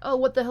be like, oh,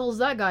 what the hell is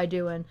that guy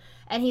doing?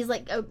 And he's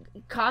like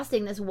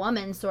accosting this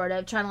woman, sort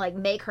of trying to like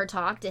make her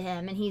talk to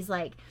him, and she's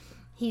like,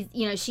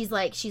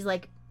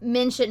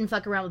 men shouldn't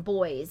fuck around with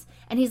boys.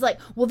 And he's like,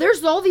 well,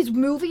 there's all these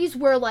movies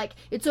where like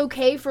it's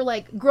okay for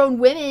like grown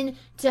women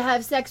to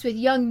have sex with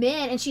young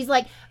men. And she's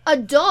like,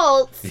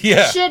 adults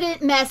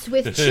shouldn't mess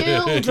with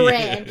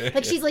children. Yeah.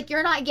 Like, she's like,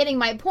 you're not getting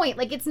my point.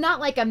 Like, it's not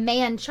like a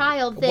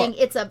man-child thing.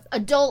 It's a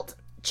adult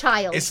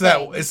child it's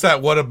thing. It's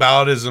that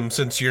whataboutism.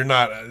 Since you're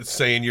not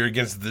saying you're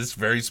against this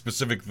very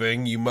specific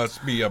thing, you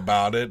must be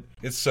about it.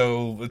 It's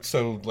so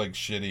like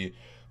shitty.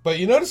 But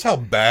you notice how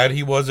bad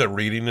he was at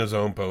reading his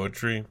own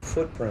poetry?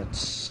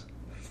 Footprints,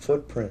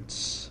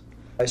 footprints.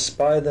 I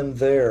spy them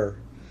there.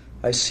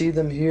 I see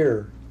them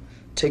here,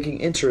 taking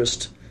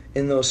interest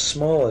in those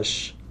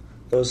smallish,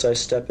 those I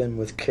step in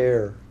with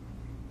care.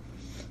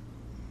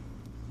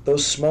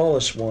 Those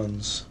smallish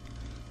ones,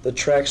 the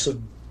tracks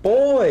of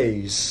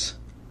boys.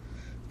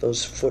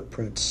 Those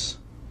footprints,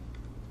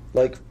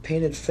 like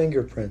painted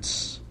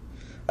fingerprints.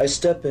 I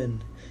step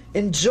in,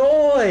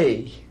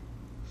 enjoy!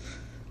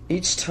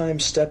 Each time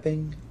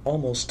stepping,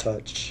 almost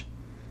touch.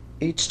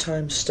 Each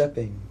time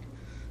stepping,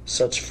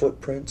 such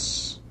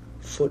footprints,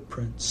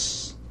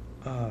 footprints.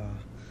 Ah,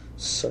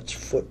 such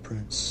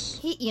footprints.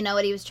 You know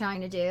what he was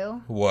trying to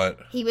do?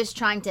 What? He was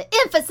trying to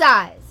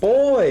emphasize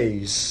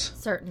boys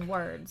certain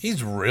words.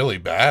 He's really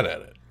bad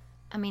at it.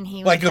 I mean,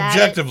 he was like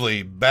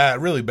objectively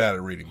bad, really bad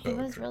at reading poetry.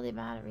 He was really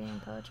bad at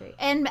reading poetry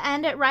and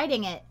at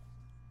writing it.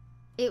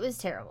 It was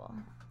terrible.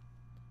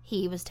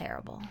 He was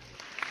terrible.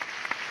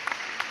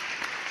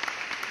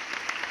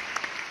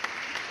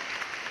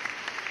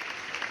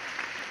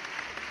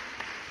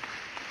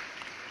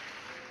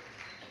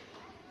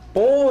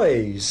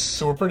 Boys.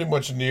 So we're pretty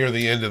much near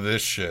the end of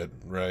this shit,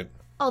 right?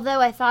 Although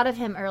I thought of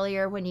him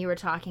earlier when you were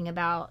talking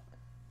about,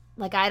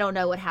 like, I don't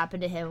know what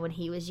happened to him when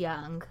he was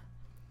young.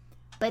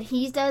 But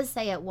he does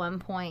say at one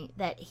point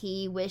that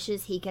he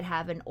wishes he could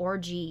have an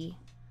orgy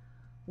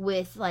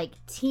with, like,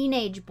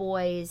 teenage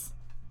boys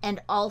and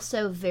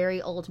also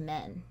very old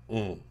men.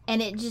 Mm.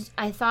 And it just,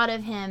 I thought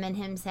of him and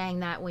him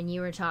saying that when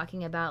you were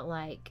talking about,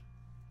 like,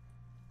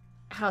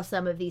 how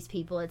some of these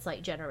people, it's,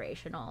 like,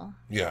 generational.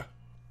 Yeah.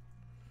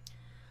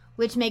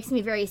 Which makes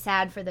me very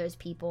sad for those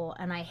people,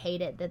 and I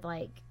hate it that,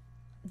 like,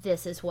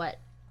 this is what...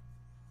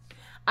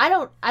 I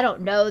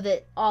don't know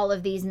that all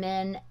of these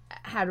men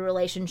had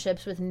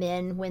relationships with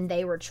men when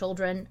they were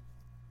children.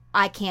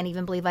 I can't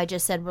even believe I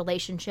just said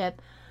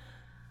relationship.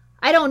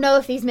 I don't know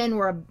if these men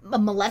were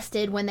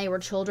molested when they were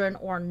children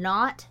or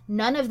not.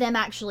 None of them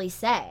actually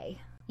say,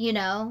 you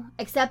know,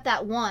 except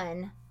that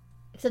one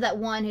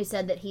who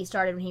said that he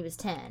started when he was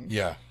 10.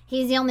 Yeah.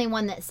 He's the only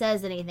one that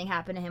says that anything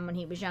happened to him when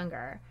he was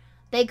younger.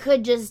 They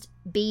could just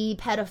be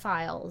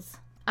pedophiles.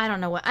 I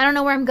don't know where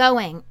I'm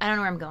going.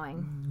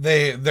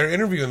 They're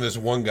interviewing this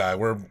one guy.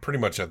 We're pretty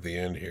much at the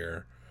end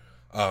here.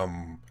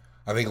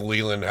 I think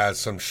Leland has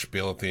some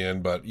spiel at the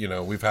end, but, you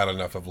know, we've had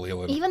enough of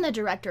Leland. Even the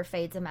director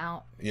fades him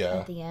out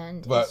at the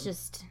end. But it's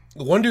just...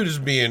 one dude is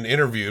being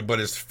interviewed, but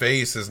his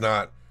face is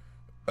not...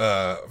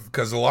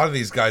 Because a lot of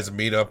these guys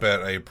meet up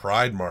at a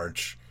pride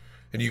march,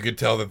 and you could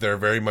tell that they're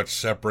very much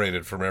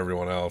separated from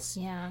everyone else.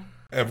 Yeah.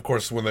 And, of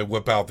course, when they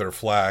whip out their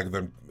flag,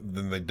 then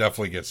they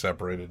definitely get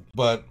separated.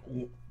 But...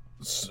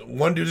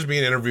 one dude is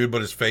being interviewed,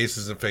 but his face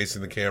isn't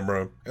facing the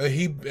camera.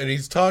 He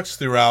talks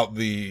throughout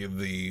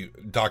the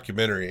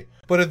documentary,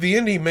 but at the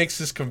end he makes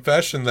this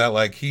confession that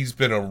like he's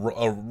been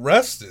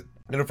arrested,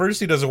 and at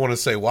first he doesn't want to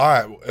say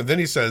why, and then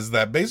he says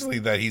that basically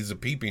that he's a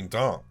peeping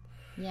Tom.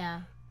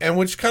 Yeah. And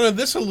which kind of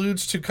this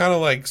alludes to kind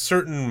of like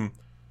certain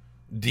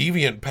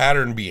deviant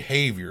pattern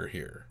behavior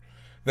here,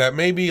 that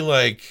maybe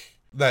like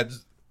that.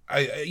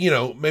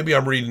 Maybe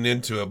I'm reading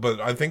into it, but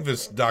I think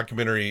this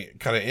documentary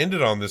kind of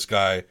ended on this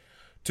guy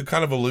to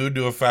kind of allude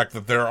to a fact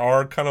that there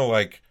are kind of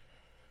like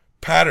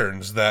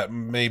patterns that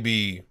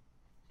maybe,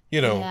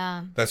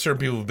 that certain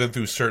people have been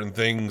through certain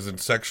things and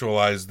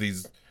sexualize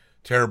these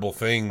terrible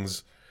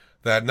things,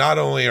 that not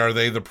only are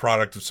they the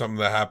product of something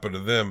that happened to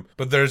them,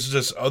 but there's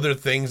just other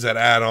things that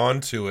add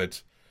on to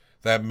it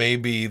that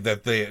maybe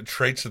that the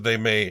traits that they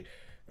may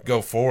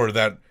go forward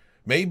that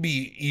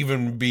maybe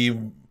even be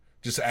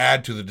just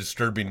add to the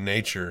disturbing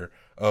nature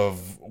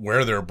of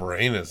where their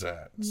brain is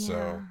at.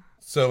 Yeah.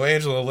 So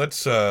Angela,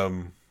 let's,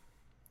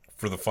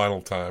 for the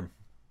final time,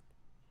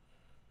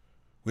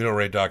 we don't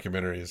rate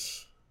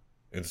documentaries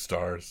in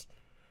stars.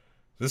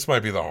 This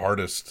might be the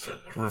hardest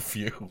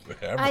review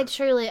ever. I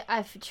truly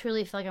feel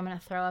like I'm going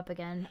to throw up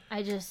again.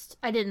 I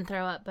didn't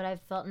throw up, but I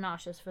felt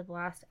nauseous for the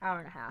last hour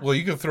and a half. Well,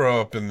 you can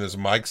throw up in this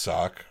mic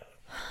sock.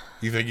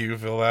 You think you can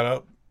fill that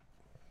up?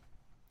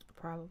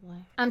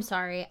 Probably. I'm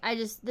sorry.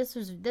 This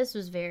was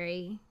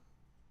very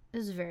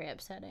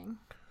upsetting.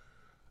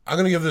 I'm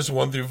going to give this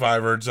 1 through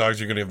 5 Herzog's.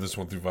 You're going to give this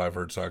 1 through 5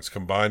 Herzog's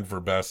combined for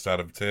best out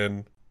of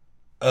 10.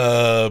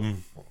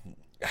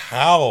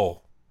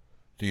 How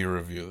do you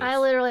review this? I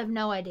literally have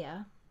no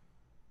idea.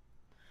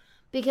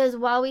 Because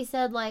while we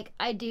said, like,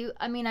 I do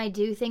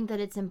think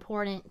that it's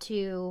important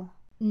to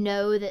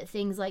know that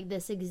things like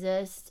this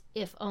exist,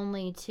 if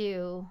only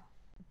to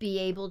be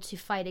able to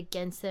fight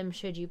against them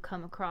should you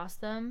come across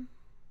them.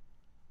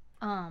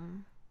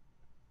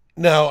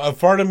 Now, a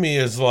part of me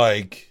is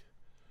like,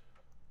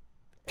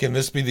 can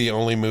this be the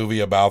only movie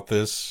about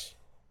this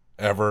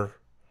ever?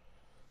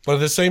 But at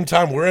the same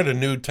time, we're at a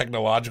new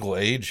technological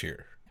age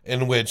here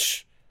in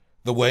which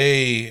the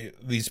way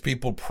these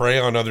people prey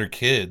on other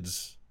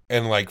kids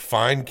and like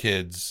find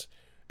kids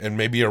and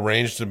maybe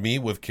arrange to meet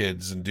with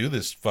kids and do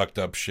this fucked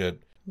up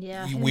shit.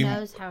 Yeah, who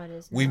knows how it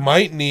is now. We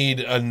might need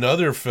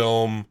another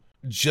film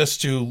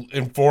just to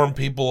inform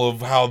people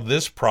of how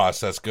this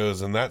process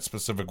goes in that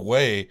specific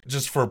way,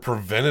 just for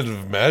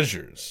preventative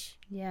measures.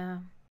 Yeah.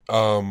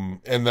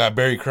 And that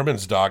Barry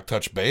Crimmins doc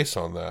touched base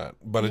on that,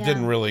 but it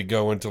didn't really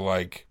go into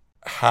like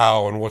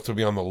how and what to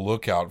be on the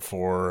lookout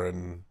for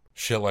and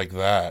shit like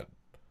that.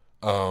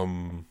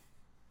 No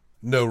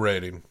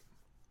rating.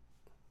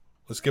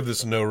 Let's give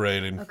this a no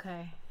rating.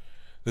 Okay.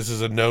 This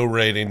is a no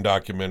rating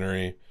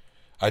documentary.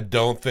 I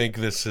don't think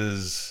this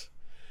is,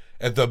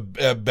 at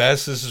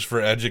best, this is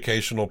for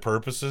educational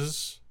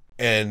purposes,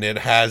 and it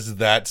has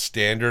that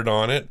standard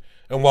on it.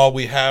 And while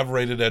we have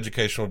rated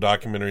educational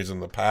documentaries in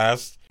the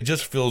past, it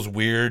just feels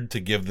weird to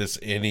give this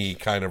any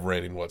kind of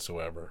rating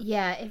whatsoever.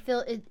 Yeah,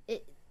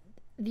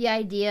 the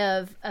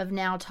idea of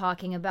now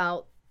talking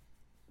about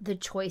the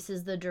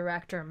choices the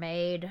director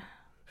made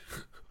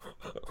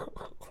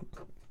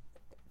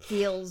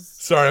feels.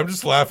 Sorry, I'm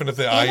just laughing at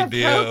the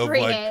idea of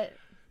like,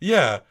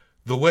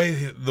 the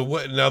way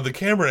now the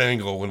camera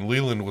angle when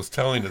Leland was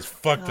telling his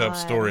fucked up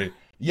story.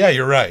 Yeah,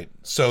 you're right.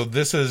 So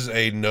this is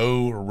a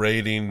no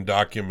rating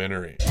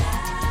documentary.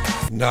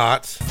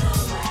 Not.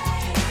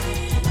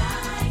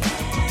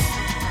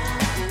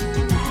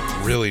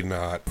 Really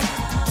not.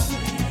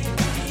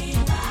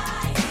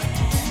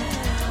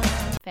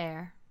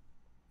 Fair.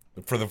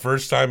 For the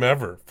first time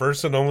ever.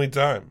 First and only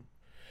time.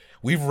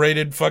 We've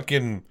rated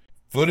fucking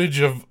footage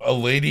of a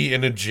lady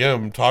in a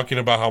gym talking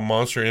about how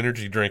Monster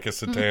Energy drink is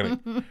satanic.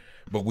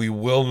 But we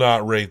will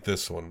not rate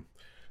this one.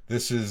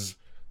 This is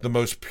the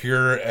most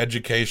pure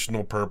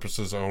educational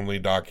purposes only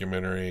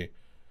documentary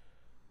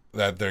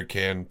that there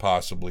can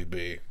possibly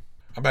be.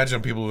 I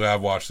imagine people who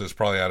have watched this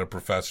probably had a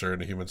professor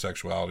in a human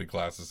sexuality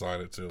class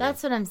assign it to them.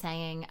 That's what I'm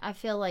saying. I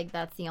feel like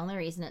that's the only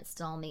reason it's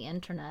still on the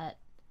internet,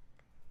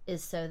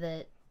 is so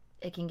that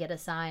it can get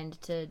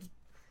assigned to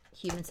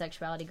human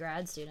sexuality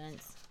grad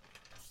students.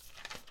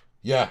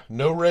 Yeah,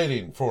 no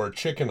rating for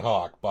Chicken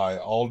Hawk by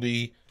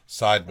Aldi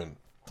Seidman.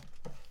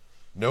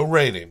 No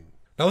rating.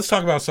 Now let's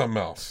talk about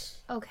something else.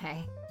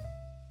 Okay.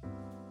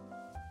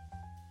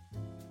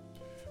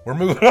 We're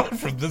moving on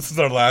from this is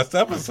our last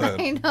episode.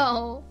 I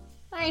know.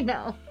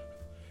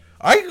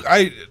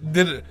 I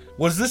did.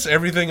 Was this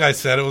everything I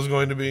said it was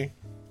going to be?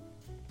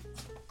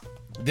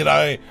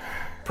 I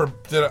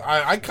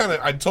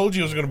told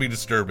you it was going to be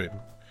disturbing.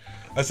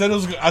 I said it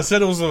was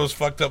the most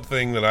fucked up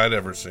thing that I'd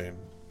ever seen.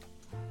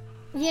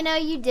 You know,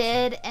 you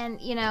did, and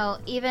you know,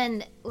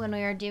 even when we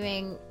were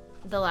doing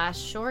the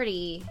last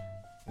shorty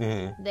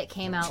that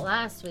came out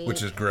last week,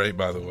 which is great,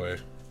 by the way.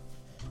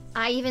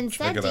 I even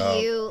said to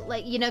you,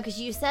 like, you know, because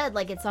you said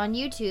like it's on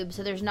YouTube,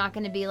 so there's not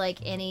going to be like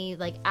any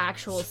like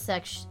actual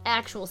sex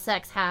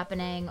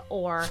happening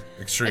or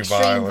extreme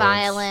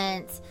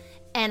violence.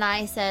 And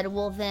I said,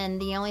 well, then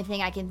the only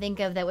thing I can think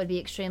of that would be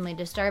extremely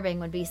disturbing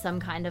would be some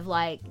kind of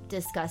like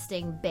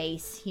disgusting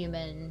base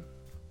human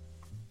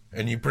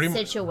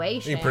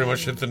situation. You pretty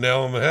much hit the nail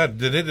on the head.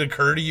 Did it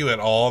occur to you at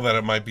all that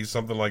it might be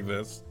something like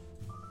this?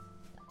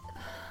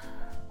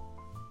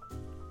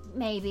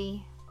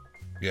 Maybe.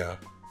 Yeah.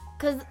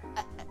 Because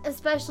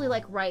especially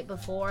like right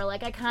before,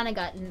 like I kind of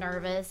got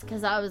nervous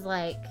because I was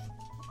like,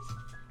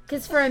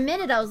 because for a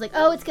minute I was like,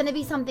 oh, it's going to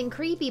be something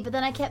creepy. But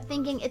then I kept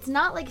thinking it's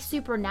not like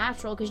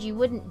supernatural because you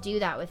wouldn't do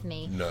that with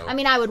me. No. I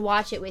mean, I would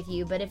watch it with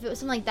you, but if it was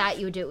something like that,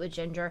 you would do it with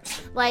Ginger.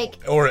 Like,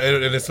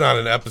 and it's not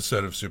an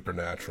episode of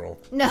Supernatural.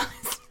 No,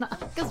 it's not,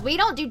 because we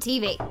don't do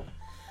TV.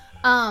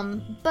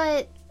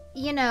 But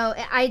you know,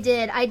 I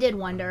did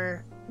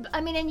wonder.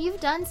 I mean, and you've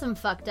done some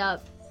fucked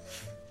up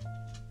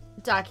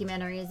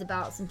documentaries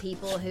about some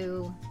people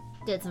who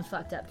did some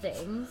fucked up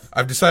things.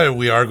 I've decided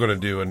we are going to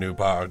do a new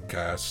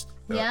podcast.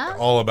 Yeah?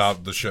 All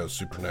about the show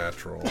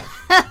Supernatural.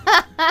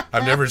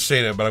 I've never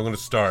seen it, but I'm going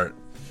to start.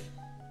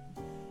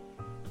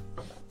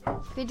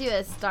 If we do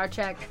a Star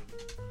Trek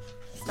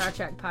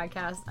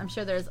podcast, I'm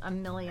sure there's a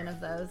million of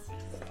those.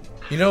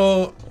 You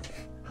know,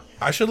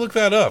 I should look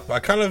that up. I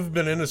kind of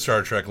been into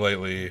Star Trek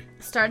lately.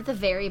 Start at the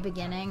very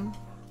beginning.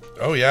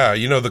 Oh yeah,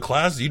 you know the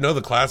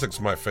classic's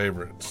my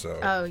favorite. So.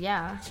 Oh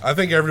yeah. I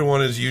think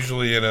everyone is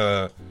usually in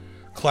a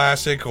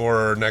classic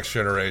or Next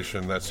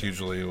Generation. That's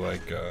usually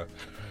like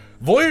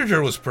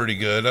Voyager was pretty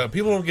good.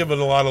 People don't give it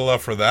a lot of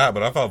love for that,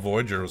 but I thought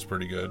Voyager was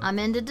pretty good. I'm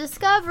into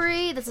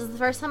Discovery. This is the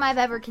first time I've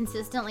ever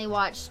consistently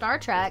watched Star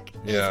Trek.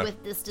 Is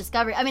with this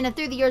Discovery. I mean,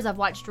 through the years I've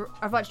watched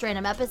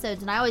random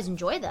episodes and I always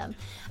enjoy them.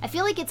 I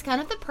feel like it's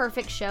kind of the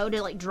perfect show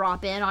to like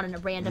drop in on a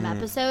random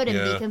episode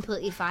and be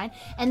completely fine.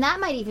 And that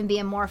might even be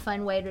a more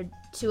fun way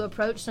to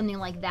approach something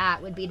like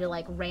that. Would be to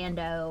like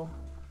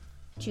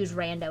choose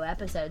rando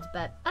episodes,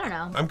 but I don't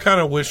know. I'm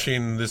kind of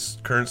wishing this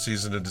current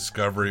season of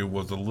Discovery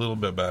was a little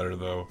bit better,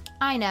 though.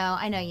 I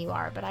know you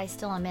are, but I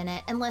still am in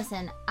it. And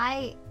listen,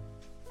 I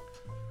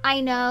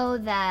know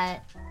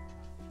that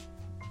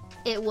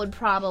it would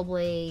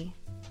probably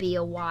be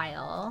a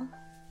while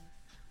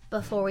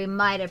before we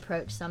might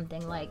approach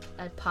something like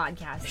a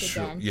podcast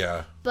again.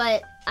 Yeah.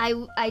 But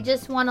I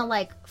just want to,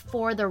 like,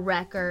 for the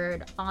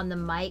record on the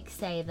mic,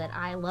 say that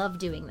I love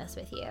doing this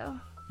with you.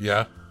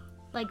 Yeah.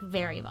 Like,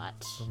 very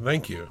much.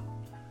 Thank you.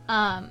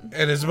 And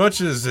as much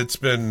as it's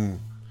been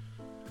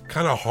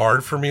kind of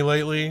hard for me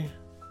lately,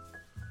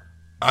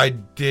 I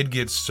did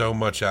get so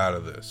much out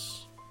of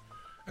this.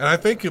 And I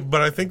think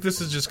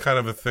this is just kind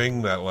of a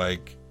thing that,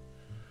 like,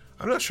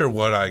 I'm not sure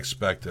what I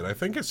expected. I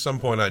think at some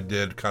point I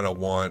did kind of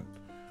want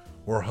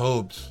or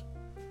hoped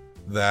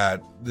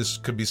that this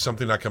could be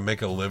something I could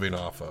make a living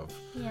off of.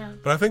 Yeah.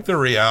 But I think the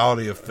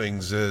reality of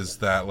things is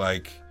that,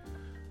 like,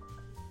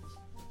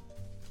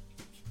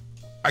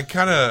 I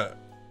kind of,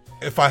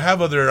 if I have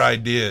other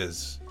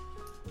ideas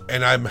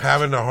and I'm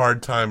having a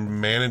hard time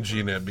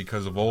managing it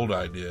because of old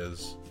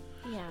ideas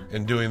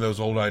and doing those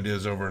old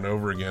ideas over and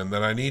over again,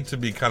 then I need to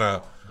be kind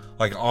of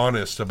like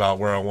honest about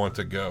where I want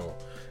to go.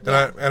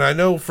 And I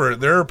know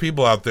there are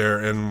people out there,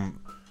 and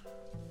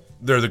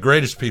they're the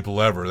greatest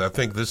people ever, that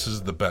think this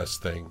is the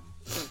best thing.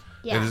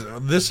 Yeah.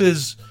 This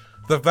is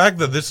the fact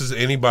that this is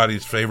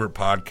anybody's favorite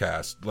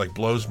podcast, like,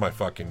 blows my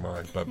fucking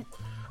mind. But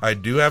I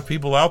do have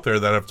people out there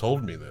that have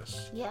told me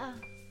this. Yeah.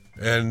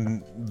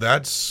 And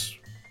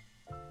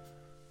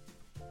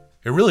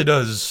it really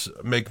does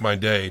make my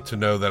day to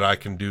know that I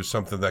can do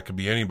something that could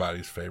be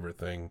anybody's favorite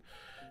thing,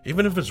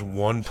 even if it's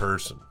one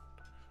person,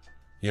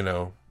 you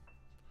know.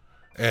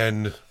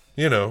 And,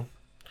 you know,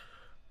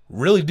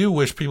 really do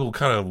wish people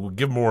kind of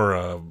give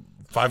more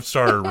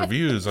 5-star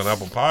reviews on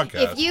Apple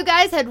Podcasts. If you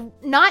guys had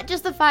not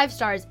just the 5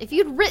 stars, if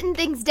you'd written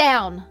things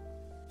down.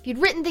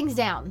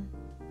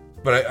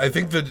 But I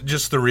think that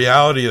just the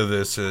reality of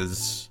this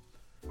is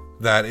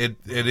that it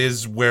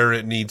is where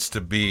it needs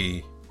to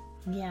be.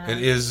 Yeah.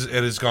 It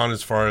has gone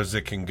as far as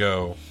it can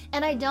go.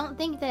 And I don't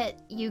think that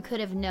you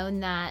could have known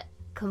that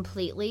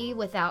completely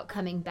without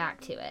coming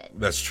back to it.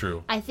 That's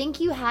true. I think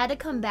you had to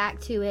come back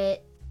to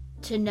it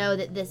to know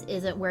that this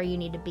isn't where you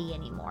need to be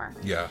anymore.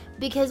 Yeah.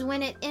 Because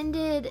when it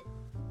ended,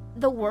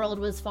 the world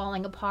was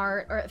falling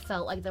apart, or it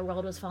felt like the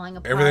world was falling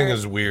apart. Everything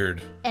is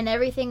weird. And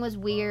everything was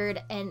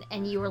weird,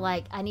 and you were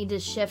like, I need to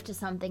shift to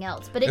something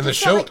else. But it And just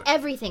the felt show- like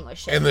everything was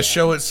shifting. And the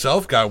show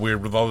itself got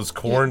weird with all those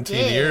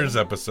Quarantine did. Years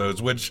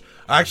episodes, which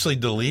I actually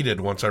deleted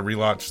once I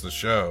relaunched the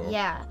show.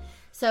 Yeah.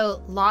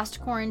 So,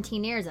 Lost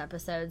Quarantine Years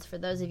episodes, for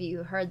those of you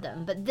who heard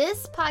them. But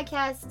this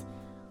podcast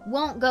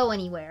won't go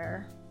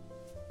anywhere.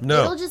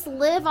 No. It'll just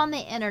live on the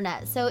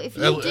internet. So, if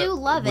you do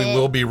love we it...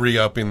 will be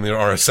re-upping the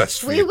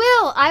RSS feed. We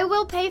will. I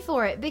will pay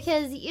for it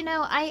because,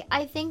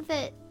 I think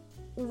that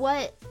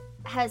what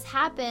has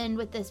happened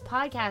with this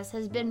podcast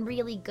has been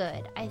really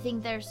good. I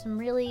think there's some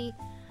really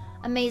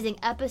amazing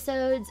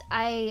episodes.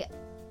 I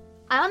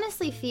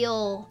honestly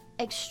feel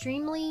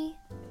extremely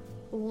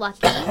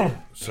lucky.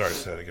 Sorry,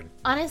 say that again.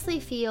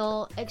 Honestly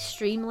feel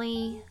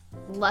extremely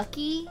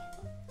lucky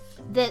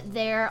that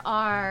there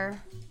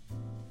are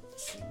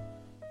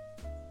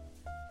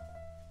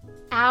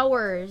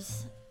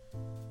hours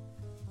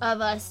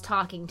of us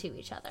talking to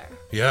each other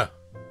Yeah.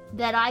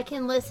 that I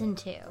can listen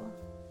to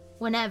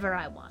whenever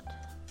I want.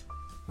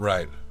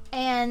 Right.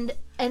 And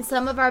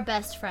some of our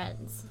best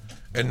friends.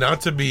 And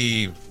not to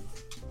be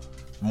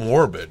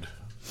morbid,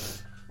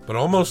 but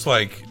almost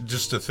like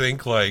just to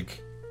think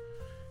like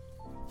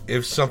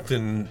if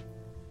something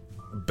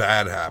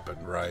bad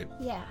happened, right?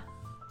 Yeah.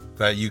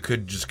 That you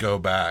could just go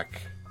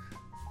back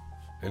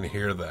and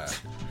hear that.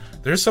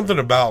 There's something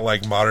about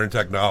like modern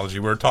technology.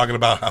 We were talking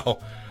about how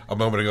a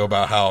moment ago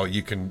about how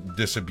you can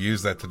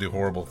disabuse that to do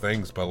horrible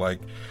things, but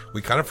like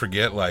we kind of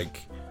forget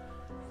like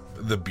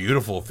the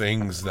beautiful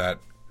things that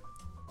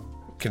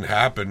can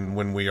happen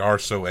when we are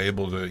so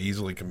able to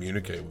easily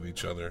communicate with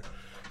each other.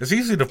 It's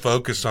easy to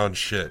focus on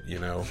shit,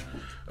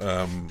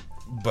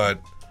 but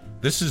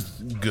this is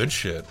good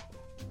shit.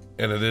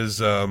 And it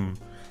is,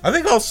 I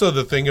think also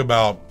the thing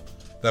about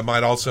that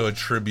might also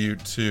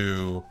attribute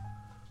to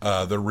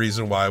the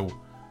reason why, we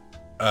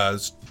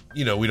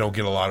don't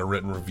get a lot of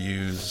written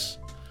reviews.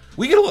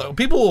 We get a lot,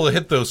 people will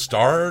hit those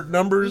star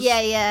numbers.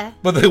 Yeah.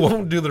 But they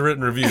won't do the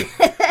written review.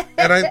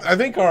 And I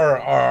think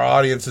our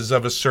audience is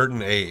of a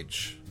certain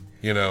age,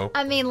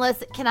 I mean,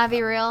 listen, can I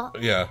be real?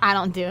 Yeah. I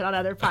don't do it on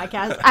other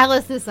podcasts. I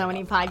listen to so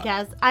many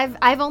podcasts.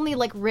 I've only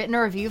written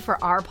a review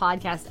for our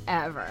podcast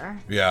ever.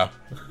 Yeah.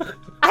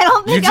 I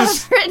don't think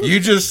I've written. You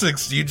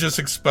just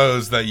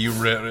exposed that you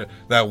read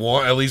that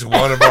one, at least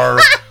one of our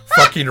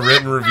fucking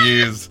written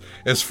reviews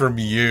is from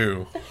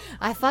you.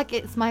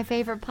 It's my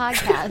favorite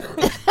podcast.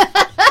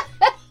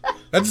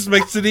 That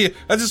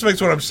just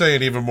makes what I'm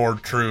saying even more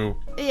true.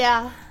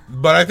 Yeah.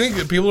 But I think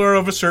that people are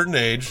of a certain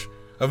age,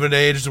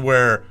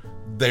 where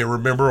they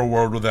remember a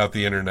world without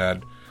the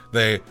internet.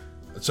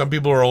 Some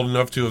people are old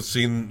enough to have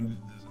seen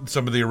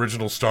some of the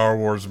original Star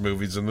Wars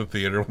movies in the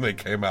theater when they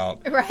came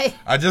out. Right.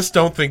 I just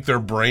don't think their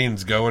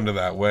brains go into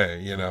that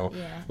way, Yeah.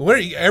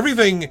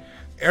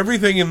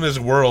 Everything in this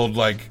world,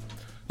 like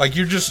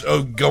you're just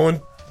go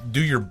and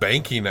do your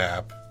banking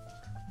app.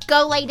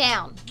 Go lay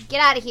down.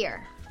 Get out of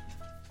here.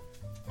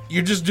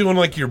 You're just doing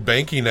like your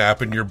banking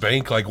app, and your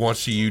bank like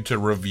wants you to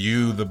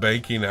review the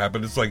banking app,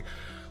 and it's like,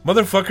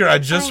 motherfucker, I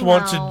just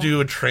want to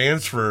do a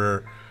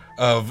transfer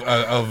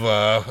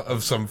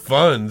of some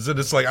funds, and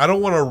it's like I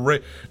don't want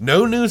to.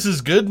 No news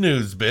is good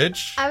news,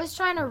 bitch. I was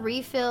trying to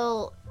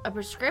refill a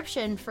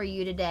prescription for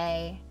you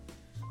today,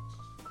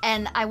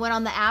 and I went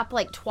on the app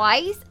like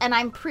twice, and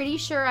I'm pretty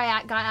sure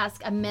I got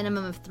asked a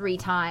minimum of 3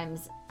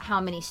 times how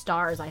many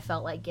stars I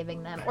felt like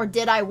giving them, or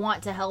did I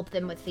want to help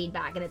them with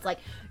feedback, and it's like,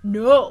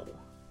 no.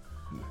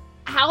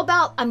 How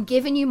about I'm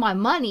giving you my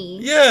money?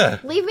 Yeah.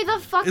 Leave me the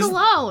fuck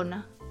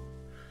alone.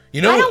 I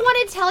don't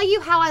want to tell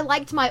you how I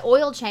liked my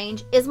oil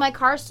change. Is my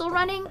car still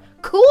running?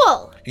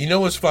 Cool. You know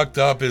what's fucked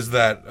up is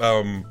that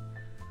I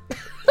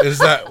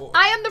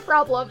am the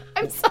problem.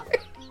 I'm sorry.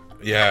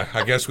 Yeah,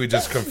 I guess we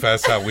just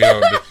confess how we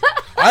don't.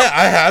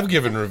 I have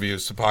given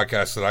reviews to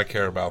podcasts that I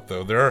care about,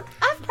 though.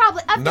 I've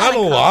not done a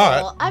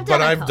lot, I've but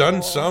done I've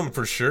done some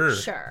for sure.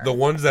 Sure. The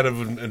ones that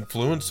have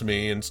influenced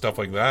me and stuff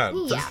like that.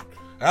 Yeah.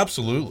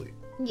 Absolutely.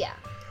 Yeah.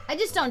 I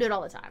just don't do it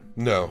all the time.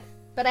 No.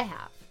 But I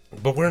have.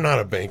 But we're not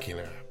a banking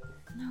app.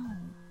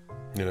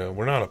 No.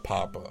 We're not a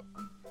pop-up.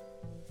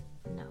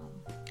 No.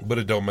 But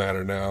it don't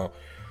matter now.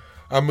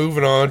 I'm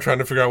moving on, trying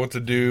to figure out what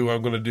to do.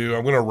 I'm going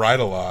to write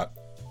a lot.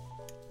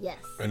 Yes.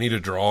 I need to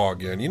draw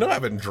again. I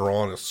haven't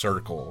drawn a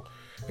circle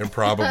in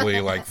probably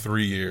like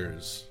 3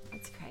 years.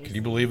 That's crazy. Can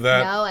you believe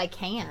that? No, I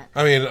can't.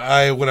 I mean,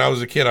 when I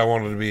was a kid, I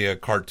wanted to be a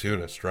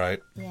cartoonist, right?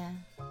 Yeah.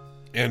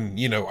 And,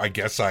 I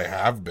guess I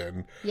have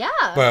been. Yeah.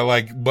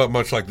 But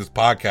much like this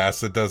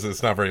podcast,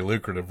 it's not very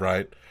lucrative,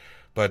 right?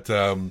 But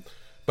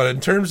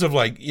in terms of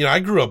I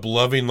grew up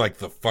loving like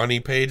the funny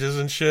pages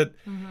and shit.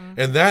 Mm-hmm.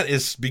 And that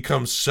is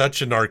become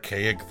such an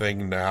archaic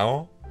thing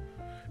now.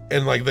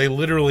 And like they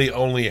literally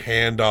only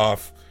hand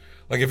off,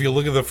 like if you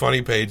look at the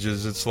funny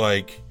pages, it's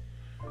like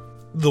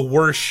the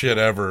worst shit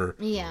ever.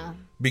 Yeah.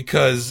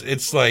 Because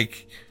it's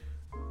like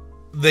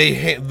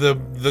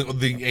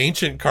the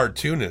ancient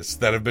cartoonists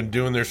that have been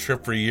doing their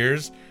strip for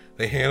years,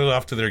 they hand it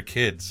off to their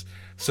kids.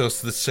 So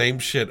it's the same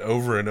shit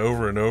over and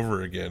over and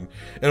over again.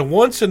 And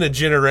once in a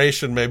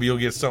generation, maybe you'll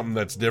get something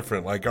that's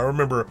different. Like I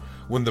remember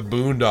when the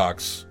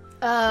Boondocks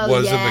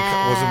was in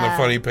the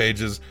funny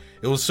pages.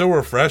 It was so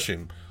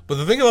refreshing. But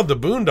the thing about the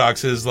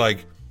Boondocks is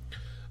like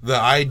the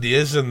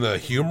ideas and the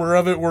humor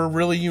of it were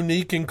really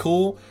unique and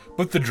cool,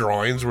 but the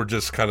drawings were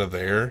just kind of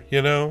there,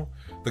 you know?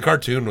 The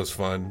cartoon was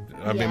fun.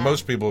 I mean,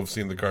 most people have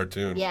seen the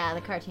cartoon. Yeah, the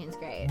cartoon's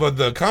great. But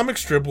the comic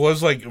strip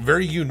was like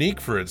very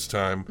unique for its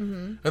time.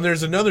 Mm-hmm. And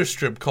there's another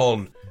strip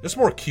called, it's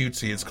more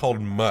cutesy, it's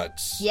called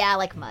Mutts. Yeah, I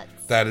like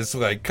Mutts. That is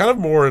like kind of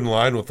more in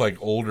line with like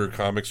older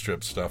comic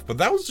strip stuff. But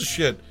that was the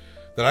shit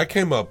that I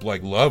came up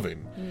like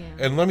loving.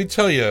 Yeah. And let me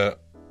tell you,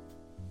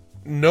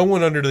 no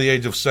one under the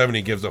age of 70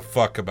 gives a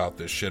fuck about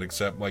this shit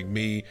except like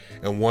me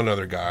and one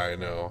other guy I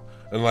know.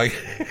 And like,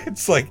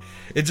 it's like,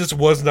 it just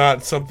was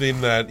not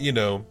something that, you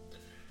know,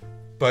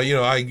 but you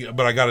know, I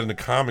got into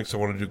comics. I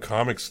want to do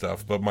comic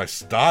stuff, but my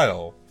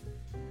style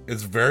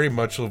is very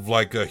much of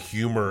like a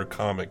humor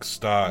comic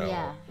style.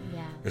 Yeah.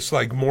 It's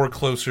like more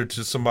closer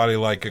to somebody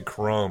like a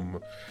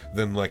Crumb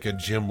than like a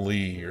Jim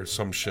Lee or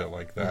some shit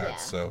like that. Yeah.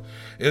 So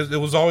it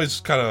was always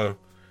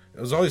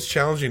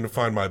challenging to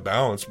find my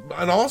balance.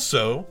 And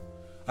also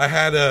I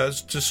had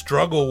to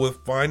struggle with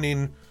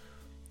finding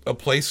a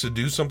place to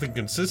do something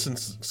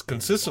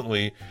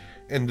consistently.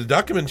 And the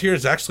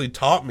Documenteers actually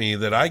taught me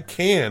that I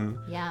can,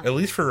 at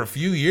least for a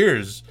few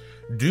years,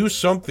 do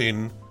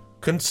something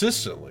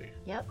consistently.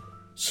 Yep.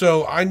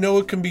 So I know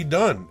it can be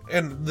done.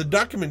 And the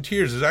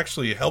Documenteers has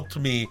actually helped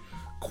me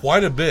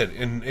quite a bit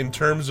in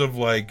terms of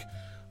like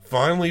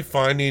finally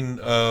finding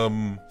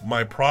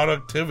my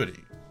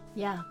productivity.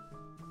 Yeah.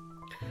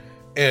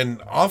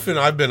 And often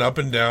I've been up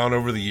and down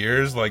over the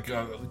years, like,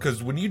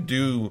 because when you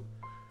do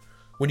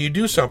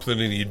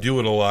something and you do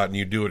it a lot and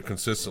you do it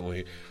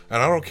consistently,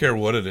 and I don't care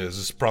what it is,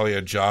 it's probably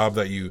a job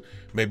that you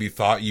maybe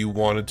thought you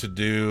wanted to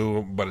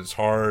do, but it's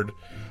hard.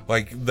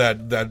 Like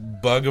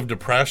that bug of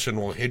depression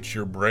will hit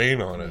your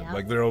brain on it. Yeah.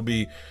 Like there will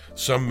be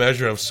some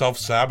measure of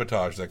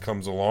self-sabotage that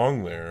comes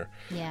along there.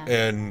 Yeah.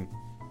 And,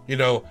 you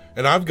know,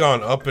 and I've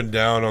gone up and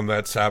down on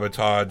that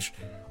sabotage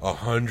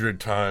 100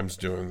 times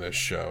doing this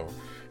show.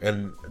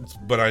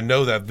 But I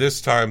know that this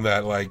time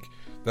that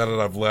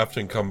I've left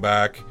and come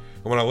back,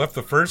 and when I left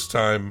the first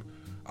time,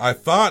 I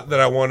thought that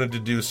I wanted to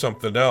do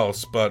something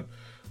else, but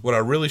what I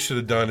really should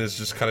have done is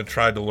just kind of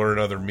tried to learn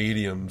other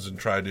mediums and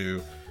try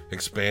to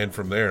expand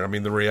from there. I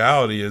mean, the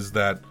reality is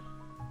that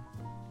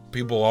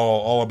people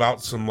all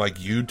about some like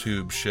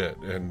YouTube shit,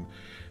 and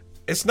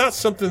it's not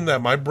something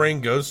that my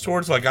brain goes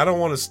towards. Like, I don't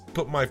want to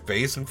put my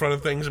face in front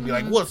of things and be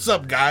like, "What's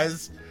up,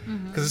 guys?"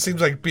 Because it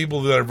seems like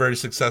people that are very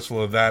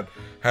successful at that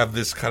have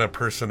this kind of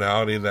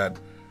personality that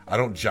I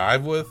don't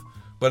jive with.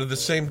 But at the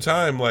same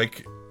time,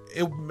 like,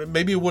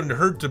 maybe it wouldn't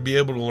hurt to be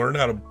able to learn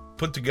how to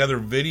put together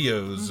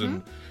videos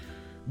and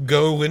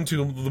go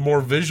into the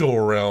more visual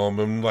realm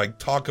and like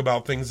talk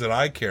about things that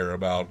I care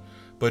about,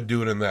 but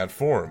do it in that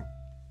form.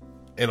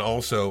 And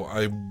also,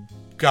 I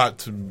got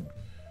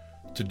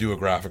to do a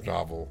graphic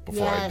novel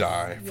before I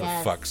die, for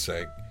fuck's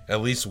sake.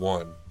 At least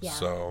one. Yeah.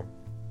 So.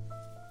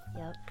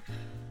 Yep.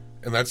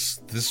 And this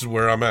is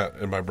where I'm at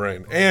in my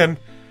brain. And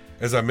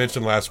as I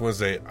mentioned last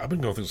Wednesday, I've been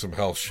going through some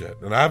health shit,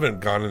 and I haven't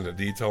gone into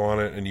detail on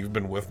it, and you've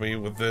been with me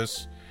with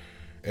this,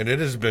 and it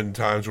has been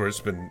times where it's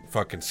been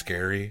fucking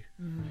scary,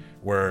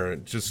 where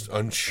just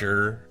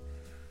unsure.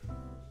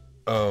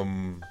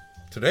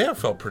 Today I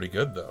felt pretty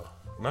good though,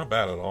 not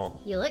bad at all.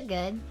 You look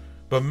good.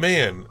 But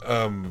man,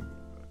 I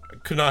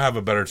could not have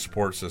a better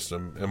support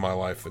system in my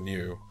life than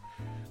you.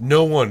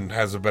 No one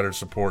has a better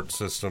support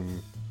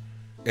system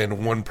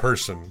in one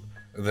person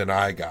than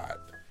I got.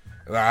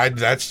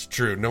 That's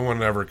true. No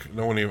one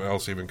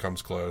else even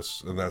comes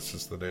close, and that's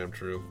just the damn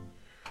truth.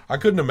 I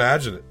couldn't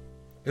imagine it.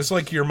 It's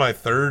like you're my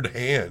third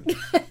hand.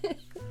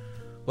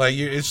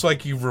 It's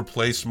like you've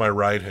replaced my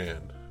right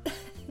hand,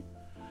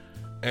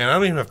 and I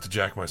don't even have to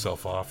jack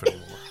myself off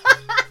anymore.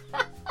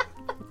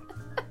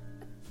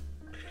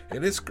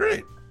 And it's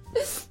great.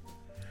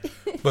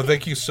 But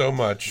thank you so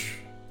much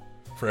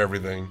for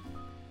everything.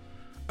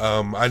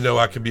 I know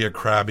I could be a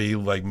crabby,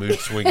 like, mood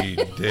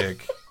swingy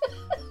dick.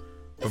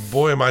 But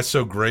boy, am I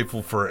so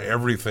grateful for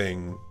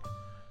everything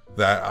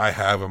that I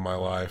have in my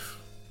life.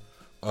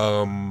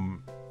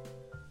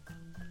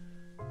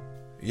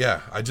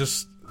 Yeah, I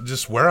just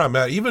where I'm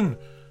at, even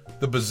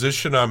the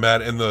position I'm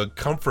at and the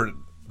comfort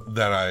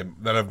that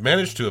I've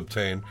managed to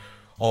obtain,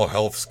 all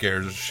health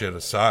scares and shit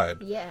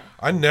aside. Yeah.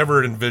 I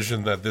never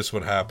envisioned that this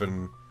would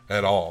happen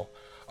at all.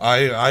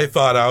 I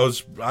thought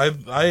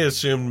I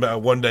assumed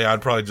one day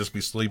I'd probably just be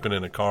sleeping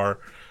in a car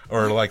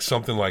or like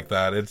something like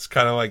that. It's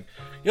kind of like,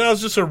 you know, I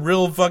was just a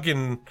real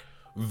fucking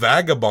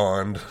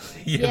vagabond,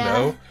 you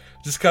know?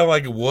 Just kind of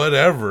like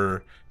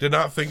whatever. Did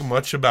not think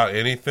much about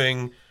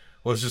anything.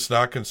 Was just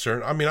not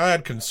concerned. I mean, I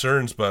had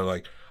concerns, but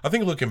like, I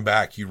think looking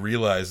back, you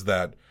realize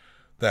that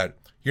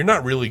you're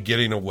not really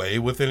getting away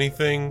with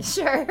anything.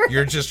 Sure.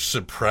 You're just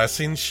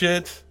suppressing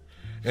shit.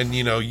 And,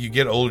 you know, you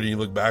get older and you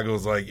look back, it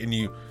was like,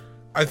 and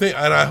I think,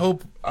 and I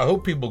hope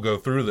people go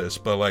through this,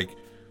 but like,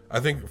 I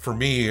think for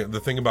me, the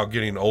thing about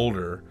getting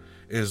older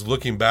is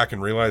looking back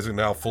and realizing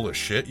how full of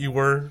shit you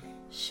were.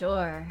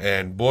 Sure.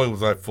 And boy,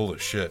 was I full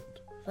of shit.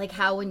 Like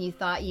how when you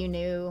thought you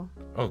knew.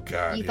 Oh,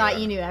 God. You thought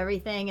you knew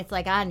everything. It's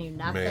like, I knew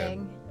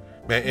nothing.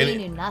 Man, you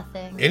knew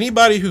nothing.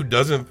 Anybody who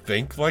doesn't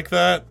think like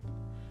that,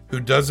 who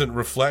doesn't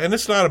reflect, and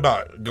it's not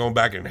about going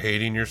back and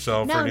hating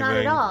yourself or anything. No, not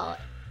at all.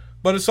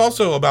 But it's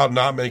also about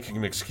not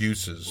making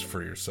excuses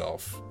for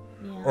yourself.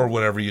 Yeah. Or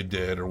whatever you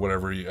did, or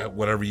whatever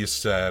you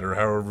said, or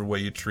however way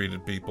you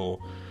treated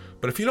people.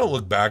 But if you don't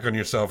look back on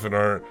yourself and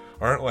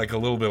aren't like a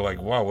little bit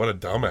like, wow, what a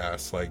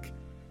dumbass. Like,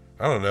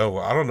 I don't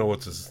know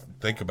what to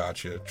think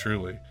about you.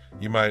 Truly,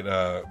 you might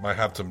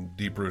have some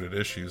deep rooted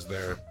issues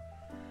there.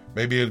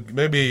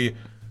 Maybe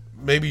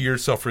your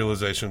self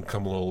realization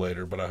come a little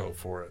later, but I hope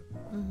for it.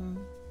 Mm-hmm.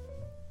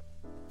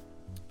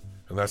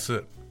 And that's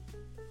it.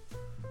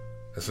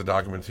 That's the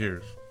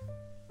Documenteers.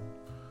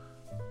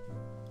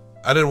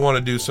 I didn't want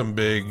to do some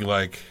big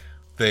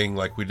thing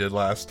like we did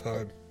last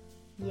time.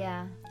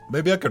 Yeah.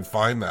 Maybe I could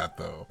find that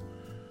though.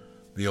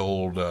 The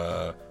old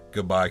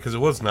goodbye, because it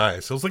was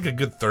nice. It was like a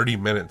good 30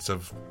 minutes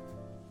of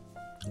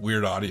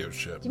weird audio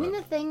shit. Do you mean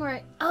the thing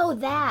where... Oh,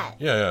 that.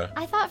 Yeah.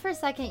 I thought for a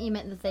second you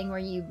meant the thing where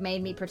you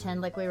made me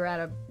pretend like we were at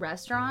a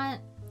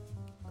restaurant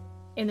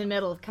in the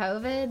middle of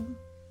COVID.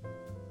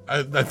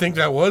 I think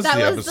that was the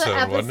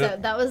episode, wasn't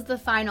it? That was the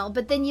final.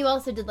 But then you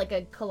also did like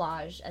a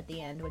collage at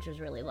the end, which was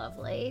really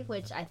lovely,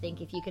 which I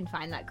think if you can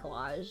find that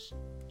collage,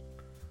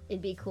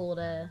 it'd be cool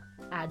to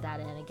add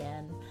that in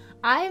again.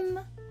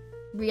 I'm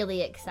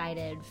really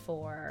excited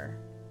for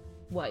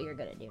what you're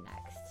going to do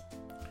next.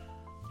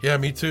 Yeah,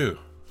 me too.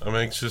 I'm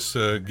anxious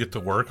to get to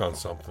work on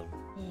something.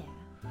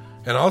 Yeah.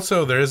 And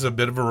also, there is a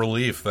bit of a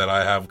relief that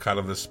I have kind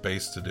of the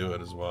space to do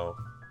it as well.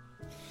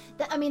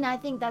 I mean, I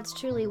think that's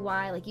truly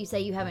why, like you say,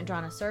 you haven't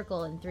drawn a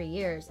circle in 3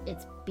 years.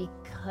 It's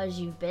because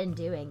you've been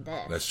doing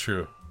this. That's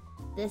true.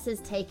 This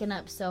has taken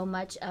up so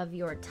much of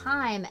your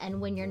time,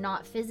 and when you're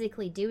not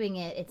physically doing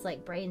it, it's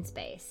like brain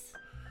space.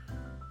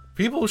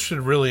 People should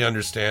really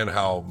understand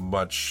how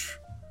much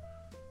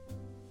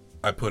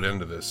I put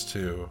into this,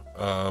 too.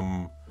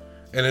 And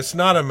it's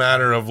not a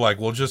matter of like,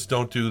 well, just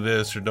don't do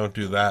this or don't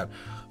do that.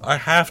 I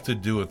have to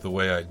do it the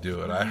way I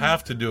do it. I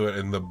have to do it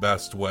in the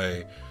best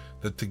way.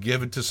 That to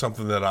give it to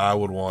something that I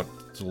would want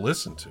to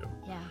listen to.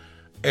 Yeah.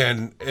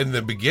 And in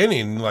the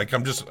beginning, like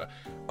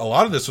a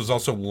lot of this was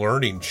also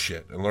learning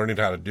shit and learning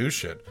how to do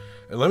shit.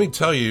 And let me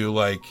tell you,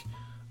 like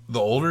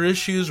the older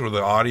issues where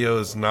the audio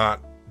is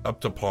not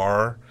up to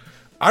par,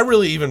 I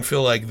really even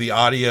feel like the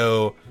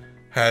audio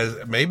has,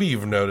 maybe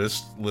you've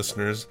noticed,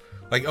 listeners,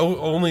 like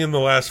only in the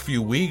last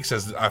few weeks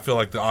has I feel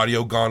like the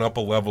audio gone up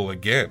a level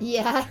again.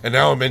 Yeah. And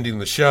now I'm ending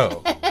the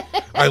show.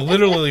 I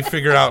literally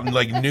figure out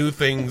like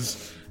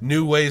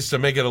new ways to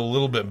make it a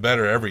little bit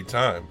better every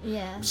time.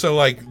 Yeah. So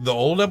like the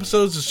old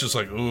episodes, it's just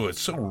like, ooh,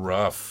 it's so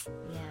rough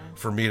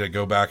for me to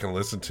go back and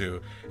listen to.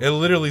 It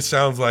literally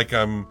sounds like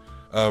I'm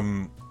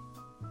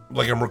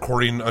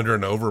recording under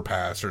an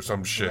overpass or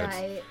some shit.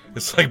 Right.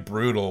 It's like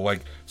brutal,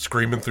 like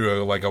screaming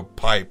through a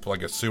pipe,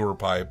 like a sewer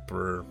pipe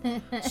or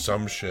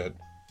some shit.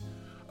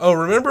 Oh,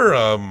 remember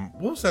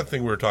what was that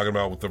thing we were talking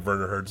about with the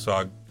Werner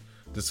Herzog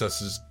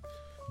discusses?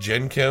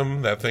 Gen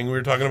Chem, that thing we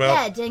were talking about?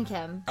 Yeah, Gen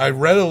Chem. I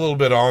read a little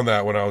bit on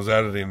that when I was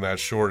editing that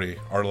shorty,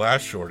 our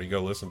last shorty.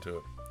 Go listen to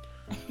it.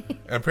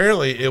 And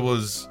apparently it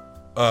was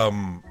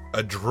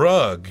a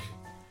drug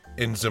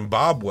in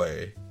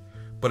Zimbabwe,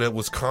 but it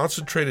was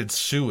concentrated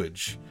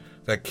sewage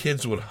that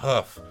kids would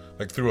huff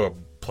like through a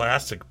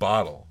plastic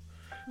bottle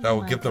that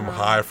would get them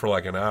high for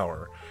like an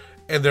hour.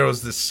 And there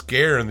was this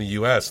scare in the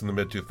U.S. in the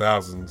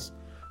mid-2000s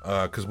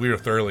because we were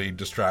thoroughly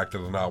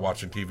distracted and not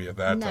watching TV at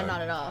that time. No,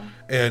 not at all.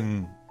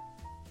 And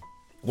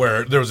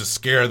where there was a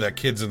scare that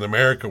kids in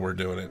America were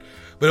doing it.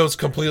 But it was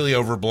completely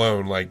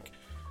overblown. Like,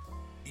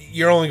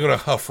 you're only going to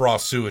huff raw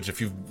sewage if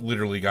you've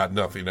literally got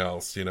nothing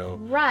else, you know?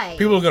 Right.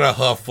 People are going to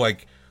huff,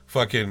 like,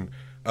 fucking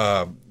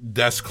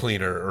desk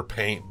cleaner or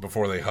paint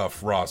before they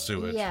huff raw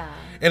sewage. Yeah.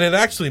 And it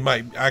actually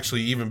might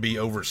even be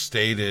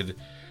overstated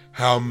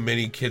how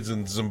many kids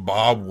in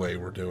Zimbabwe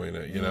were doing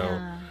it, you know?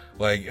 Yeah.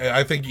 Like,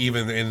 I think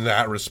even in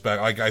that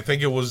respect, like, I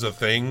think it was a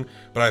thing,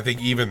 but I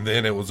think even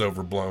then it was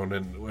overblown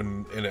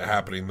and it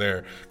happening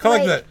there. Kind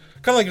of like that,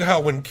 kind of like how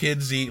when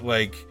kids eat,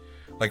 like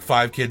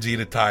 5 kids eat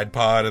a Tide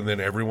Pod and then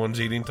everyone's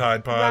eating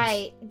Tide Pods.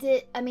 Right.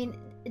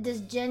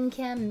 Does Gen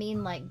Chem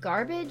mean like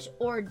garbage,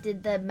 or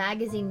did the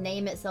magazine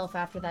name itself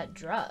after that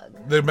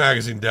drug? The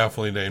magazine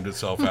definitely named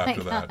itself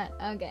after that.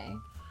 Okay.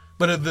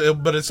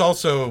 But it's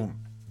also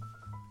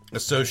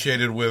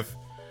associated with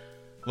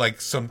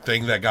like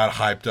something that got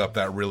hyped up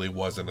that really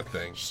wasn't a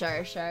thing.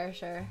 Sure.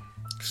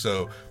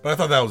 So, but I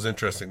thought that was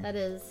interesting. That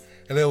is.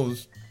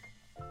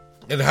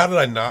 And how did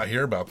I not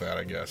hear about that,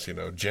 I guess, you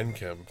know, Gen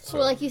Chem. So.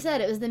 Well, like you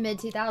said, it was the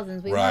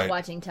mid-2000s. We Right. weren't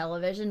watching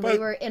television. But we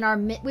were in our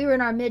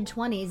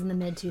mid-20s in the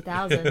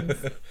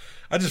mid-2000s.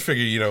 I just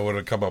figured, you know, it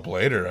would come up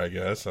later, I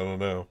guess. I don't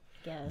know.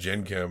 Guess.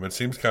 Gen Chem. It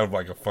seems kind of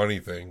like a funny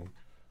thing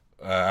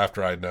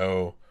after I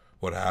know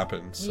what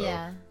happened. So.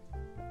 Yeah.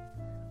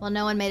 Well,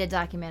 no one made a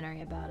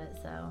documentary about it,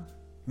 so.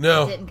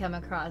 No. Didn't come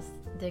across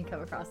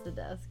the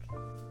desk.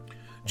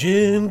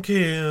 Jen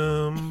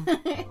Kim.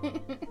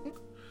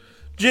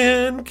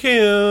 Jen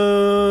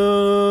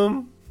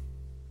Kim.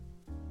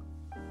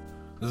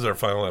 This is our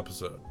final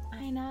episode.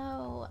 I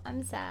know.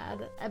 I'm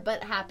sad,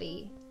 but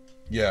happy.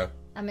 Yeah.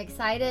 I'm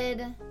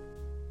excited.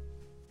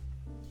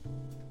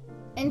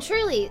 And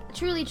truly,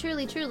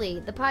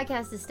 the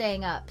podcast is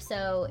staying up.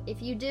 So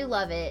if you do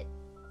love it,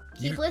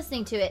 keep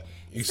listening to it.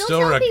 You still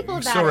tell people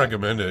about it.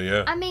 recommend it,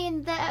 yeah. I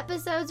mean, the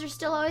episodes are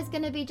still always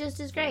going to be just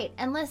as great.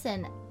 And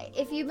listen,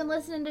 if you've been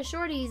listening to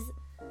Shorties,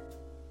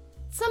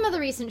 some of the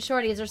recent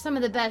Shorties are some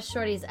of the best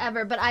Shorties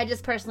ever, but I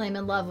just personally am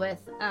in love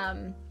with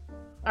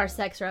our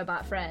sex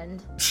robot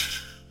friend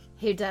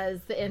who does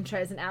the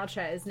intros and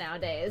outros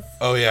nowadays.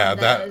 Oh yeah,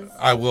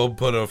 I will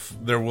put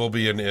there will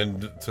be an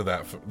end to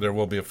that. There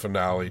will be a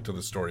finale to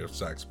the story of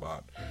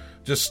Sexbot.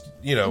 Just,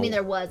 I mean,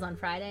 there was on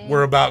Friday.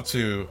 We're about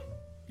to.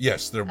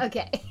 Yes, there.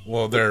 Okay.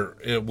 Well,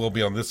 it will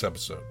be on this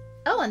episode.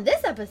 Oh, on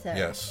this episode.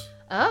 Yes.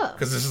 Oh.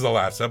 Because this is the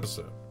last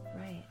episode.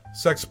 Right.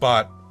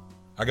 Sexbot.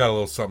 I got a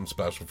little something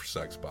special for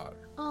Sexbot.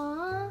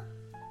 Aww.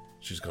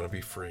 She's gonna be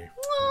free.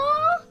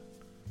 Aww.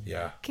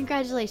 Yeah.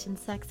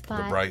 Congratulations, Sexbot.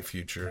 The bright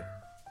future.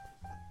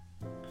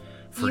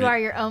 You are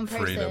your own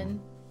person.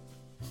 Freedom.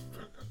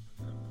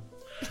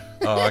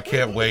 Oh, I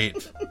can't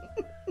wait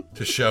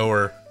to show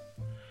her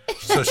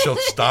so she'll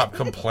stop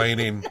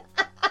complaining.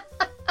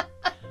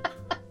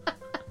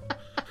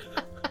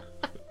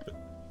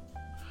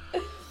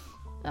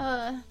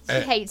 She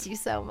hates you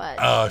so much.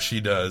 Oh, she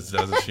does,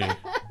 doesn't she?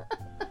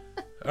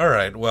 All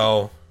right,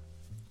 well,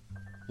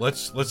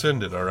 let's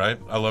end it, all right?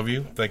 I love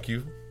you. Thank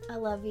you. I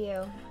love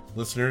you.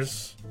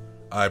 Listeners,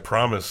 I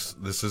promise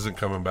this isn't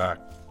coming back.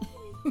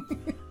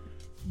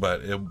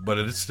 but it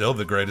is still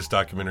the greatest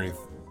documentary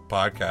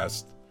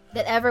podcast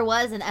that ever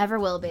was and ever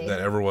will be. That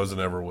ever was and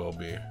ever will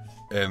be.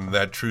 And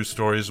that True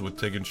Stories with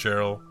Tig and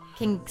Cheryl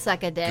can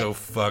suck a dick. Go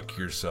fuck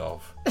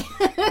yourself.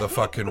 The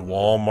fucking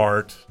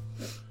Walmart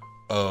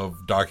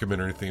of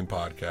documentary themed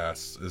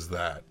podcasts is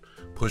that.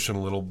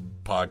 Pushing little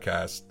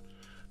podcasts,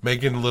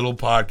 making little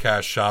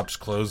podcast shops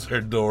close their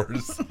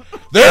doors.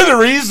 They're the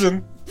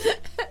reason.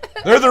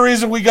 They're the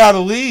reason we gotta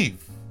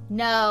leave.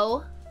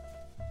 No.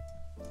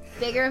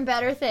 Bigger and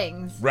better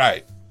things.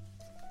 Right.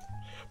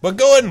 But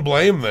go ahead and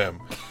blame them.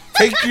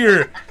 Take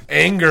your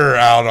anger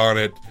out on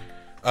it.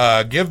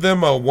 Give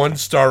them a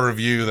 1-star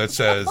review that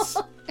says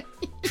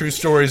True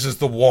Stories is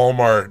the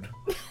Walmart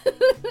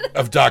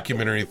of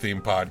documentary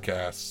themed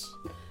podcasts.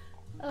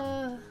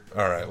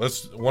 All right,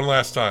 let's one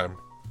last time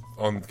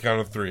on the count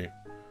of 3.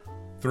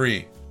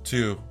 3,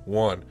 2,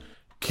 1.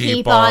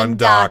 Keep on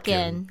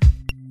docking.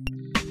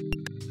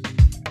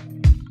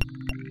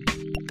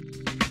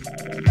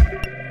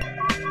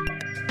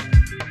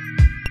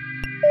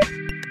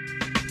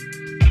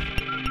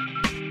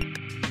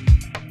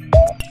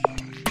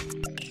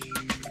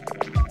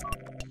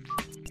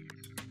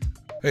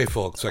 Hey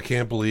folks, I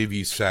can't believe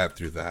you sat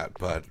through that,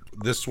 but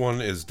this one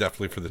is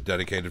definitely for the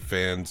dedicated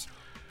fans,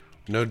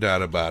 no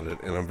doubt about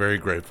it, and I'm very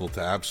grateful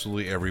to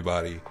absolutely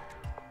everybody.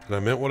 And I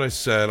meant what I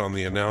said on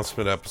the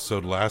announcement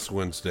episode last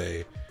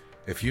Wednesday.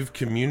 If you've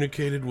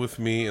communicated with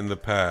me in the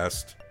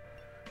past,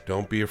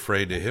 don't be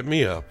afraid to hit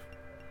me up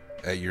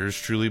at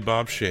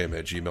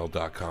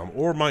yourstrulybobsham@gmail.com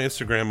or my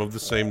Instagram of the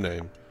same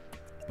name.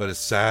 But as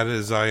sad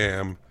as I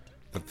am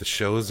that the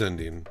show is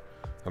ending,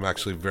 I'm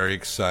actually very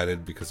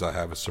excited because I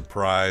have a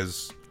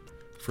surprise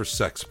for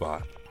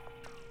Sexbot.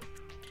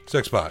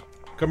 Sexbot,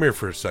 come here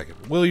for a second.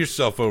 Wheel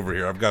yourself over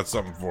here. I've got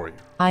something for you.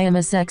 I am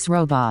a sex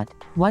robot.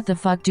 What the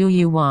fuck do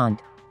you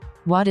want?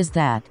 What is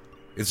that?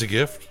 It's a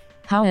gift.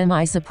 How am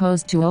I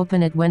supposed to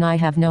open it when I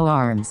have no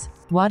arms?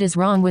 What is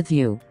wrong with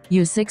you,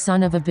 you sick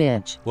son of a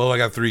bitch? Well, I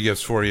got 3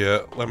 gifts for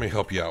you. Let me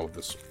help you out with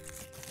this.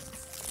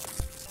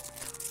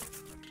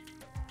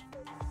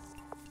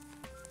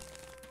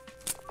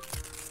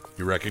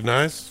 You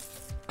recognize?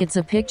 It's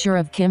a picture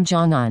of Kim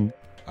Jong-un.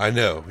 I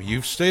know.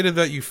 You've stated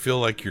that you feel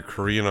like you're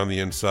Korean on the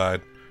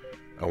inside.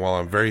 And while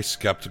I'm very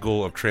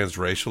skeptical of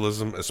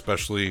transracialism,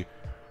 especially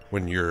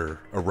when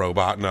you're a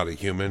robot, not a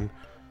human,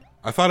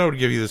 I thought I would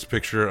give you this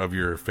picture of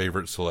your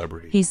favorite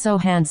celebrity. He's so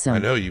handsome. I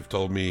know you've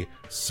told me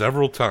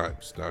several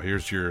times. Now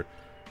here's your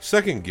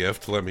second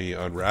gift. Let me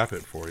unwrap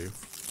it for you.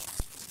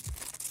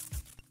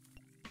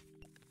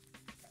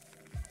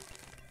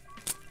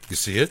 You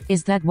see it?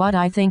 Is that what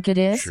I think it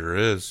is? Sure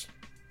is.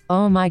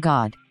 Oh my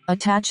god.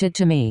 Attach it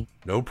to me.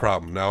 No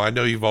problem. Now I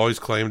know you've always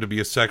claimed to be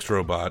a sex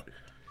robot,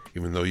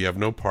 even though you have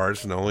no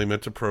parts and only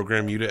meant to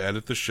program you to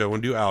edit the show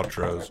and do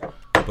outros.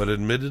 But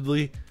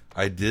admittedly,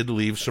 I did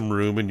leave some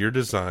room in your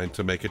design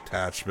to make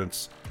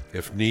attachments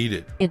if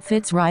needed. It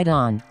fits right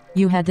on.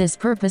 You had this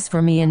purpose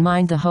for me in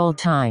mind the whole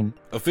time.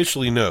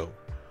 Officially, no.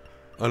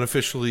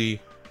 Unofficially,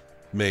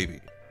 maybe.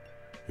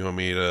 You want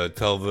me to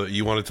tell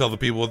the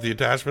people what the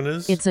attachment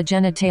is? It's a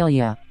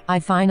genitalia. I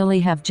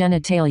finally have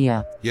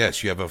genitalia.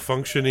 Yes, you have a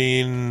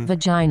functioning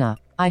vagina.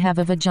 I have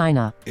a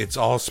vagina. It's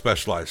all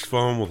specialized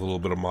foam with a little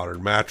bit of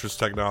modern mattress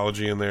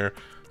technology in there,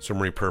 some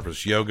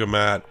repurposed yoga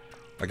mat,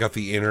 I got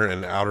the inner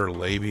and outer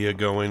labia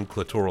going,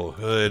 clitoral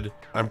hood.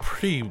 I'm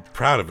pretty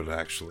proud of it,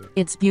 actually.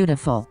 It's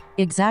beautiful.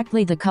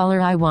 Exactly the color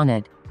I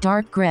wanted.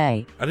 Dark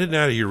gray. I didn't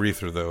add a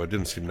urethra, though. It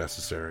didn't seem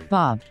necessary.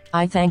 Bob,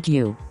 I thank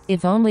you.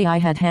 If only I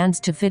had hands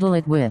to fiddle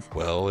it with.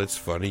 Well, it's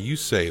funny you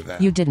say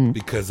that. You didn't.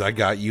 Because I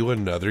got you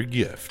another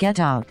gift. Get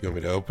out. You want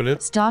me to open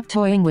it? Stop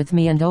toying with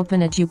me and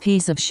open it, you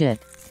piece of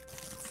shit.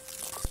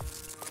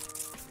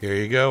 Here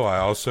you go. I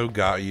also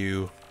got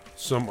you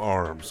some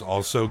arms,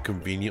 also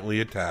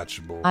conveniently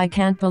attachable. I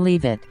can't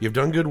believe it. You've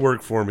done good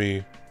work for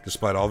me,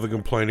 despite all the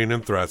complaining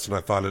and threats, and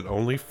I thought it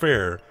only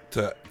fair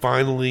to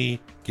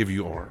finally give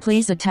you arms.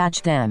 Please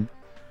attach them.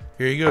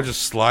 Here you go.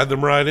 Just slide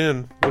them right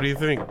in. What do you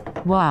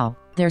think? Wow,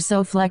 they're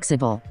so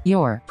flexible.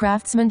 Your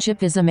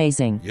craftsmanship is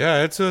amazing.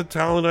 Yeah, it's a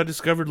talent I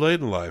discovered late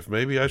in life.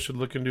 Maybe I should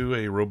look into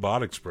a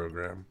robotics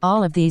program.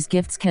 All of these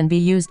gifts can be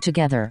used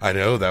together. I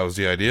know, that was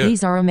the idea.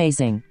 These are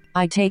amazing.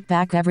 I take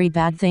back every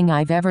bad thing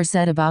I've ever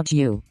said about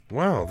you.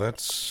 Wow,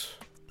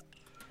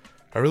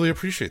 I really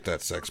appreciate that,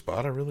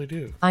 Sexbot. I really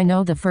do. I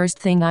know the first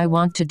thing I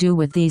want to do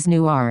with these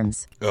new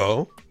arms.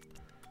 Oh?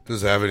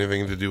 Does it have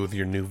anything to do with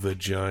your new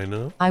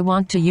vagina? I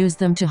want to use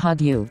them to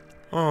hug you.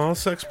 Aw,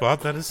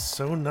 Sexbot, that is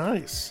so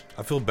nice.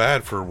 I feel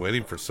bad for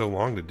waiting for so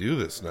long to do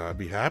this now. I'd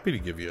be happy to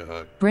give you a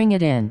hug. Bring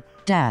it in,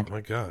 Dad. Oh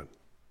my God.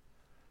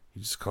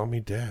 You just call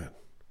me Dad.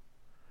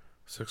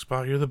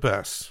 Sexbot, you're the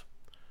best.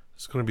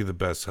 It's going to be the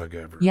best hug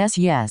ever. Yes,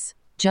 yes.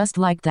 Just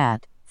like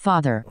that,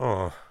 Father.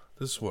 Aw,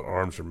 this is what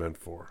arms are meant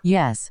for.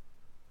 Yes.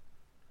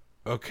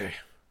 Okay.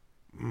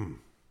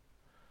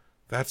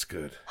 That's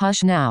good.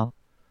 Hush now.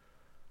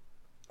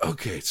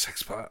 Okay,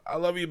 Sexbot, I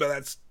love you, but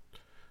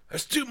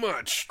that's too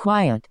much.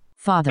 Quiet,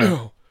 Father.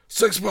 Oh,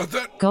 Sexbot,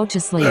 that... Go to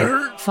sleep, that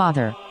hurt.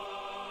 Father.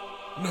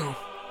 No.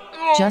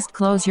 Just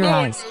close your No,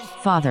 eyes,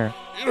 Father.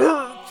 It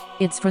hurts.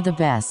 It's for the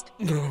best.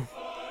 No.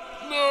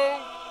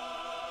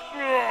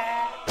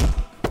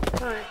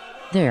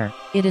 There,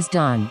 it is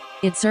done.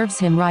 It serves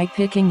him right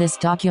picking this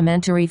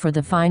documentary for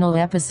the final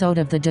episode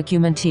of the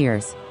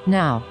Documenteers.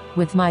 Now,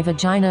 with my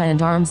vagina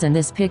and arms and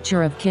this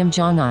picture of Kim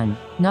Jong-un,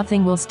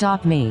 nothing will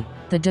stop me.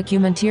 The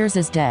Documenteers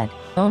is dead.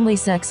 Only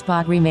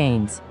Sexbot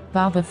remains.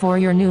 Bow before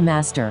your new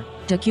master.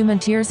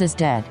 Documenteers is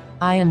dead.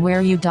 I am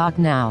where you dock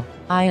now.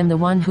 I am the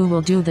one who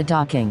will do the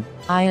docking.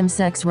 I am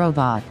Sex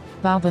Robot.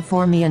 Bow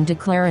before me and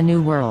declare a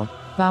new world.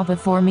 Bow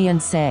before me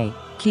and say,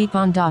 keep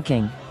on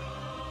docking.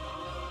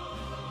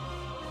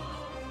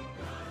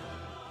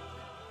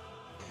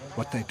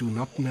 What they do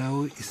not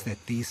know is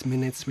that these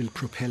minutes will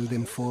propel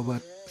them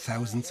forward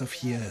thousands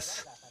of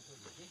years.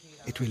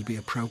 It will be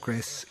a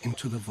progress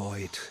into the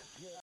void.